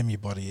 Go get him, you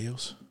bloody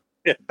Eels.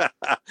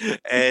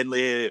 And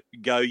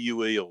go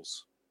you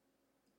Eels.